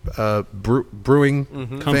Brewing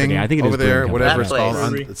Company. I think it is over there, Brewing whatever Company. it's called,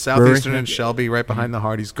 Brewery. on Southeastern and Shelby, right behind the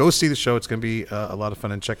Hardys. Go see the show. It's going to be a lot of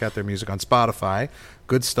fun, and check out their music on Spotify.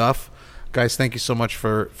 Good stuff. Guys, thank you so much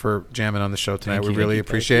for jamming on the show tonight. We really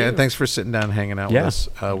appreciate it. And thanks for sitting down and hanging out with us.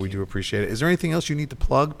 We do appreciate it. Is there anything else you need to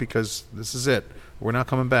plug? Because this is it. We're not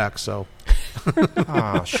coming back, so.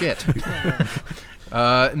 Oh, shit.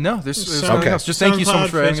 No, there's something else. Just thank you so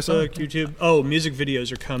much for having us on. YouTube. Oh, music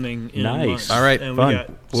videos are coming in Nice. March. All right, and fun. we got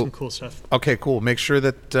some cool stuff. Okay, cool. Make sure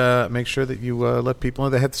that you let people know.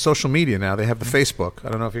 They have the social media now. They have the Facebook. I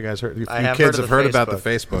don't know if you guys heard. If I you have kids heard of have heard the about the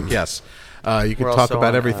Facebook. Facebook. Yes. You can We're talk also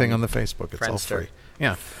about on, everything on the Facebook. It's all Friendster. free.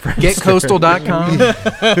 Yeah.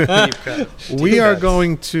 GetCoastal.com. We are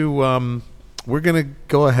going to we're going to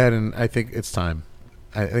go ahead, and I think it's time.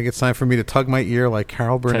 I think it's time for me to tug my ear like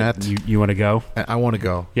Carol Burnett. You want to go? I want to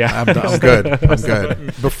go. Yeah. I'm good. I'm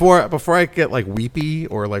good. Before I get like weepy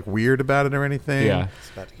or like weird about it or anything. Yeah.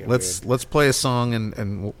 Let's play a song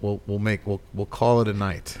and we'll call it a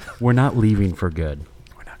night. We're not leaving for good.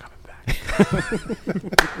 We're not coming back.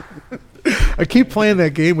 I keep playing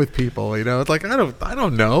that game with people. It's like I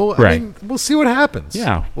don't know. Right. I mean, we'll see what happens.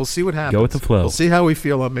 Yeah. We'll see what happens. Go with the flow. We'll see how we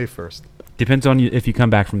feel on May 1st. Depends on you if you come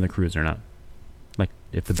back from the cruise or not. Like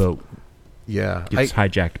if the boat gets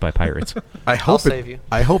hijacked by pirates. I hope save you.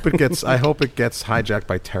 I hope it gets hijacked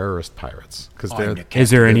by terrorist pirates because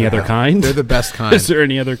Is there any other kind? They're the best kind. Is there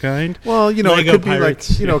any other kind? Well, it Lego could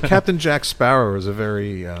pirates. be like Captain Jack Sparrow is a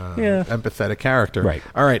very empathetic character. Right.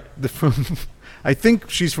 All right. I think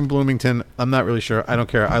she's from Bloomington. I'm not really sure. I don't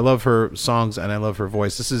care. I love her songs and I love her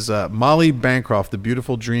voice. This is Molly Bancroft, the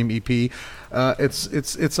Beautiful Dream EP.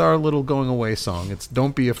 It's our little going away song. It's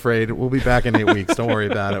Don't Be Afraid. We'll be back in 8 weeks. Don't worry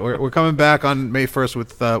about it. We're coming back on May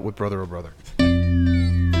 1st with Brother or Brother.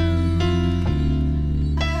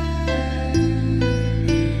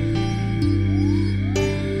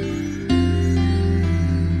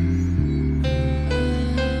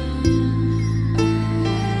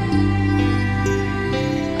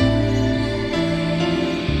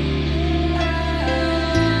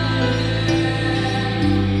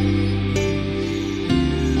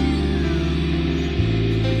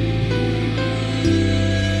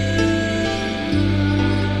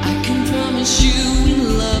 I can promise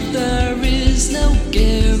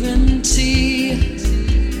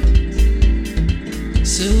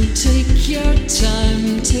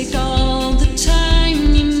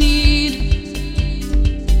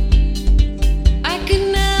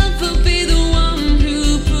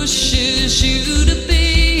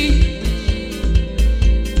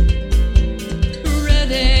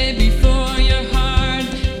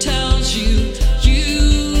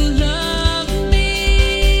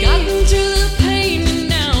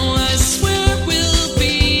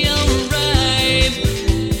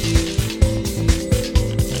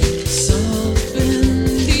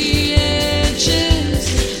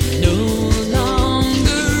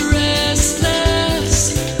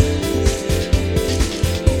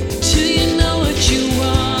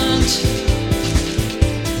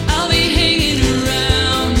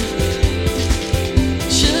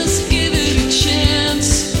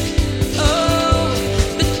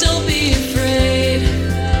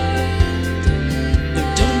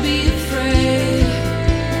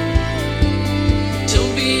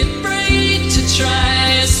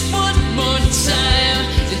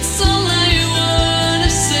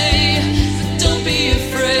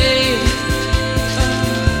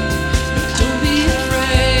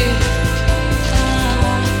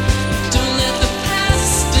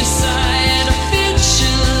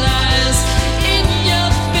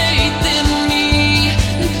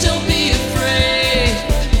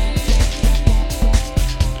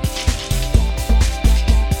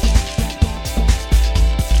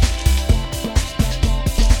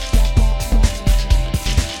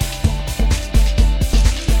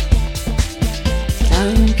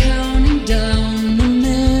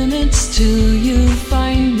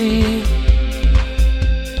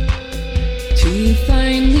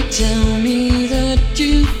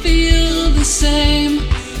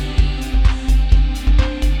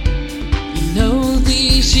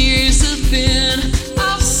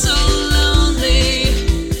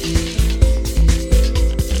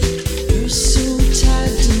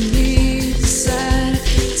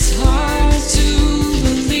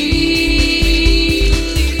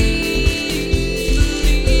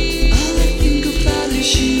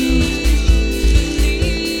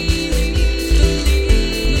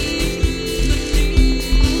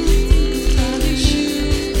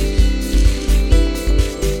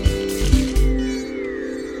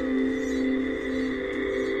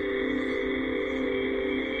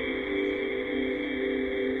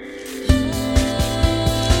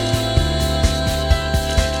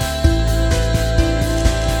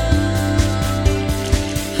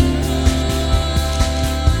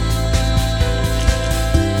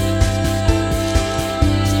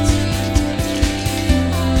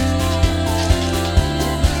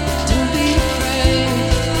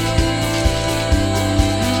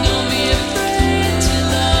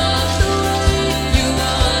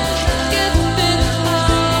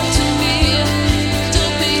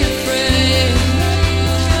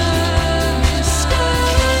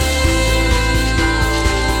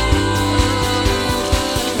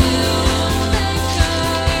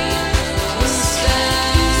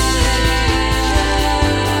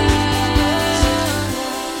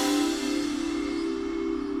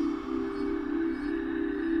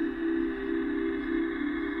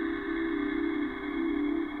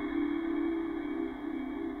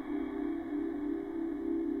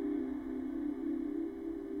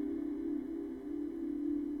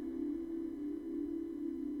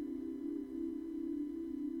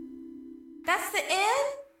That's the